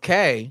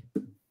 12K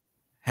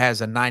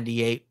has a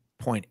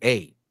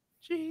 98.8.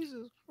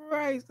 Jesus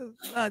Christ,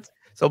 that's nuts.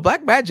 So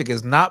Blackmagic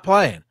is not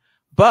playing.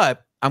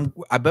 But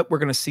I bet we're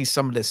gonna see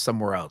some of this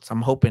somewhere else.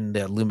 I'm hoping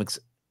the Lumix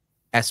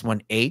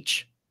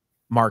S1H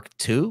Mark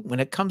II, when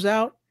it comes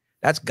out,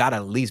 that's gotta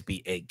at least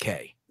be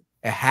 8K.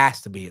 It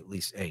has to be at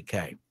least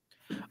 8K.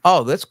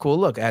 Oh, that's cool.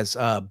 Look, as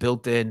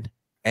built-in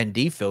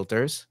ND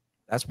filters.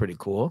 That's pretty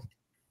cool.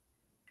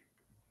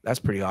 That's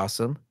pretty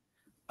awesome.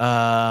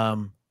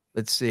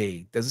 Let's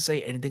see. Does it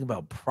say anything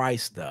about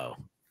price though?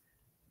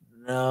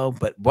 No,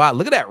 but wow,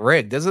 look at that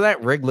rig. Doesn't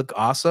that rig look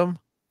awesome?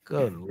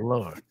 Good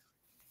Lord.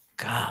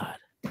 God,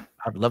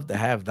 I'd love to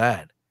have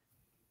that.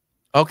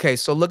 Okay,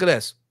 so look at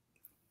this.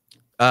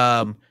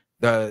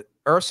 The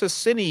Ursa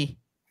Cine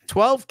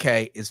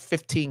 12K is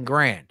 15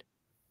 grand.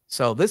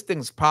 So this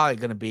thing's probably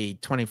going to be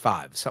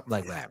 25, something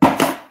like that.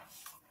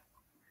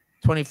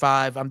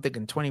 25, I'm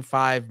thinking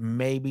 25,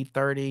 maybe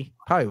 30,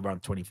 probably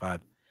around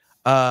 25.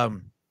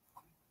 Oh,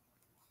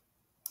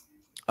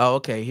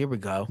 okay, here we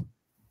go.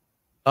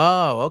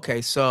 Oh,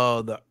 okay,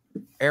 so the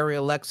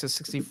Ariel Lexus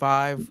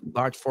 65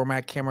 large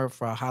format camera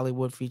for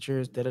Hollywood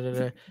features.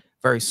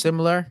 Very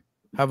similar.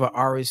 However,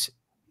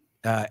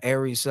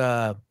 Aries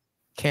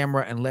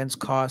camera and lens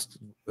cost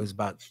was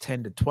about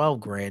 10 to 12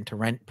 grand to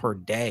rent per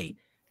day.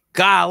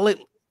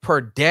 Golly,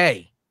 per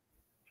day.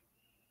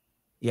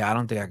 Yeah, I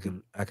don't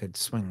think I could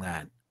swing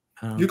that.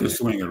 You could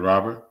swing it,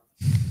 Robert.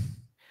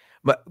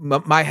 But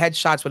my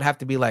headshots would have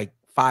to be like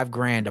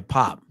 $5,000 a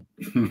pop.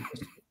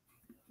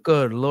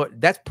 Good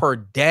Lord, that's per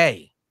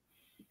day.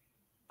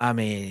 I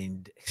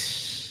mean,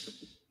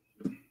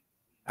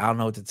 I don't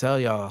know what to tell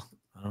y'all.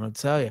 I don't know what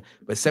to tell you.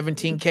 But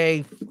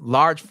 17K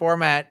large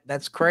format,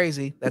 that's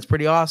crazy. That's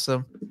pretty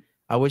awesome.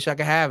 I wish I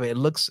could have it. It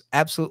looks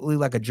absolutely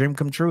like a dream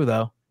come true,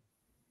 though.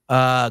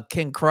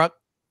 King Kruk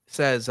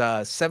says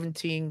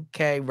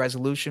 17K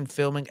resolution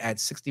filming at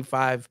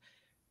 65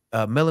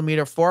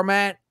 millimeter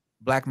format.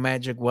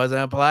 Blackmagic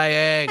wasn't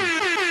playing.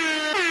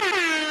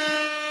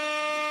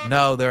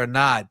 No, they're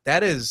not.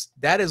 That is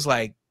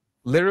like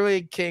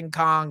literally King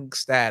Kong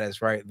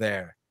status right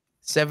there.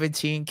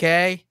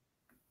 17K.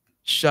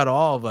 Shut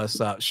all of us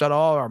up. Shut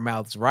all our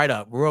mouths right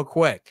up real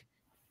quick.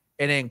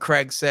 And then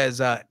Craig says,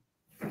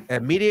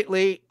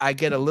 immediately I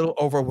get a little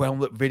overwhelmed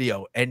with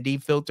video.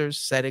 ND filters,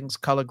 settings,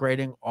 color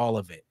grading, all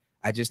of it.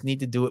 I just need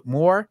to do it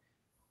more,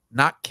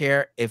 not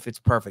care if it's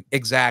perfect.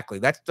 Exactly.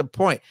 That's the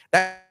point.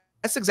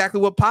 That's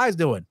exactly what Pi's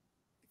doing.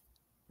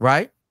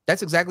 Right?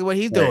 That's exactly what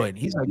he's doing.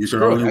 He's like, you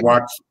can only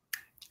watch.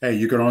 Hey,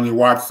 you can only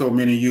watch so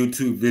many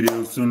YouTube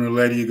videos. Sooner or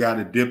later, you got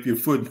to dip your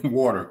foot in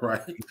water,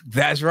 right?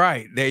 That's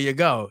right. There you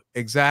go.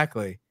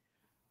 Exactly.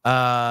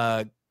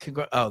 Oh,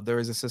 there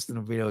is a system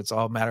of video. It's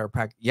all matter of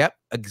fact. Yep,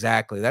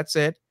 exactly. That's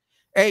it.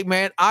 Hey,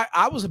 man,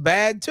 I was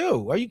bad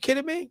too. Are you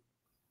kidding me?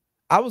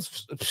 I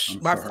was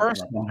my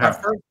first.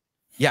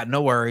 Yeah,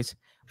 no worries.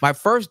 My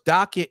first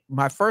doc.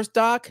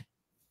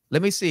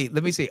 Let me see.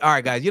 All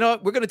right, guys. You know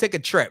what? We're gonna take a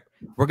trip.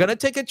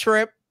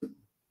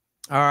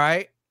 All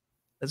right.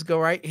 Let's go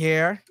right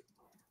here.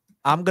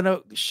 I'm going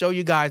to show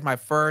you guys my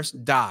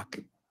first doc.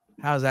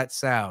 How's that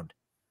sound?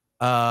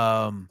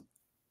 And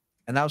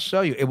I'll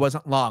show you. It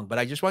wasn't long, but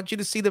I just want you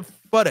to see the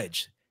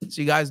footage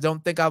so you guys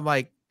don't think I'm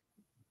like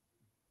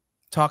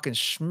talking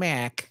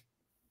schmack.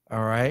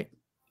 All right.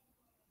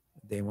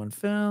 Day one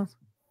film.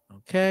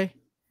 Okay.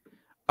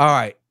 All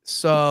right.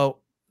 So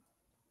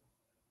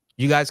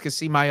you guys can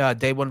see my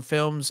Day One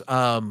Films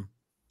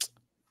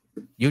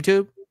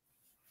YouTube.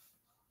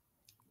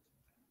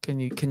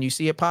 Can you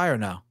see it, Pi, or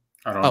no?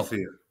 I don't see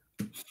it.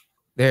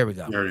 There we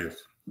go. There it is.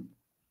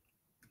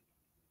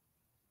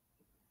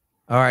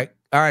 All right,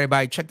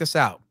 everybody, check this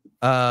out.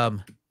 There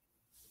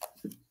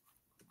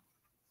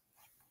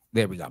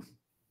we go.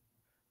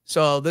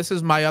 So this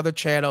is my other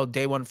channel,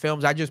 Day One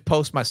Films. I just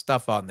post my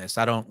stuff on this.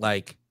 I don't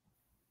like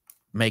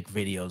make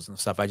videos and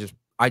stuff. I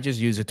just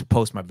use it to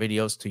post my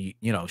videos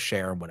to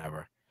share and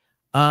whatever.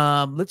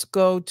 Let's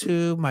go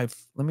to my.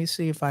 Let me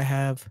see if I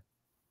have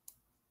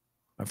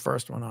my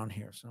first one on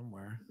here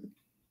somewhere.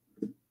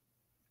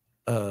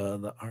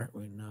 The art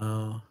we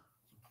know.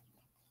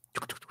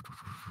 What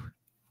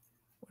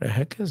the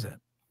heck is it?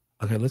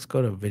 Okay, let's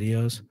go to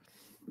videos.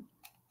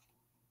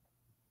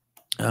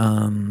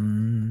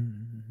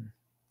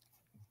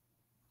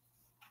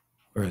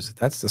 Where is it?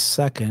 That's the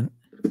second.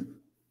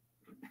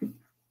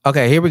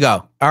 Okay, here we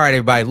go. All right,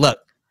 everybody, look.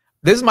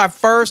 This is my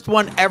first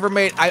one ever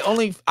made. I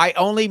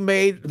only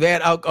made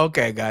that.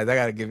 Okay, guys, I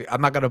gotta give you.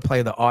 I'm not gonna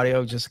play the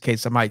audio just in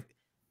case I might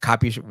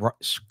copy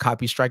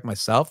strike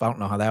myself. I don't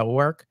know how that will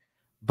work,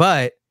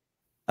 but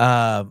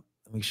let me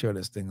make sure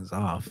this thing is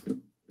off.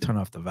 Turn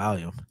off the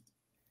volume.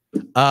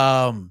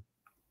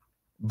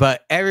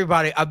 But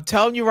everybody, I'm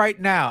telling you right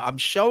now, I'm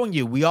showing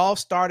you. We all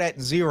start at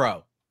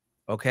 0,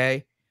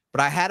 okay?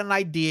 But I had an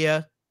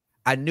idea.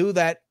 I knew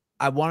that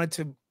I wanted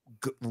to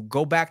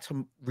go back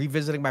to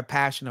revisiting my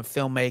passion of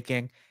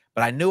filmmaking,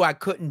 but I knew I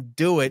couldn't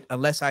do it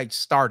unless I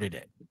started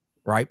it.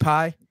 Right,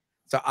 Pi?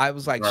 So I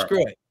was like,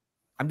 screw it.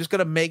 I'm just going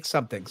to make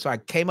something. So I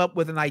came up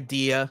with an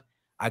idea.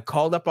 I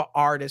called up an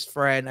artist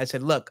friend. I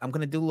said, look, I'm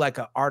going to do like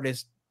an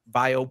artist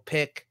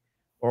biopic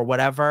or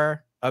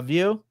whatever of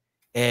you.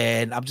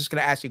 And I'm just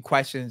going to ask you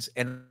questions.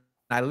 And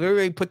I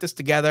literally put this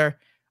together,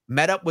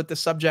 met up with the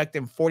subject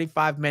in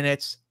 45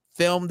 minutes,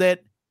 filmed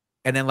it.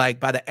 And then like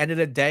by the end of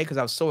the day, because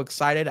I was so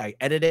excited, I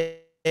edited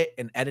it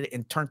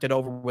and turned it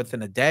over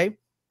within a day.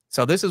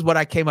 So this is what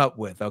I came up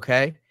with,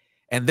 okay?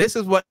 And this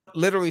is what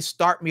literally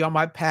started me on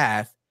my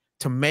path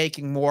to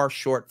making more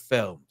short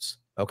films,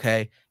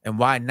 okay? And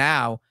why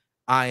now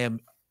I am,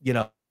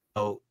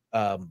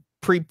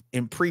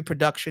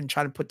 pre-production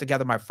trying to put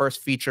together my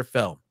first feature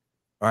film.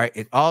 All right,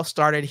 it all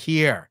started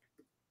here.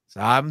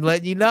 So I'm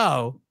letting you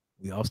know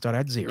we all start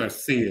at 0.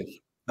 Let's see it.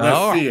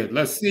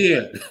 Let's see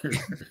it.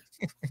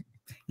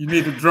 You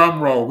need the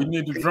drum roll. We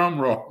need the drum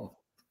roll.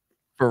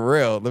 For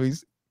real. Let me.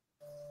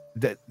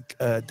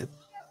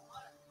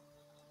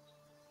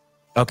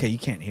 Okay, you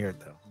can't hear it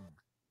though.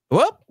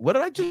 Whoop! What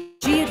did I do?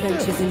 G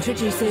Adventures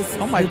introduces.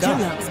 Oh my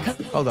god!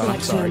 Hold on,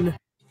 I'm sorry. All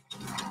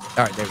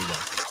right, there we go.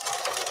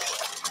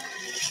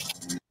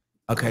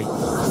 Okay.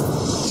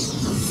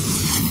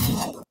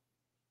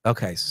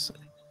 Okay, so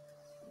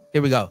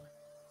here we go.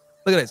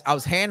 Look at this. I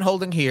was hand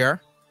holding here,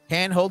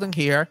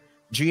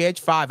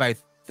 GH5, I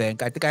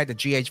think. I think I had the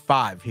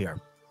GH5 here.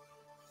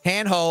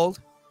 Handhold,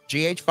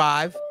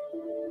 GH5,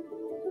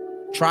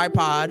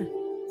 tripod.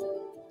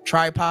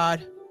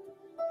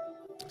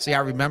 See, I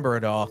remember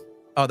it all.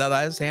 Oh,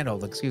 that is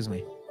handhold. Excuse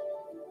me.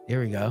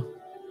 Here we go.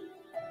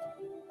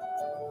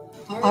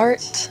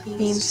 Art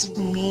means to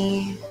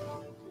me.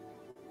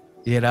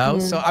 You know,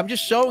 so I'm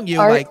just showing you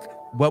Art like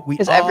what we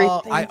is all.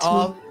 everything I to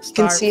all me. You can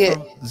start see it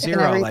from in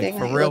zero, like everything for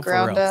that you real, look for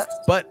around real. at.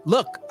 But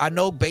look, I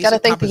know Gotta basic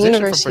thank the composition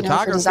universe, from you know, for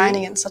photography.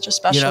 designing it in such a You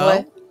special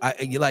way. know,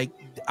 you like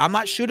I'm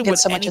not shooting Get with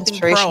so much anything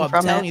inspiration pro. I'm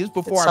from telling it you, this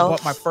before I itself.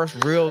 bought my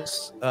first real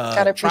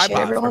Gotta appreciate tripod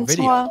every for once in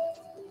a video. while.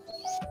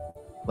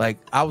 Like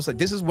I was like,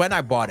 this is when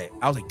I bought it.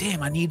 I was like,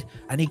 damn, I need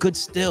good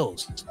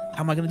stills.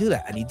 How am I gonna do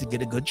that? I need to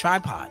get a good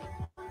tripod.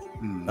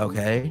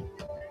 Okay.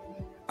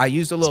 I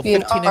used a little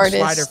 15-inch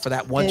slider for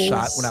that one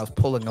shot when I was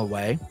pulling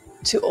away.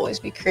 To always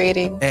be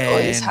creating, to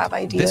always have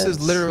ideas. This is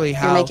literally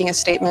how you're making a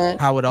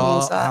statement. How it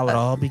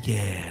all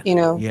began. You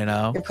know,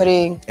 you're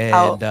putting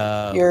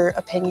out your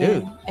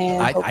opinion, dude,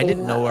 and I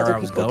didn't know where I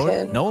was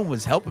going. No one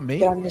was helping me.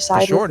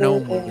 For sure, no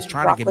one was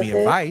trying to give me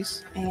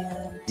advice.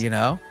 You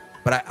know,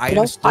 but I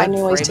understood find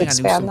new ways to framing. I knew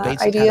some expand that basic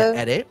how to idea,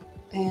 edit,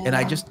 and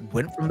I just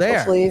went from there.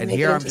 hopefully And make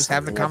here it I'm into just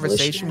having a something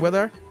conversation with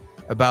revolutionary.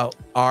 her about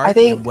art I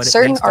think and what it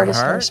certain means to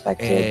artists are her,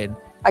 respected. and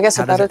I guess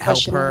how a does better it help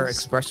question her is,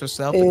 express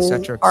herself, is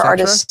etc., are etc.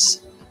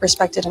 artists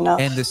respected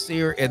enough? And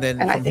then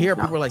And I from think here,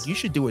 not. people were like, "You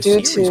should do a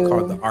Due series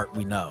called to The Art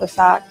We Know." The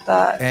fact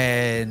that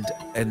And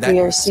we that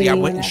are see, I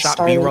seen went and as shot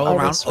starving B-roll around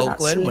artists, we're not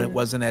Oakland when it seen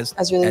wasn't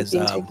as really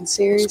being taken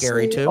seriously.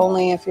 scary too.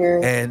 Only if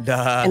you're And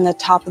in the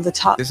top of the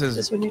top. this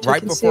is when you're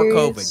right taken before serious.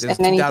 COVID. This is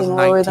And anything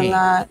lower than 2019.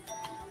 that,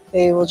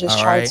 they will just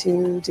All try right.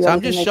 to do So I'm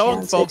anything just they showing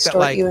can to folks that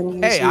extort like, you and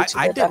use hey, you to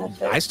their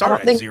benefit. I I started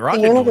don't at think zero. I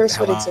the didn't know what the universe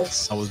would hell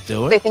exist. I was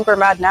doing. They think we're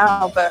mad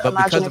now, but But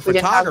imagine because if of we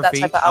didn't have that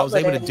photography, type of I was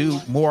outlet able to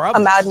and do more of a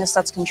it. madness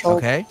that's controlled.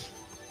 Okay.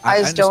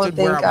 I just don't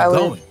understood where think I I was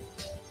would going.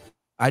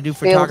 I do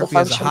be able to photography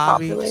as a function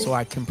hobby, properly so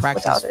I can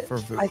practice without it.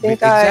 for I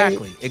think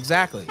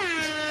exactly.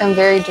 I'm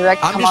very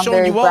direct, I'm come just on showing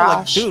very you all, like,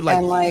 brash, dude, like,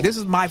 and like this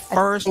is my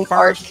first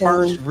art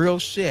can real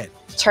shit.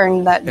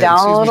 turn that Hey, down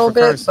a excuse me little for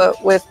bit, cursing,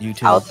 but without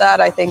YouTube. that,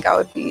 I think I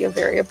would be a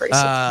very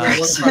abrasive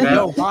person.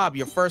 Yo, Rob,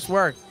 your first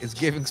work is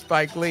giving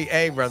Spike Lee.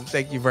 Hey, brother,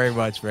 thank you very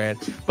much, man.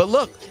 But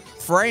look,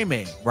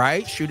 framing,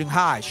 right? Shooting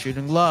high,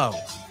 shooting low,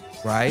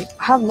 right?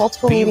 I have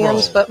multiple B-roll.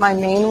 mediums, but my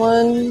main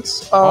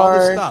ones All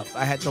this are stuff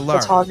I had to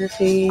learn.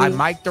 photography. I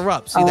mic'd her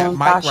up. See that mic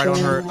right on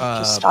her,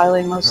 just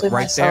styling mostly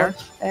right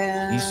myself, there.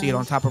 and You see it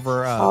on top of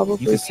her.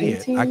 You can see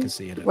it. I can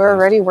see it. We're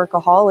already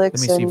workaholics. Let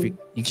me see if and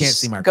you can't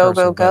see my go,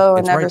 cursor, go, go, but and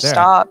it's never right there.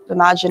 stop.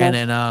 Imagine And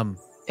if then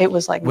it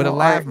was like with no a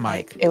lav art, mic,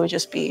 like it would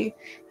just be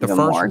the even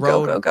first more Rode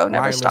go, go, go,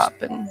 never wireless stop.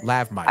 And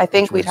lav mic. I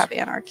think which we'd was have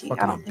anarchy.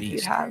 fucking I a don't think we'd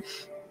beast. have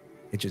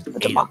It just the ate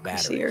up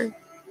democracy. battery.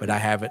 But I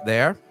have it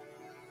there.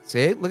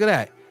 See, look at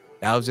that.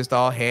 That was just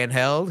all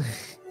handheld.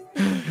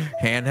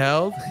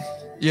 Handheld,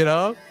 you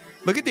know?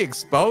 Look at the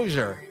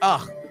exposure.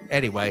 Oh,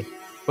 anyway.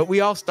 But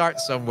we all start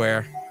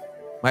somewhere.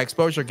 My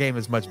exposure game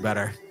is much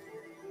better.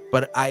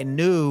 But I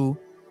knew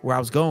where I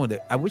was going with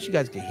it. I wish you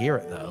guys could hear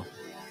it, though.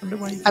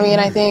 I mean,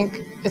 I think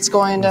it's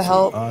going to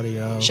help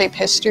shape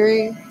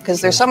history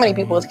because there's so many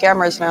people with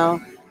cameras now.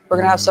 We're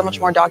going to have so much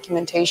more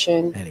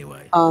documentation.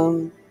 Anyway.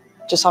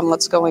 Just on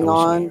what's going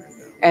on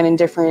and in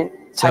different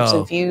types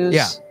of views.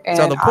 Yeah. And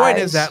so the point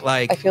is that,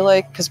 like, I feel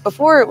like, because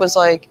before it was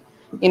like,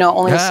 you know,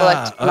 only a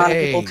select amount of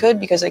people could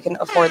because they can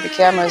afford the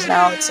cameras.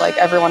 Now it's like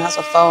everyone has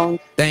a phone.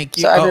 Thank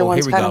you. So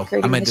everyone's here we kind go. of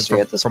creating history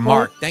at this point.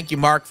 Mark. Thank you,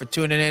 Mark, for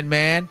tuning in,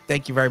 man.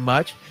 Thank you very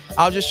much.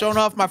 I was just showing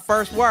off my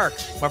first work,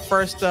 my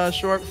first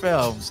short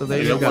film. So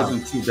there you go. It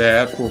wasn't too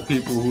bad for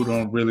people who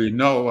don't really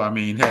know. I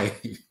mean, hey.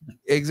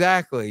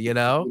 Exactly, you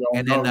know.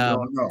 You don't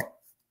know.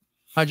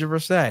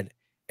 100%.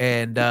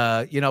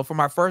 And you know, for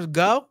my first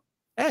go,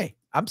 hey,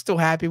 I'm still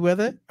happy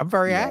with it. I'm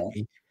very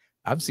happy.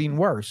 I've seen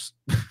worse.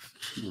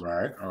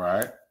 Right. All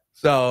right.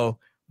 So,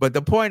 but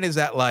the point is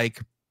that, like,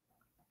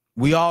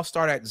 we all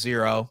start at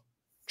zero.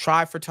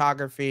 Try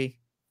photography.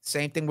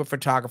 Same thing with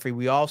photography.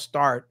 We all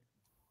start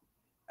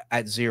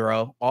at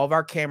zero. All of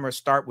our cameras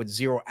start with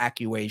zero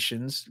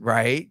accuations,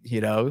 right? You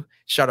know,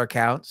 shutter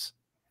counts.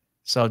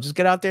 So just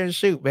get out there and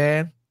shoot,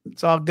 man.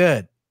 It's all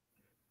good.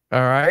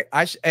 All right.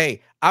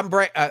 Hey, I'm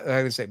brave.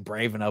 I would say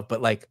brave enough,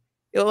 but like,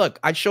 you know, look,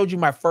 I showed you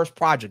my first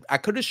project. I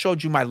could have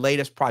showed you my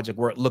latest project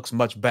where it looks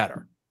much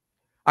better.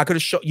 I could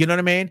have showed, you know what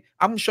I mean?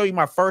 I'm gonna show you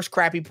my first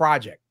crappy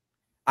project.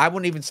 I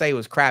wouldn't even say it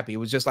was crappy. It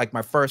was just like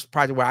my first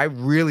project where I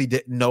really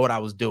didn't know what I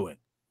was doing.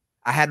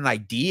 I had an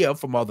idea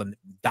from all the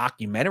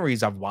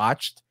documentaries I've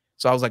watched.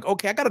 So I was like,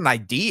 okay, I got an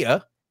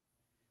idea.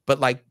 But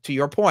like, to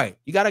your point,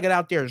 you got to get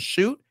out there and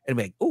shoot and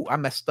be like, oh, I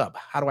messed up.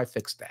 How do I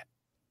fix that?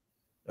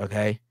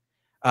 Okay.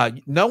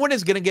 No one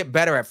is going to get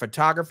better at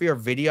photography or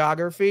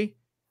videography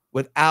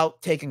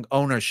without taking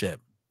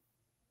ownership.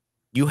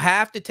 You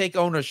have to take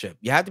ownership.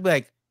 You have to be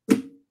like,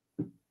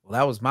 well,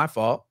 that was my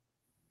fault.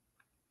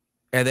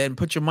 And then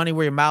put your money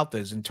where your mouth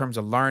is in terms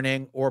of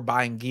learning or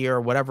buying gear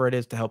or whatever it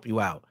is to help you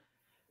out.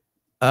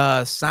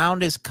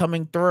 Sound is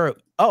coming through.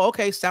 Oh,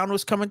 okay. Sound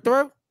was coming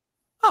through.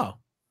 Oh,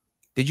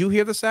 did you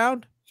hear the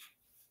sound?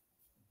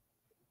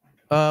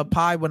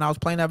 Pi, when I was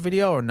playing that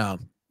video, or no?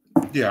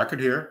 Yeah, I could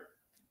hear it.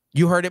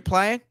 You heard it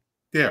playing?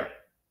 Yeah.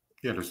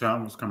 Yeah, the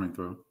sound was coming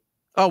through.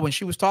 Oh, when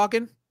she was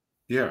talking?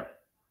 Yeah.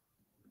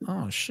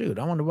 Oh, shoot.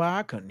 I wonder why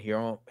I couldn't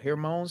hear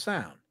my own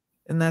sound.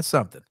 Isn't that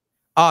something?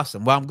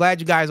 Awesome. Well, I'm glad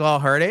you guys all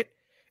heard it.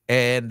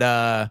 And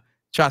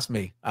trust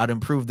me, I'd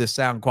improve the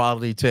sound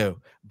quality too.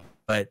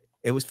 But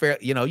it was fair.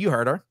 You know, you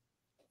heard her.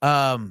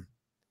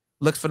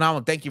 Looks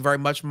phenomenal. Thank you very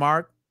much,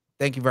 Mark.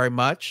 Thank you very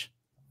much.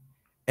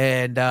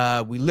 And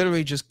we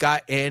literally just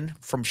got in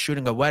from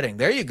shooting a wedding.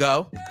 There you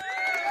go.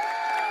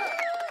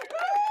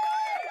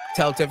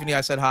 Tell Tiffany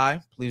I said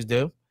hi. Please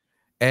do.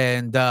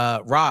 And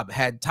Rob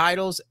had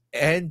titles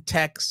and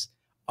texts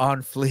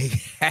on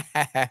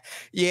fleek.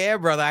 Yeah,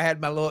 brother. I had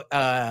my little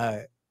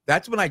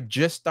that's when I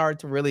just started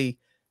to really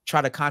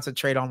try to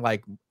concentrate on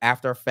like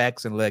After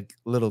Effects and like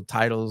little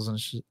titles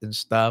and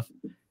stuff.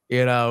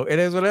 You know, it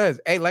is what it is.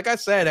 Hey, like I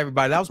said,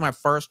 everybody, that was my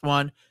first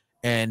one.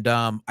 And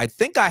I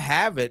think I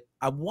have it.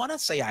 I want to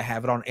say I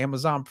have it on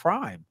Amazon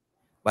Prime.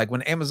 Like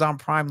when Amazon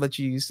Prime let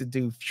you used to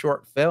do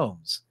short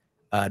films.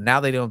 Now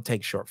they don't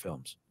take short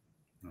films.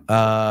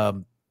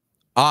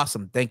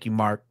 Awesome. Thank you,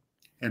 Mark.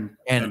 And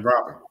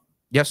Robert.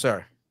 Yes,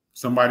 sir.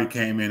 Somebody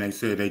came in, they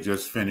said they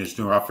just finished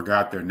doing, I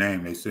forgot their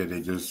name. They said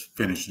they just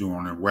finished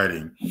doing their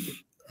wedding.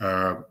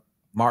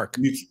 Mark.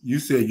 You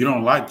said you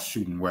don't like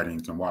shooting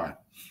weddings, and why?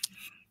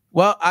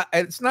 Well,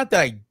 it's not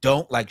that I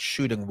don't like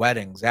shooting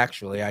weddings.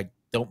 Actually, I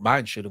don't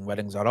mind shooting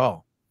weddings at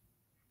all.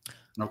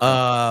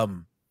 Okay.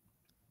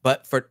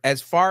 But for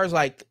as far as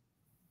like,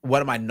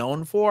 what am I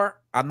known for?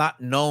 I'm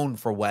not known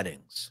for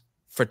weddings,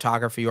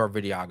 photography or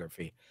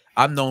videography.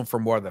 I'm known for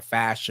more of the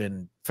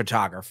fashion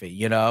photography,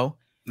 you know,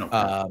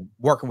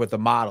 working with the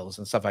models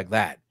and stuff like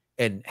that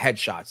and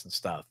headshots and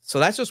stuff. So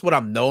that's just what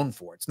I'm known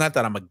for. It's not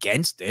that I'm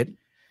against it.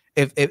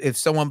 If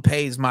someone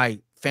pays my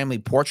family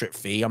portrait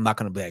fee, I'm not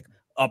going to be like,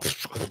 oh,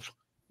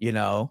 you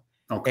know,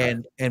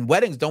 and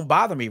weddings don't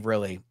bother me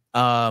really.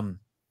 So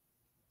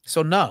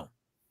no,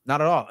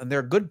 not at all. And they're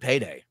a good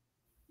payday.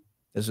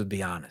 This would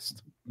be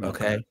honest.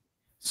 Okay.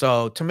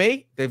 So to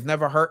me, they've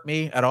never hurt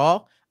me at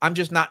all. I'm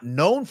just not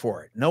known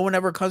for it. No one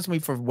ever comes to me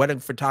for wedding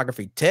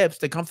photography tips.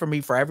 They come for me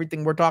for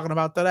everything we're talking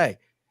about today.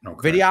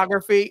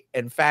 Videography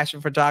and fashion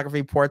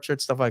photography,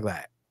 portraits, stuff like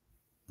that.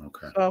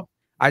 Okay. So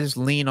I just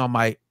lean on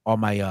my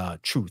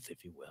truth,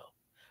 if you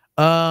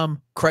will.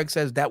 Craig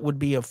says that would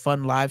be a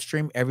fun live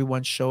stream.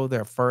 Everyone show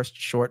their first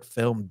short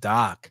film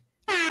doc.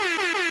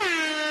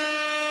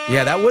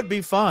 Yeah, that would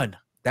be fun.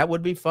 That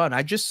would be fun.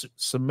 I just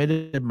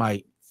submitted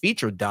my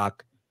feature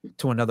doc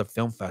to another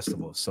film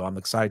festival, so I'm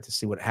excited to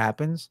see what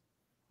happens.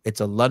 It's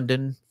a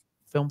London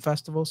film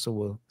festival, so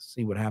we'll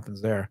see what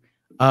happens there.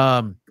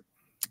 Now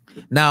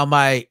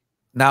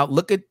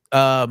look at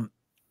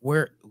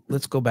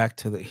let's go back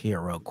to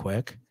here real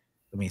quick.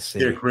 Let me see.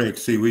 Yeah, Craig.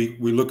 See,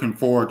 we're looking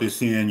forward to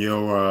seeing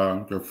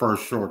your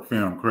first short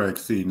film, Craig.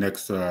 See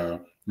next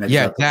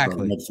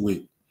exactly next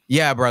week.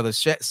 Yeah, brother.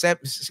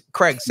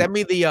 Craig, send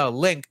me the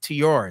link to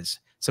yours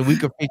so we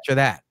can feature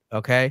that.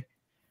 Okay.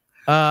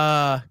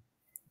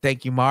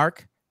 Thank you,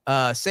 Mark.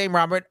 Same,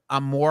 Robert.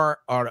 I'm more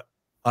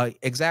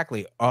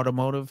exactly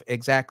automotive.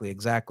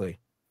 Exactly.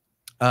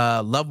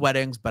 Love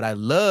weddings, but I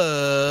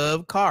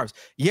love cars.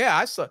 Yeah,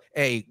 I saw.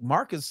 Hey,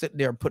 Mark is sitting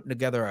there putting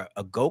together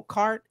a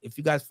go-kart. If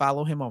you guys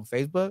follow him on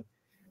Facebook,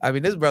 I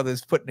mean, this brother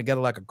is putting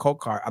together like a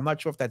go-kart. I'm not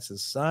sure if that's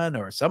his son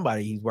or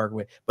somebody he's working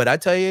with, but I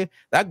tell you,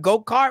 that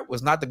go-kart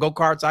was not the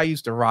go-karts I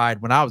used to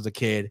ride when I was a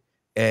kid,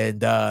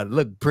 and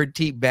look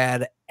pretty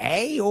bad.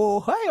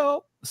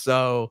 Hey-oh.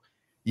 So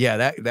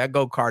yeah, that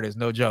go-kart is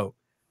no joke.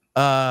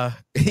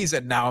 He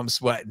said, now I'm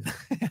sweating.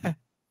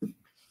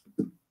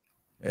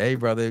 Hey,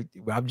 brother,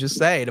 I'm just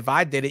saying, if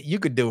I did it, you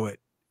could do it.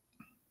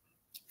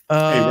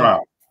 Hey,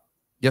 Rob.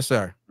 Yes,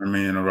 sir. I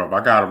mean, interrupt.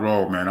 I got to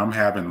roll, man. I'm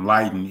having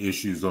lighting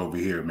issues over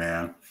here,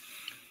 man.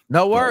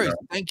 No worries.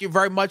 Thank you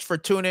very much for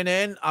tuning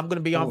in. I'm going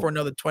to be on for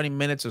another 20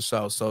 minutes or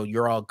so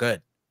you're all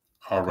good.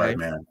 All right,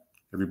 man.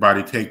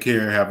 Everybody take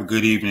care. Have a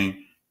good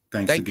evening.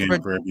 Thanks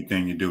again for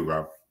everything you do,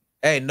 Rob.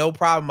 Hey, no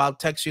problem. I'll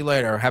text you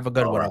later. Have a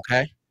good one,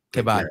 okay?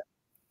 Okay, bye.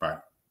 Bye.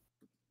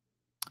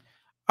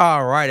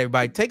 All right,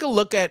 everybody. Take a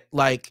look at,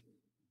 like,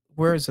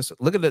 where is this?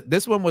 Look at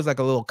this one was like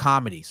a little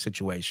comedy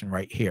situation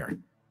right here.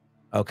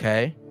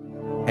 Okay.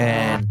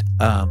 And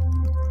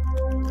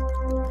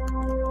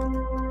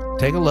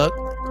take a look.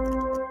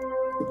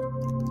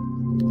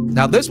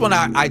 Now this one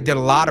I did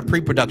a lot of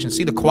pre-production.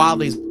 See, the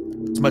quality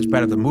is much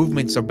better. The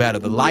movements are better.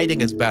 The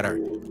lighting is better.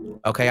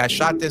 Okay, I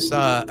shot this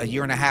a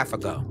year and a half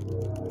ago.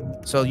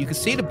 So you can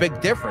see the big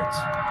difference.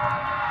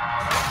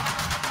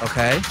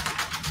 Okay.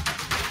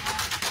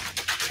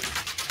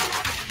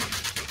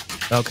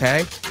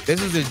 Okay. This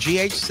is the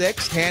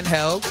GH6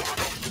 handheld,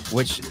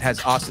 which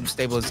has awesome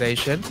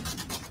stabilization.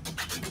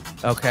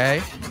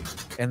 Okay.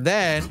 And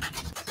then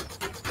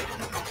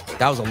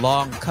that was a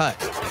long cut.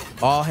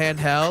 All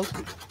handheld,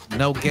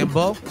 no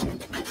gimbal.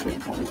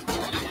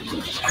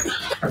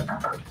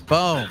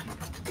 Boom.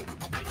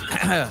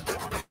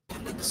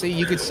 See,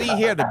 you can see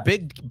here the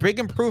big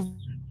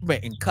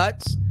improvement in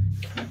cuts,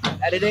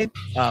 editing,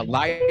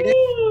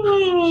 lighting.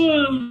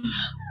 You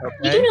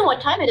do know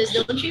what time it is,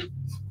 don't you?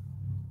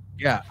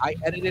 Yeah, I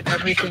edited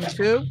everything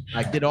too.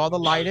 I did all the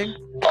lighting.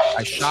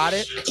 I shot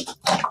it.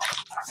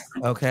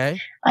 Okay.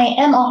 I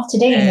am off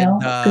today, you know.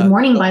 Good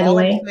morning, by the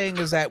way. All I'm saying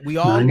is that we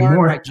all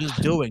learn by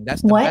just doing.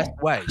 That's the best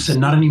way. I said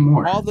not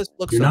anymore. All this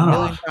looks You're a not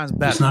million off. times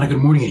better. It's not a good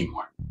morning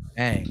anymore.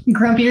 Dang.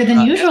 Grumpier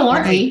than usual,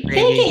 aren't we? Did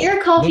I get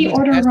your coffee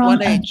order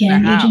wrong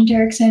again, Agent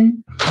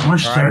Erickson?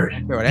 March 3rd. I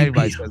don't care what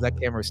anybody says. That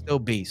camera is still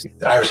beast.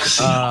 The Irish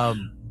Casino.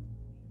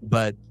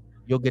 But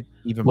you'll get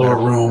even lower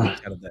better room.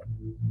 Out of that.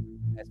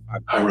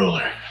 High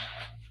roller.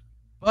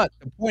 But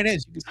the point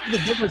is, you can see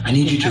the difference. I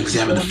need you to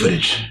examine the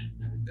footage.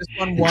 This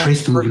one and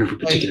trace the movement of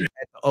a at particular.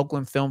 the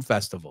Oakland Film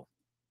Festival.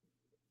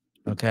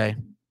 Okay,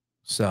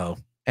 so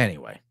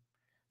anyway,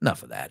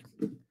 enough of that.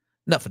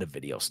 Enough of the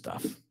video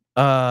stuff.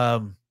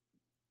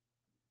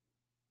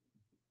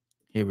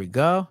 Here we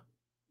go.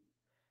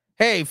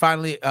 Hey,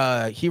 finally,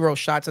 Hero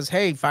Shot says,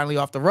 hey, finally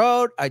off the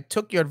road. I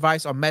took your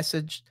advice on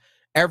message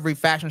every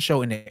fashion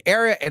show in the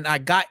area, and I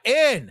got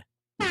in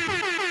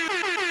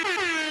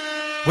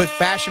with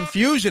Fashion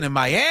Fusion in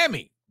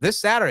Miami this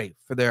Saturday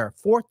for their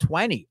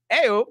 420.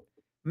 Ayo,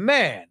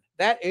 man,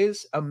 that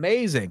is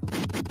amazing.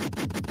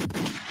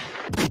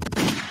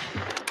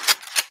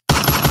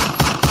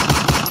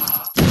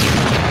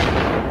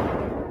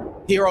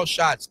 Hero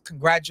Shots,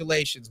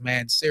 congratulations,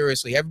 man.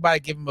 Seriously, everybody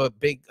give him a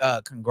big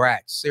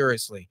congrats.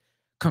 Seriously,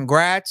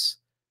 congrats.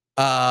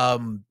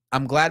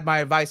 I'm glad my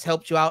advice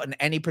helped you out in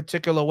any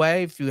particular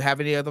way. If you have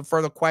any other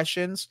further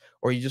questions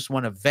or you just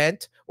want to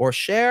vent or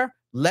share,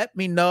 let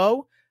me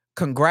know.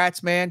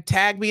 Congrats, man.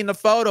 Tag me in the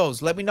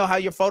photos. Let me know how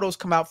your photos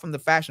come out from the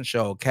fashion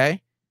show,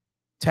 okay?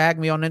 Tag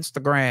me on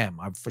Instagram.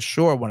 I for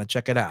sure want to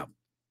check it out.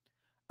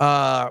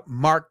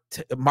 Mark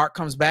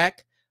comes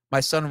back. My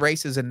son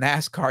races in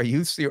NASCAR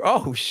youth series.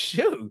 Oh,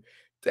 shoot.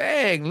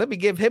 Dang. Let me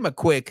give him a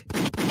quick.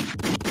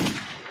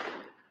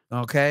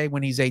 Okay.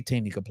 When he's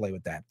 18, he can play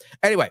with that.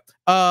 Anyway,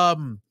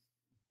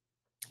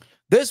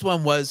 this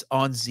one was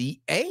on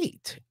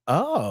Z8.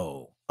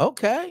 Oh,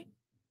 okay.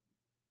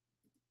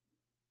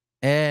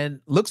 And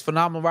looks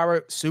phenomenal,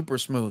 Robert. Super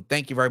smooth.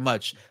 Thank you very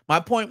much.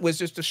 My point was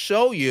just to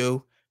show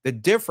you the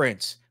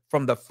difference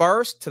from the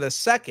first to the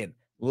second.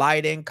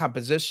 Lighting,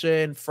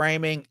 composition,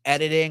 framing,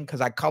 editing,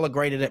 because I color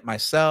graded it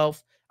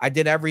myself. I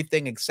did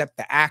everything except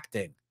the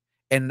acting,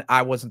 and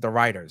I wasn't the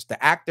writers.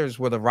 The actors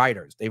were the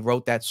writers. They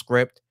wrote that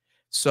script.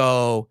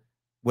 So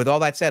with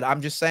all that said,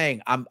 I'm just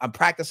saying I'm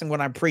practicing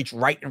what I preach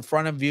right in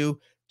front of you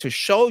to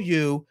show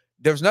you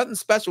there's nothing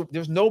special.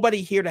 There's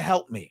nobody here to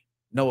help me.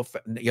 No,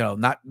 you know,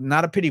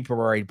 not a pity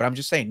parade, but I'm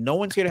just saying no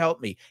one's here to help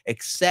me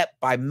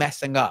except by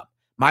messing up.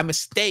 My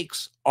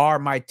mistakes are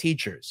my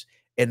teachers,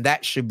 and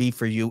that should be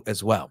for you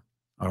as well.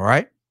 All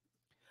right.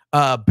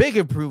 Big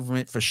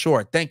improvement for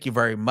sure. Thank you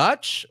very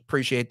much.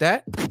 Appreciate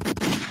that.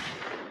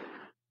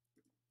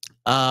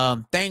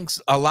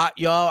 Thanks a lot,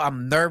 y'all.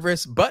 I'm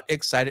nervous, but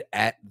excited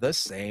at the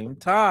same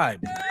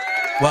time.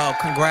 Well,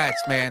 congrats,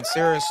 man.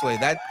 Seriously,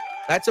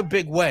 that's a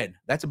big win.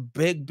 That's a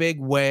big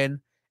win.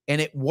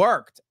 And it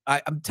worked.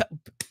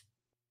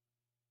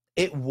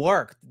 It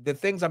worked. The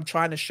things I'm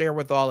trying to share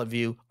with all of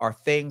you are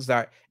things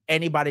that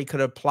anybody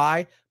could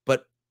apply,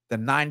 but the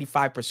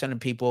 95% of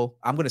people,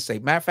 I'm going to say,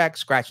 matter of fact,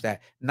 scratch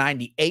that.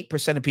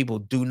 98% of people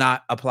do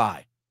not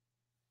apply.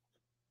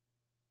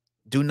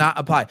 Do not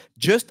apply.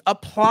 Just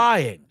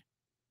applying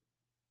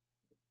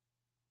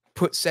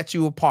sets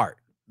you apart,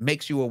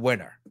 makes you a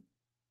winner.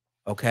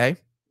 Okay?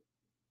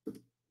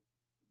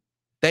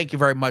 Thank you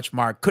very much,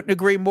 Mark. Couldn't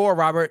agree more,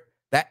 Robert.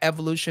 That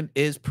evolution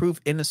is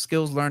proof in the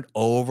skills learned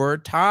over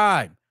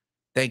time.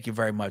 Thank you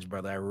very much,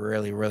 brother. I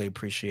really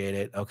appreciate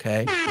it.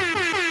 Okay?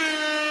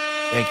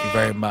 Thank you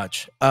very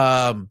much.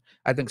 I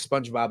think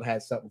SpongeBob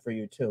has something for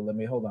you too. Let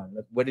me hold on.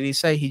 What did he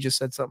say? He just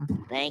said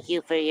something. Thank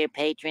you for your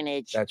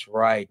patronage. That's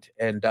right.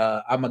 And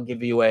I'm gonna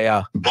give you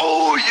a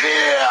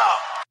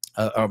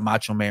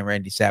Macho Man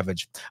Randy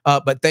Savage.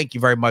 But thank you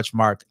very much,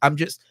 Mark.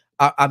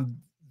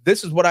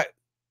 This is what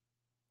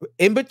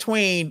in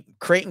between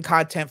creating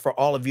content for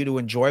all of you to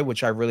enjoy,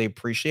 which I really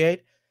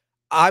appreciate.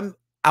 I'm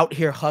out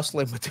here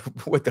hustling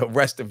with the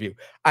rest of you.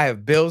 I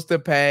have bills to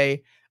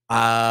pay.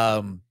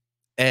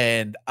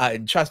 And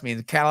trust me,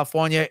 in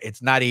California,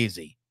 it's not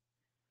easy.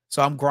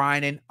 So I'm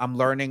grinding. I'm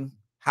learning.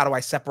 How do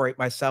I separate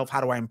myself? How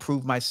do I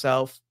improve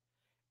myself?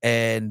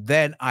 And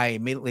then I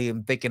immediately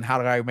am thinking, how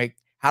do I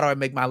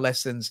make my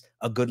lessons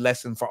a good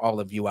lesson for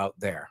all of you out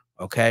there?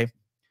 Okay.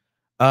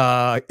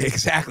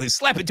 Exactly.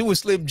 Slap it to a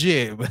Slim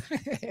Jim.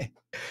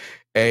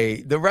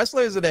 Hey, the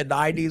wrestlers in the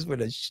 90s were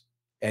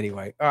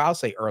anyway, or I'll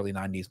say early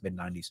 90s, mid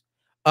 90s.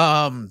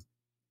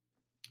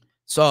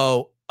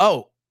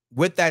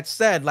 With that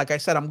said, like I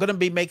said, I'm going to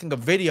be making a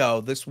video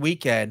this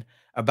weekend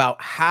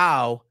about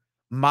how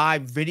my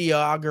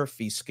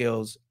videography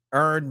skills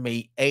earned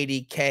me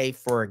 $80K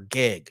for a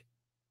gig.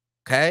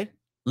 Okay?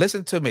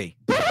 Listen to me.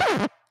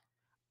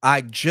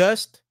 I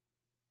just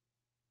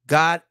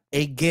got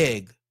a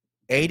gig,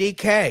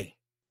 $80K.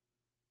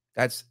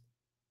 That's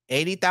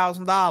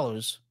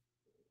 $80,000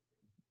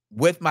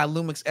 with my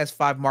Lumix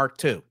S5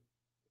 Mark II.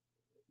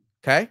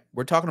 Okay,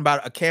 we're talking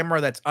about a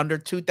camera that's under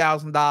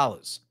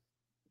 $2,000.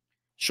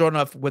 Sure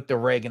enough, with the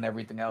rig and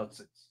everything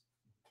else,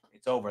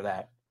 it's over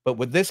that. But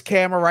with this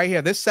camera right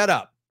here, this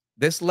setup,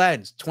 this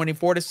lens,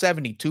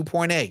 24-70,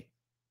 2.8,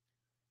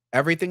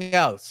 everything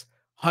else,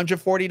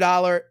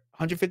 $140,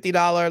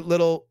 $150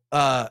 little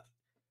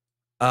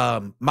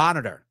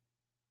monitor.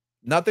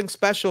 Nothing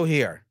special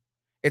here.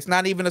 It's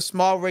not even a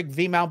small rig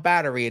V-mount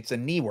battery. It's a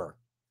Neewer.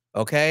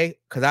 Okay,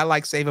 because I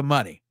like saving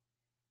money.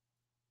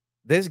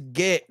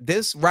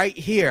 This right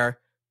here,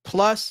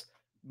 plus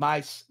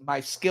my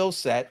skill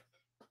set,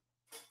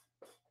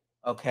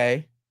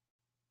 okay,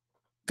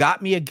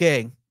 got me a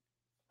gig,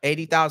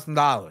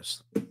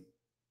 $80,000.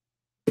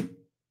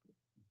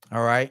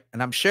 All right,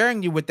 and I'm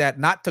sharing you with that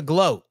not to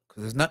gloat,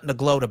 because there's nothing to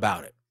gloat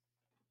about it.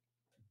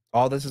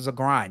 All this is a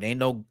grind. Ain't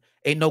no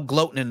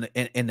gloating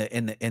in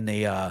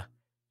the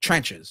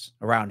trenches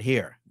around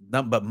here.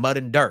 Nothing but mud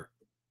and dirt.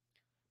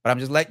 But I'm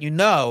just letting you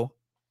know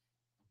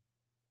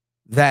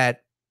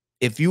that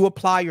if you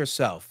apply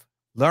yourself,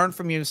 learn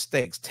from your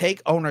mistakes,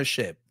 take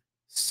ownership,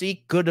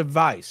 seek good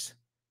advice,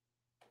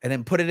 and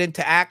then put it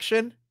into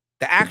action,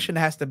 the action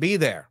has to be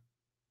there.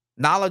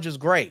 Knowledge is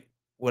great.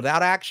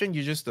 Without action,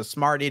 you're just a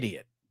smart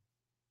idiot.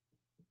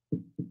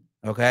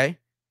 Okay?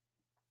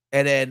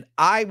 And then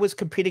I was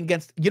competing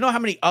against, you know how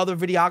many other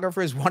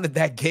videographers wanted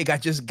that gig I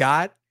just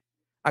got?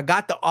 I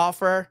got the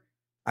offer.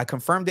 I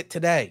confirmed it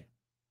today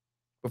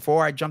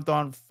before I jumped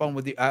on the phone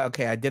with you.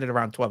 Okay, I did it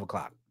around 12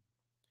 o'clock.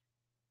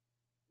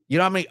 You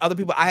know how many other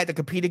people I had to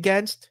compete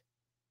against?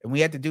 And we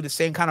had to do the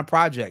same kind of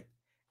project.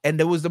 And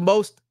there was the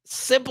most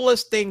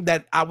simplest thing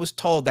that I was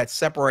told that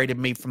separated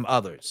me from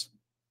others.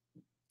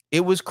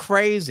 It was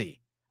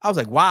crazy. I was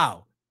like,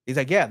 wow. He's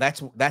like, yeah,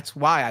 that's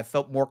why I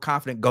felt more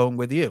confident going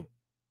with you.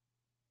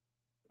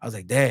 I was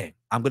like, dang,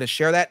 I'm going to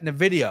share that in the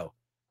video.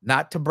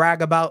 Not to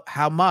brag about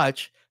how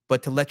much,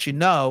 but to let you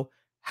know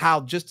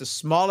how just the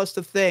smallest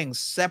of things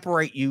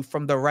separate you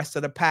from the rest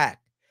of the pack.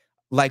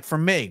 Like for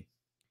me,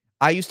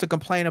 I used to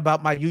complain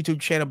about my YouTube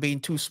channel being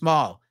too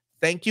small.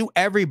 Thank you,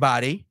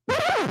 everybody.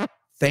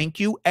 Thank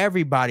you,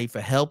 everybody, for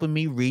helping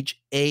me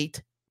reach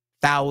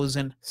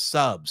 8,000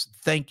 subs.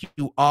 Thank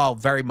you all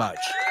very much.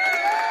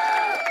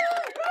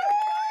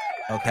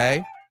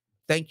 Okay?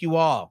 Thank you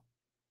all.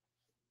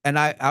 And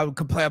I would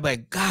complain, I'm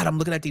like, God, I'm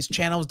looking at these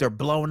channels. They're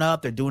blowing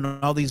up. They're doing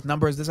all these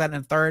numbers, this, that,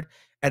 and the third.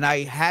 And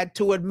I had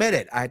to admit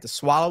it. I had to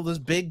swallow this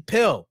big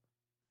pill.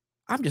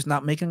 I'm just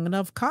not making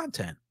enough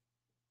content.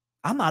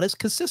 I'm not as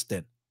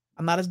consistent.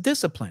 I'm not as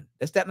disciplined.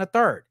 It's that and the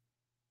third.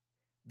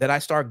 Then I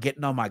start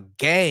getting on my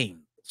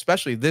game,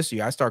 especially this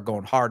year. I start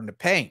going hard in the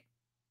paint.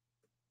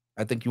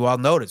 I think you all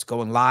noticed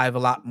going live a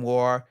lot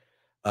more,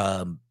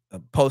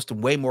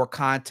 posting way more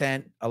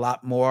content, a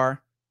lot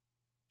more,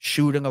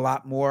 shooting a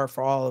lot more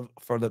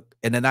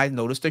and then I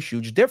noticed a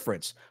huge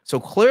difference. So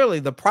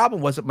clearly the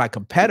problem wasn't my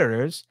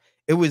competitors.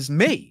 It was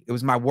me. It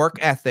was my work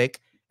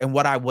ethic and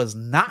what I was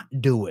not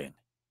doing,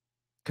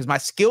 because my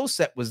skill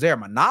set was there.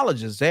 My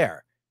knowledge is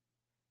there.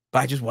 But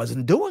I just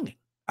wasn't doing it.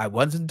 I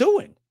wasn't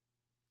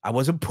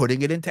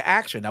putting it into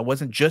action. I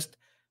wasn't just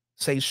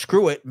saying,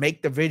 screw it,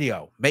 make the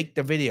video.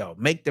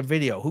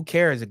 Who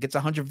cares? It gets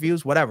 100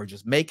 views, whatever.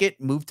 Just make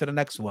it, move to the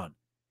next one.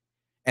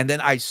 And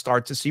then I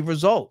start to see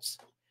results.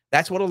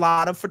 That's what a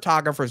lot of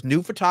photographers,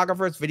 new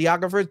photographers,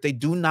 videographers, they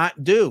do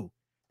not do.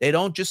 They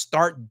don't just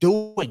start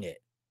doing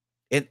it.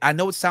 And I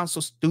know it sounds so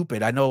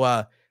stupid. I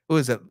know, who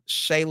is it?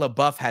 Shayla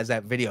Buff has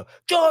that video.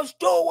 Just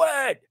do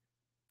it.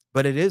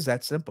 But it is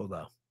that simple,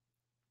 though.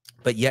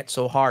 But yet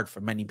so hard for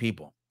many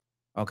people.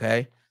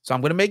 Okay, so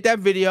I'm going to make that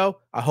video.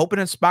 I hope it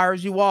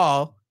inspires you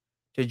all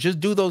to just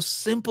do those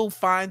simple,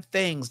 fine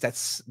things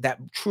that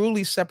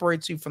truly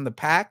separates you from the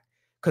pack,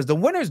 because the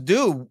winners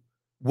do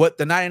what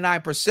the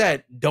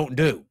 99% don't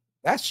do.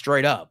 That's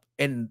straight up.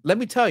 And let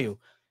me tell you,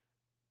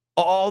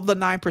 all the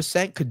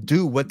 9% could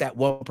do what that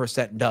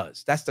 1%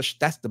 does. That's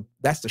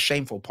the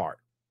shameful part.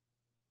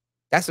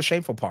 That's the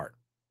shameful part.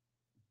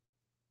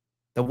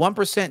 The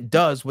 1%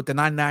 does what the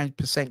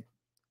 99%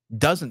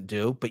 doesn't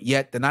do, but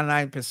yet the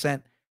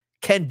 99%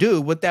 can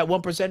do what that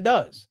 1%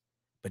 does,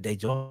 but they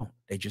don't.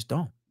 They just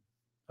don't.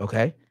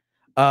 Okay.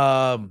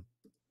 Yeah.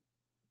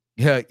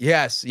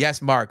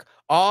 Yes, Mark.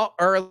 All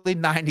early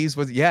 90s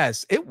was,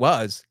 yes, it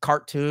was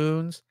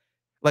cartoons.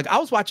 Like I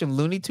was watching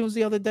Looney Tunes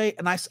the other day,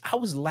 and I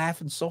was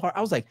laughing so hard.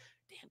 I was like,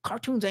 damn,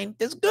 cartoons ain't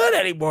this good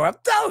anymore. I'm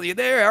telling you,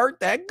 they aren't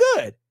that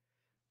good.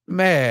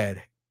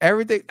 Man,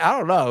 everything, I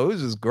don't know. It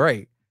was just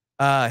great.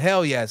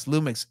 Hell yes,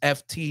 Lumix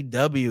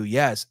FTW.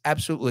 Yes,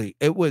 absolutely.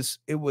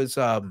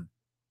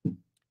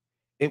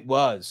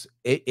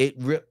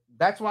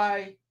 That's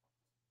why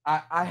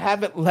I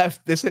haven't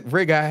left this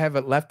rig. I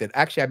haven't left it.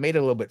 Actually, I made it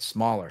a little bit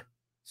smaller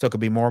so it could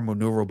be more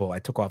maneuverable. I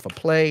took off a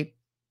plate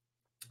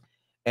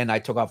and I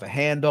took off a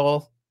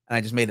handle and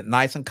I just made it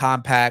nice and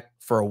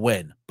compact for a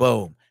win.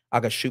 Boom. I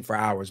could shoot for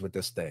hours with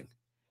this thing.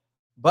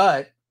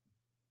 But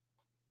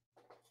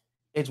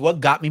it's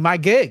what got me my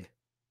gig.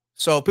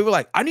 So people are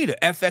like, I need an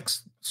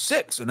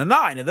FX6 and a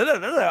 9. And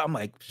I'm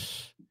like,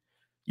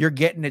 you're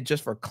getting it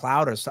just for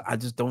clout or so. I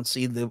just don't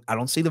see the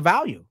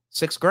value.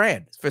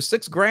 $6,000 for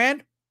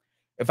 $6,000.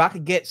 If I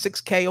could get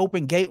 6K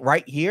open gate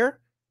right here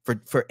for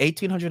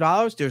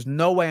 $1,800, there's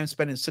no way I'm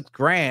spending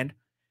 $6,000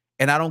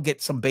 and I don't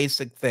get some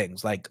basic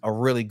things like a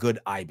really good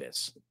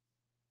ibis.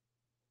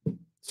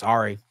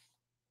 Sorry.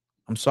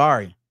 I'm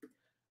sorry.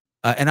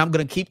 And I'm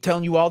going to keep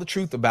telling you all the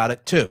truth about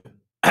it too.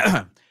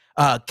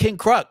 King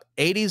Kruk,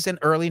 80s and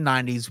early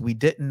 90s. We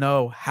didn't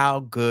know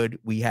how good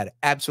we had it.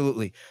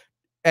 Absolutely.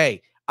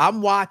 Hey,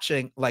 I'm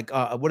watching like,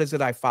 what is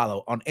it I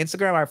follow? On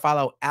Instagram, I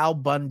follow Al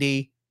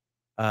Bundy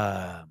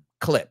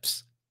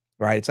clips,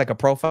 right? It's like a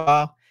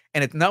profile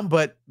and it's nothing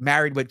but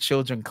married with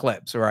children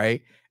clips,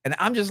 right? And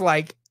I'm just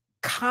like,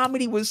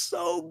 comedy was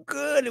so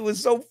good. It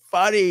was so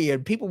funny.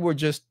 And people were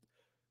just,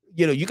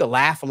 you could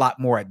laugh a lot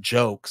more at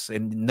jokes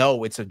and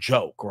know it's a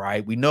joke,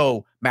 right? We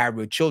know Married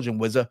with Children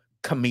was a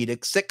comedic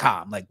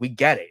sitcom. Like, we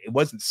get it. It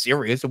wasn't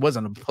serious. It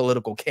wasn't a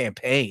political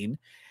campaign.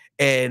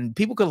 And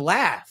people could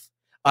laugh.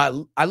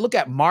 I look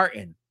at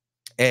Martin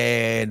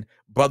and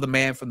Brother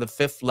Man from the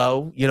Fifth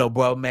Flow,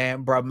 Bro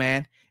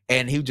Man.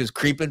 And he was just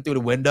creeping through the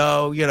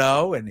window,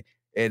 and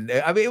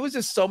I mean, it was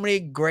just so many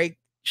great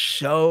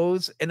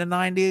shows in the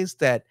 90s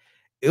that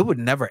it would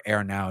never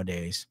air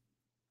nowadays,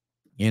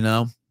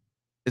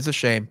 It's a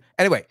shame.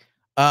 Anyway,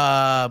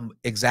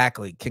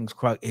 exactly. King's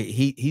Kruk.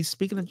 He's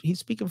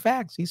speaking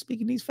facts. He's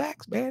speaking these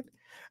facts, man.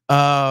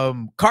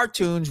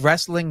 Cartoons,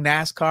 wrestling,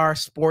 NASCAR,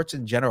 sports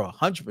in general,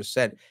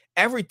 100%.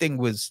 Everything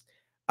was,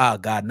 oh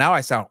God, now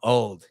I sound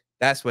old.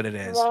 That's what it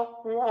is.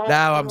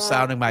 Now I'm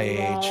sounding my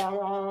age.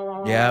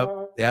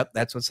 Yep,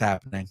 that's what's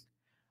happening.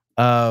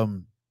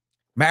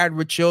 Married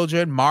with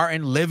Children,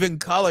 Martin, Living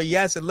Color.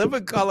 Yes, and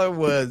Living Color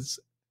was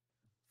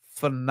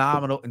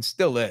phenomenal and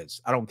still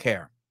is. I don't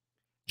care.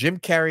 Jim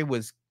Carrey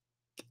was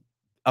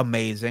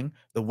amazing.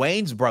 The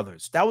Wayans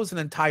brothers, that was an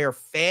entire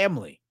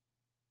family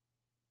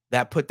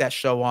that put that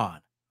show on.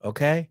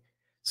 Okay.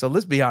 So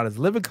let's be honest.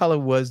 Living Color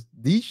was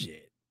the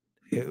shit.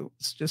 It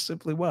just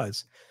simply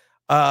was.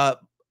 I'm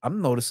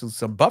noticing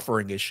some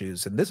buffering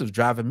issues, and this is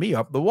driving me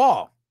up the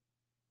wall.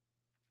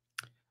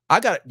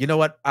 You know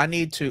what? I'm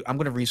going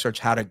to research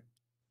how to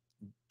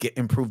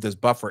improve this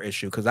buffer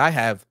issue because I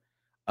have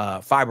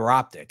fiber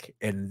optic,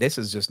 and this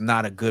is just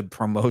not a good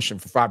promotion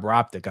for fiber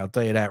optic. I'll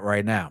tell you that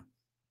right now.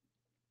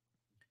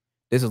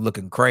 This is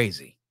looking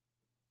crazy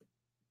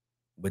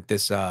with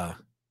this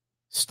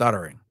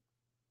stuttering.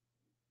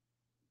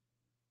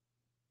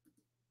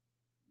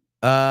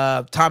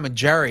 Tom and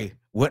Jerry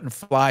wouldn't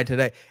fly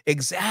today.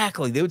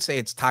 Exactly. They would say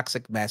it's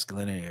toxic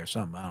masculinity or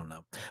something. I don't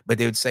know. But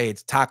they would say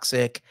it's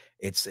toxic,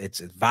 it's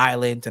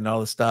violent and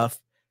all this stuff.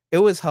 It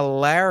was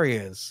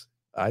hilarious.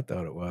 I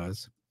thought it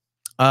was.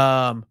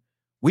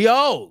 We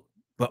old,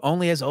 but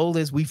only as old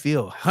as we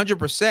feel.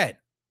 100%.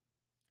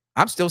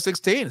 I'm still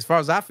 16 as far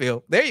as I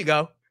feel. There you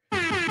go.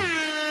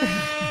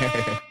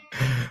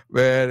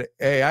 Man,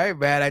 hey, I ain't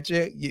mad at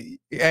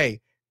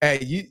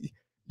you.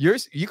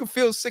 You can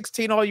feel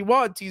 16 all you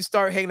want until you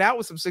start hanging out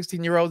with some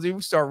 16-year-olds.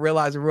 You start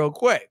realizing real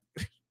quick.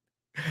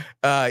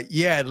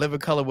 Living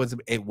Color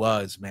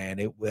was, man.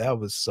 That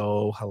was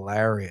so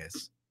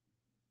hilarious.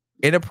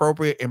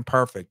 Inappropriate,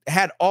 imperfect. It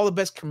had all the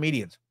best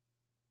comedians.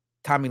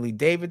 Tommy Lee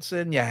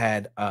Davidson. You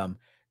had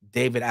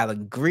David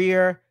Alan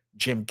Grier,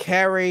 Jim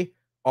Carrey,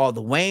 all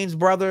the Wayans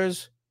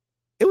brothers.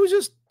 It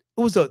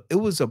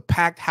was a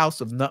packed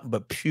house of nothing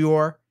but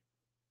pure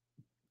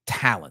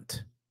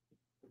talent.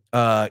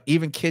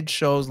 Even kids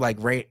shows like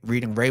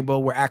Reading Rainbow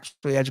were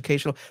actually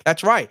educational.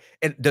 That's right.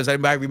 And does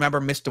anybody remember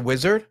Mr.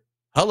 Wizard?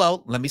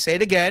 Hello, let me say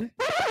it again.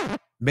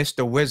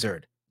 Mr.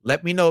 Wizard.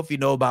 Let me know if you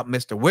know about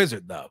Mr.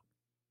 Wizard, though.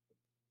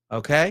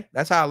 Okay?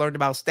 That's how I learned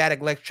about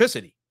static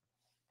electricity.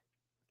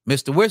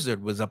 Mr.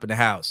 Wizard was up in the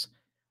house.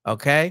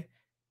 Okay?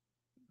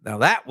 Now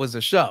that was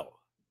a show.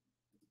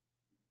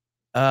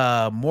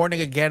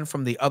 Morning again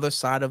from the other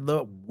side of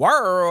the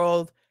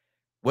world.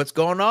 What's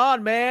going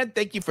on, man?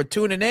 Thank you for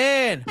tuning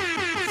in.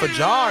 For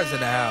Jars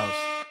in the house.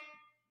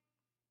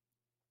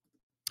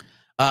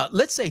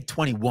 Let's say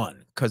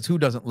 21, because who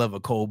doesn't love a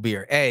cold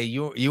beer? Hey,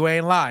 you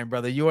ain't lying,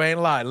 brother. You ain't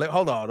lying.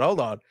 Hold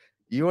on.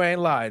 You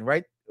ain't lying,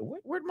 right?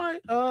 Where'd my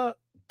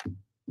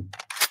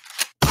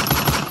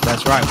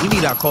That's right. We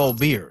need our cold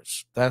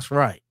beers. That's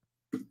right.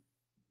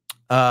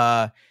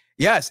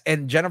 Yes,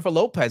 and Jennifer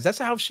Lopez, that's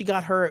how she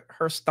got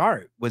her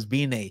start, was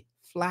being a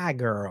fly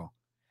girl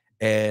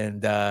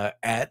and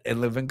at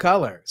Living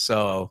Color.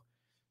 So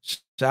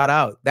shout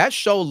out. That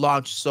show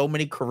launched so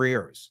many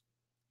careers.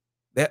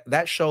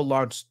 That show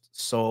launched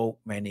so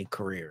many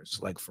careers,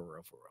 like for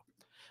real.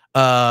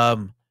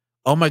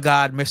 Oh my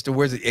God, Mr.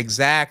 Wizard.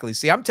 Exactly.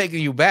 See, I'm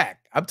taking you back.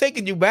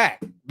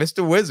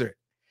 Mr. Wizard.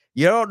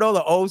 You don't know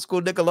the old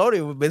school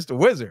Nickelodeon with Mr.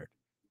 Wizard.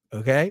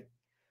 Okay.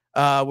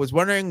 Was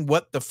wondering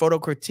what the photo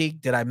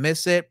critique. Did I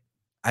miss it?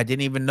 I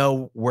didn't even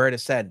know where to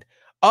send.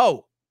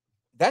 Oh,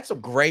 that's a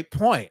great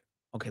point.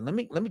 Okay, let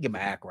me get my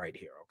act right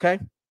here. Okay.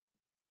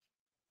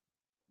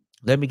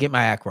 Let me get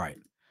my act right.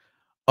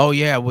 Oh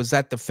yeah, was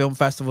that the film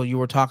festival you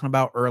were talking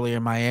about earlier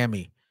in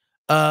Miami?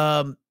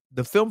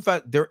 the film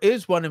there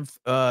is one in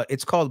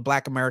it's called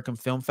Black American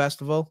Film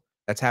Festival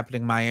that's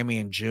happening in Miami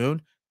in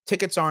June.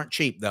 Tickets aren't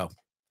cheap though,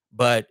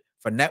 but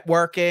for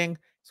networking,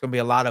 it's gonna be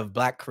a lot of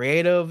Black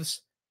creatives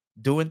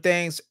doing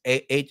things.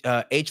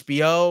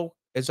 HBO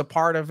is a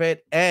part of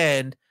it,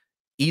 and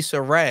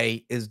Issa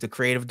Rae is the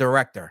creative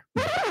director.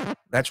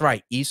 That's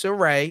right, Issa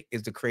Rae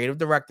is the creative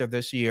director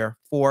this year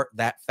for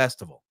that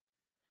festival.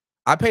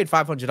 I paid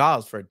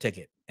 $500 for a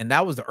ticket, and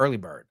that was the early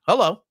bird.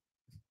 Hello.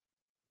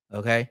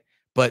 Okay.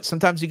 But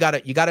sometimes you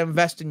gotta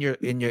invest in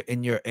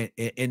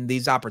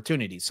these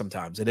opportunities.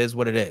 Sometimes it is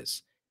what it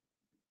is.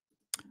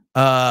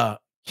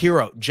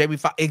 Hero, Jamie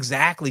Foxx.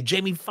 Exactly.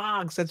 Jamie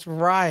Foxx. That's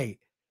right.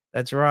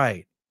 That's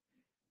right.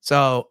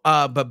 So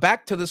but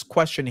back to this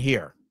question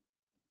here.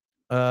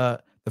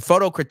 The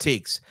photo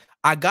critiques.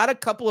 I got a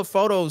couple of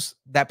photos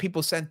that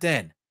people sent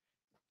in.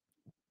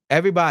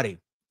 Everybody.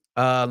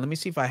 Let me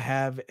see if I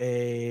have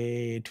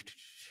a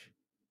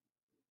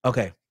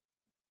okay.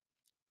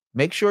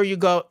 Make sure you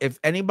go. If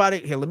anybody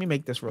here, let me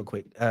make this real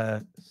quick.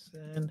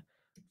 Send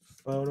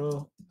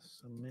photo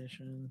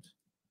submissions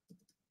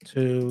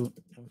to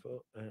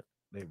info.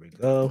 There we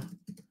go.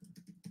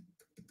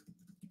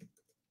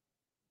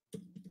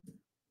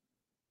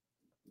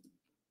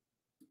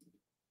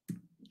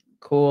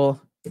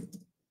 Cool.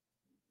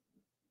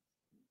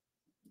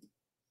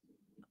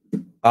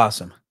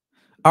 Awesome.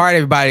 All right,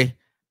 everybody.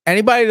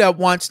 Anybody that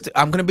wants to,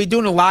 I'm going to be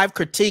doing a live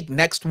critique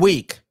next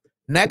week.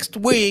 Next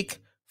week,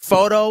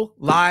 photo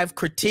live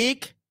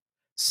critique.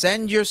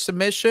 Send your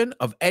submission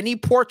of any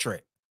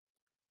portrait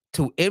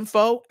to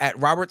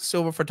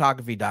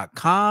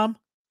info@robertsilverphotography.com.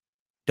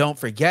 Don't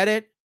forget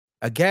it.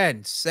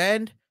 Again,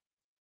 send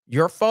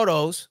your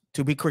photos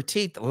to be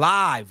critiqued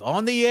live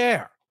on the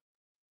air.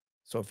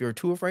 So if you're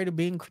too afraid of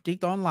being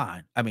critiqued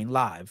live,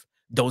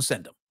 don't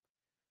send them.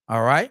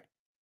 All right?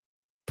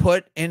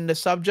 Put in the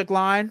subject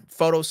line,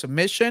 photo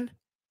submission.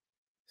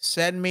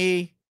 Send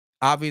me,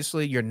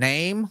 obviously, your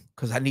name,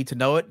 because I need to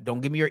know it. Don't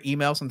give me your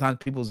email. Sometimes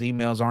people's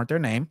emails aren't their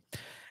name.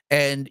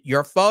 And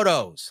your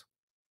photos.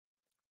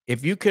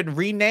 If you could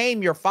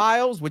rename your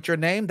files with your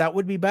name, that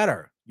would be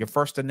better. Your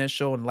first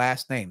initial and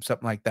last name,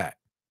 something like that.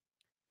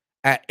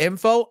 At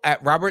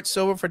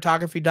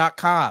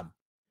info@robertsilverphotography.com.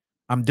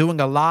 I'm doing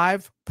a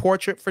live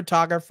portrait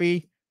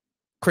photography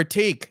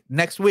critique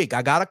next week.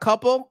 I got a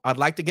couple. I'd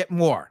like to get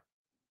more.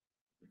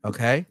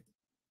 Okay.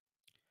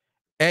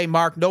 Hey,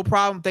 Mark, no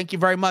problem. Thank you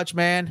very much,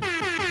 man.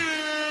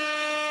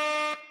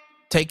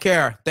 Take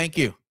care. Thank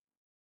you.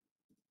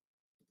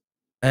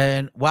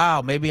 And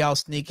wow, maybe I'll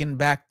sneak in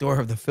back door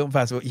of the film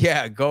festival.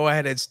 Yeah, go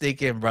ahead and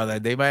sneak in, brother.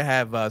 They might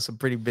have some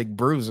pretty big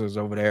bruisers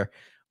over there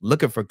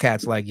looking for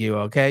cats like you.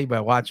 Okay,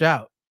 but watch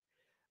out.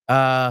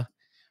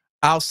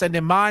 I'll send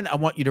in mine. I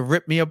want you to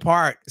rip me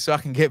apart so I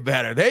can get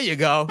better. There you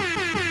go.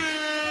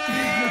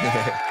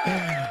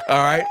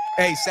 All right.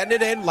 Hey, send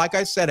it in. Like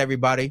I said,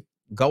 everybody,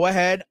 go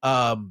ahead.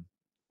 Where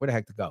the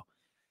heck to go?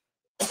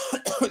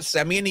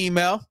 Send me an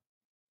email.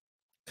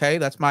 Okay,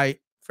 that's my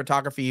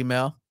photography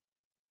email.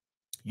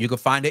 You can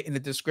find it in the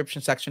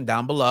description section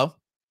down below.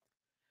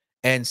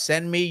 And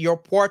send me your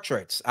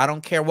portraits. I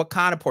don't care what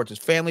kind of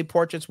portraits. Family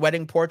portraits,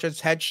 wedding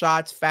portraits,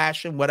 headshots,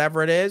 fashion,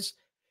 whatever it is.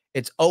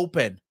 It's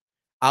open.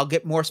 I'll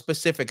get more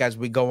specific as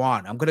we go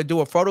on. I'm going to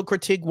do a photo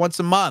critique once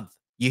a month.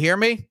 You hear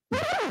me?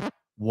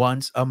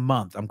 Once a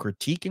month. I'm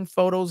critiquing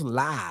photos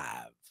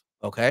live.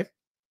 Okay.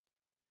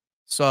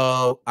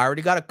 So I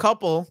already got a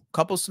couple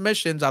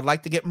submissions. I'd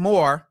like to get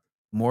more.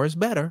 More is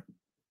better.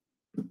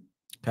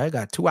 Okay. I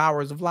got 2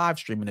 hours of live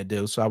streaming to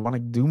do. So I want to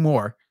do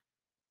more.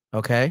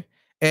 Okay.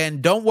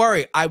 And don't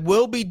worry, I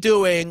will be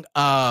doing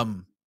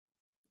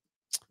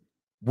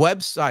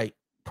website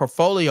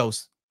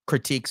portfolios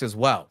critiques as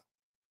well.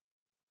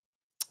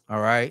 All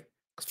right.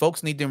 Because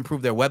folks need to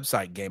improve their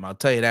website game. I'll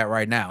tell you that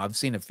right now. I've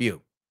seen a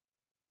few.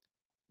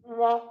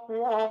 All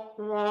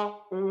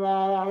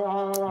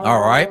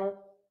right.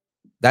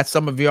 That's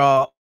some of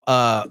y'all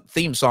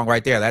theme song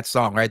right there. That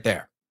song right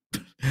there.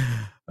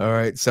 All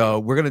right. So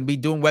we're going to be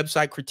doing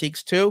website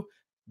critiques too.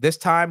 This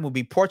time will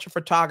be portrait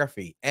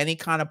photography. Any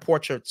kind of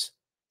portraits,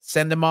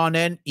 send them on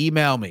in.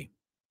 Email me.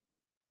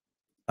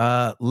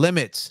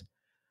 Limits.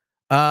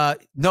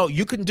 No,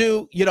 you can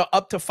do,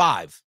 up to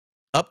 5.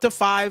 Up to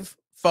 5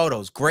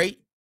 photos.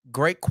 Great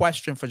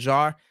question,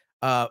 Fajar.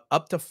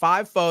 Up to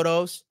 5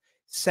 photos.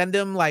 Send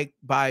them like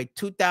by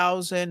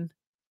 2,000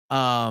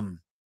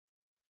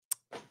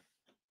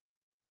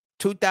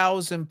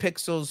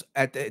 pixels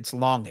at its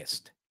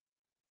longest.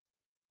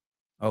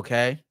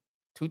 Okay?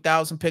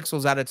 2,000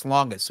 pixels at its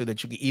longest so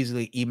that you can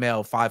easily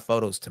email 5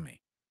 photos to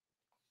me.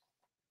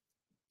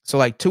 So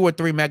like 2 or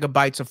 3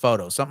 megabytes of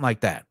photos, something like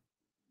that.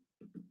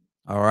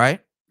 All right?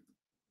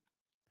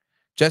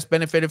 Just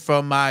benefited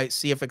from my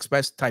CF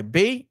Express Type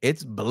B.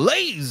 It's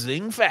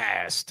blazing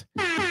fast.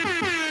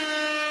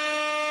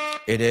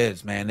 It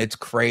is, man. It's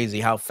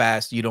crazy how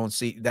fast you don't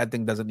see. That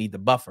thing doesn't need the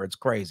buffer. It's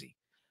crazy.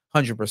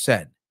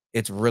 100%.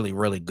 It's really,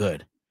 really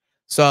good.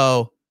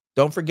 So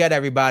don't forget,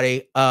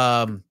 everybody.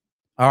 All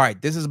right.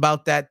 This is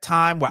about that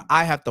time where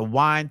I have to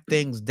wind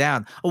things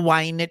down.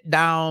 Wind it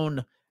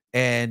down.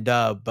 And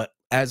but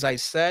as I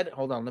said,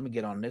 hold on, let me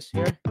get on this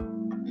here.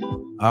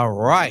 All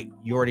right,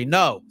 you already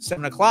know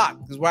 7 o'clock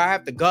is where I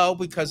have to go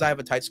because I have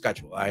a tight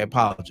schedule. I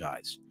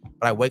apologize,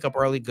 but I wake up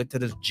early, good to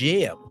this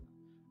gym.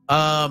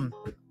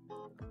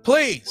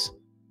 Please,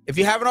 if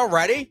you haven't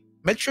already,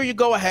 make sure you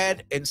go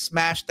ahead and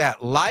smash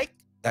that like,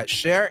 that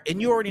share,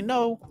 and you already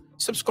know,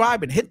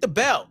 subscribe and hit the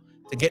bell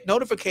to get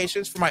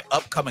notifications for my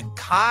upcoming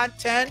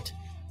content.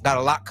 Got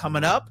a lot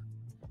coming up.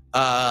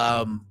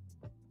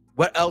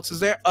 What else is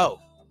there? Oh,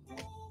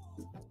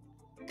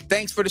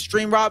 thanks for the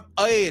stream, Rob.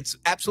 Hey, it's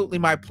absolutely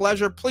my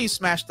pleasure. Please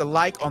smash the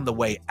like on the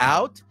way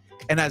out.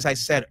 And as I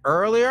said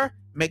earlier,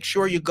 make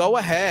sure you go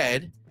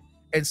ahead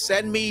and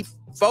send me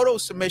photo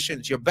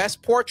submissions, your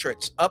best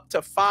portraits, up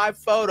to 5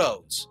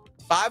 photos.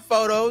 5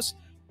 photos,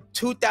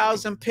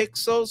 2,000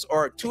 pixels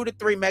or 2 to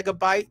 3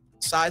 megabyte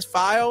size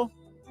file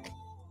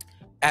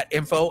at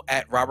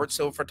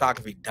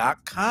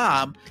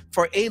info@robertsilverphotography.com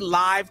for a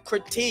live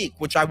critique,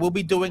 which I will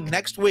be doing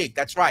next week.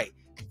 That's right.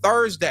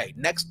 Thursday,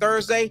 next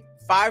Thursday,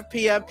 5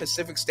 p.m.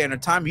 Pacific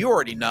Standard Time. You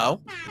already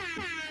know.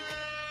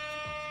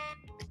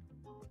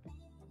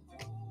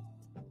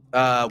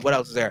 What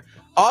else is there?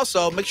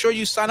 Also, make sure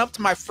you sign up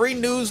to my free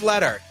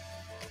newsletter.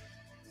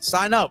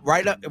 Sign up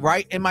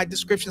right in my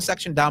description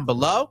section down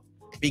below,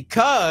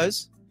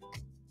 because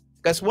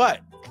guess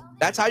what?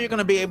 That's how you're going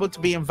to be able to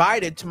be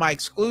invited to my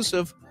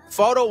exclusive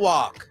photo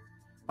walk.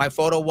 My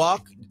photo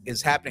walk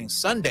is happening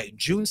Sunday,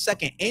 June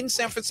 2nd in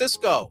San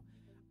Francisco.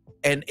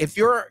 And if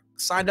you're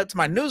signed up to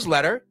my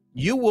newsletter,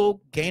 you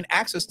will gain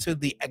access to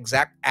the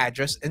exact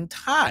address and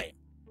time.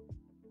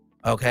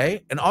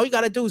 Okay. And all you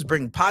got to do is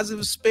bring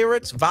positive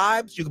spirits,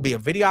 vibes. You could be a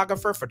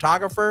videographer,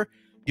 photographer.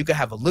 You could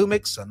have a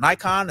Lumix, a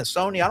Nikon, a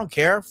Sony. I don't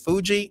care.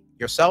 Fuji,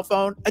 your cell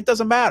phone. It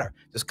doesn't matter.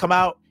 Just come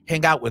out,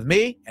 hang out with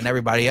me and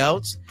everybody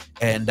else,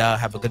 and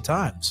have a good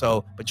time.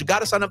 So, but you got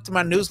to sign up to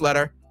my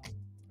newsletter.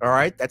 All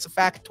right. That's a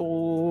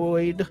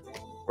factoid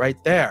right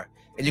there.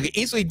 And you can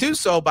easily do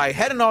so by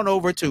heading on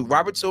over to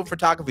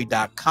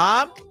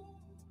robertsilverphotography.com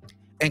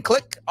and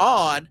click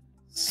on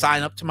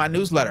sign up to my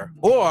newsletter,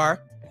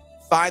 or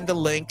find the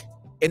link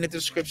in the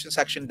description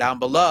section down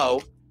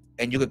below,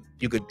 and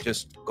you could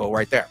just go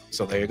right there.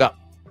 So there you go.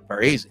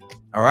 Very easy.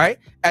 All right.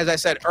 As I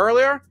said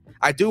earlier,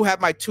 I do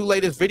have my 2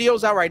 latest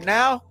videos out right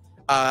now.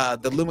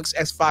 The Lumix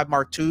S5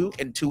 Mark II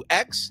and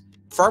 2X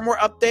firmware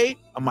update,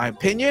 on my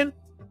opinion.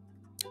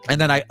 And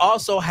then I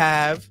also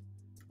have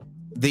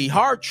the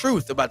hard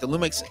truth about the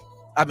Lumix,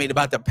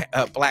 about the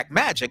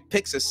Blackmagic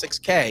Pixis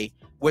 6K,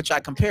 which I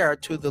compare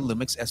to the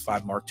Lumix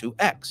S5 Mark II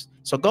X.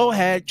 So go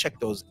ahead, check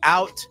those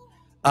out.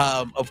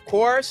 Of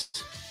course,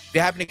 if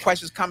you have any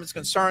questions, comments,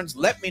 concerns,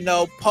 let me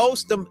know.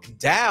 Post them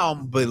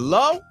down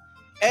below.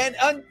 And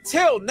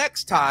until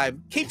next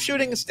time, keep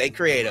shooting and stay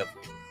creative.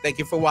 Thank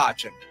you for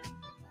watching.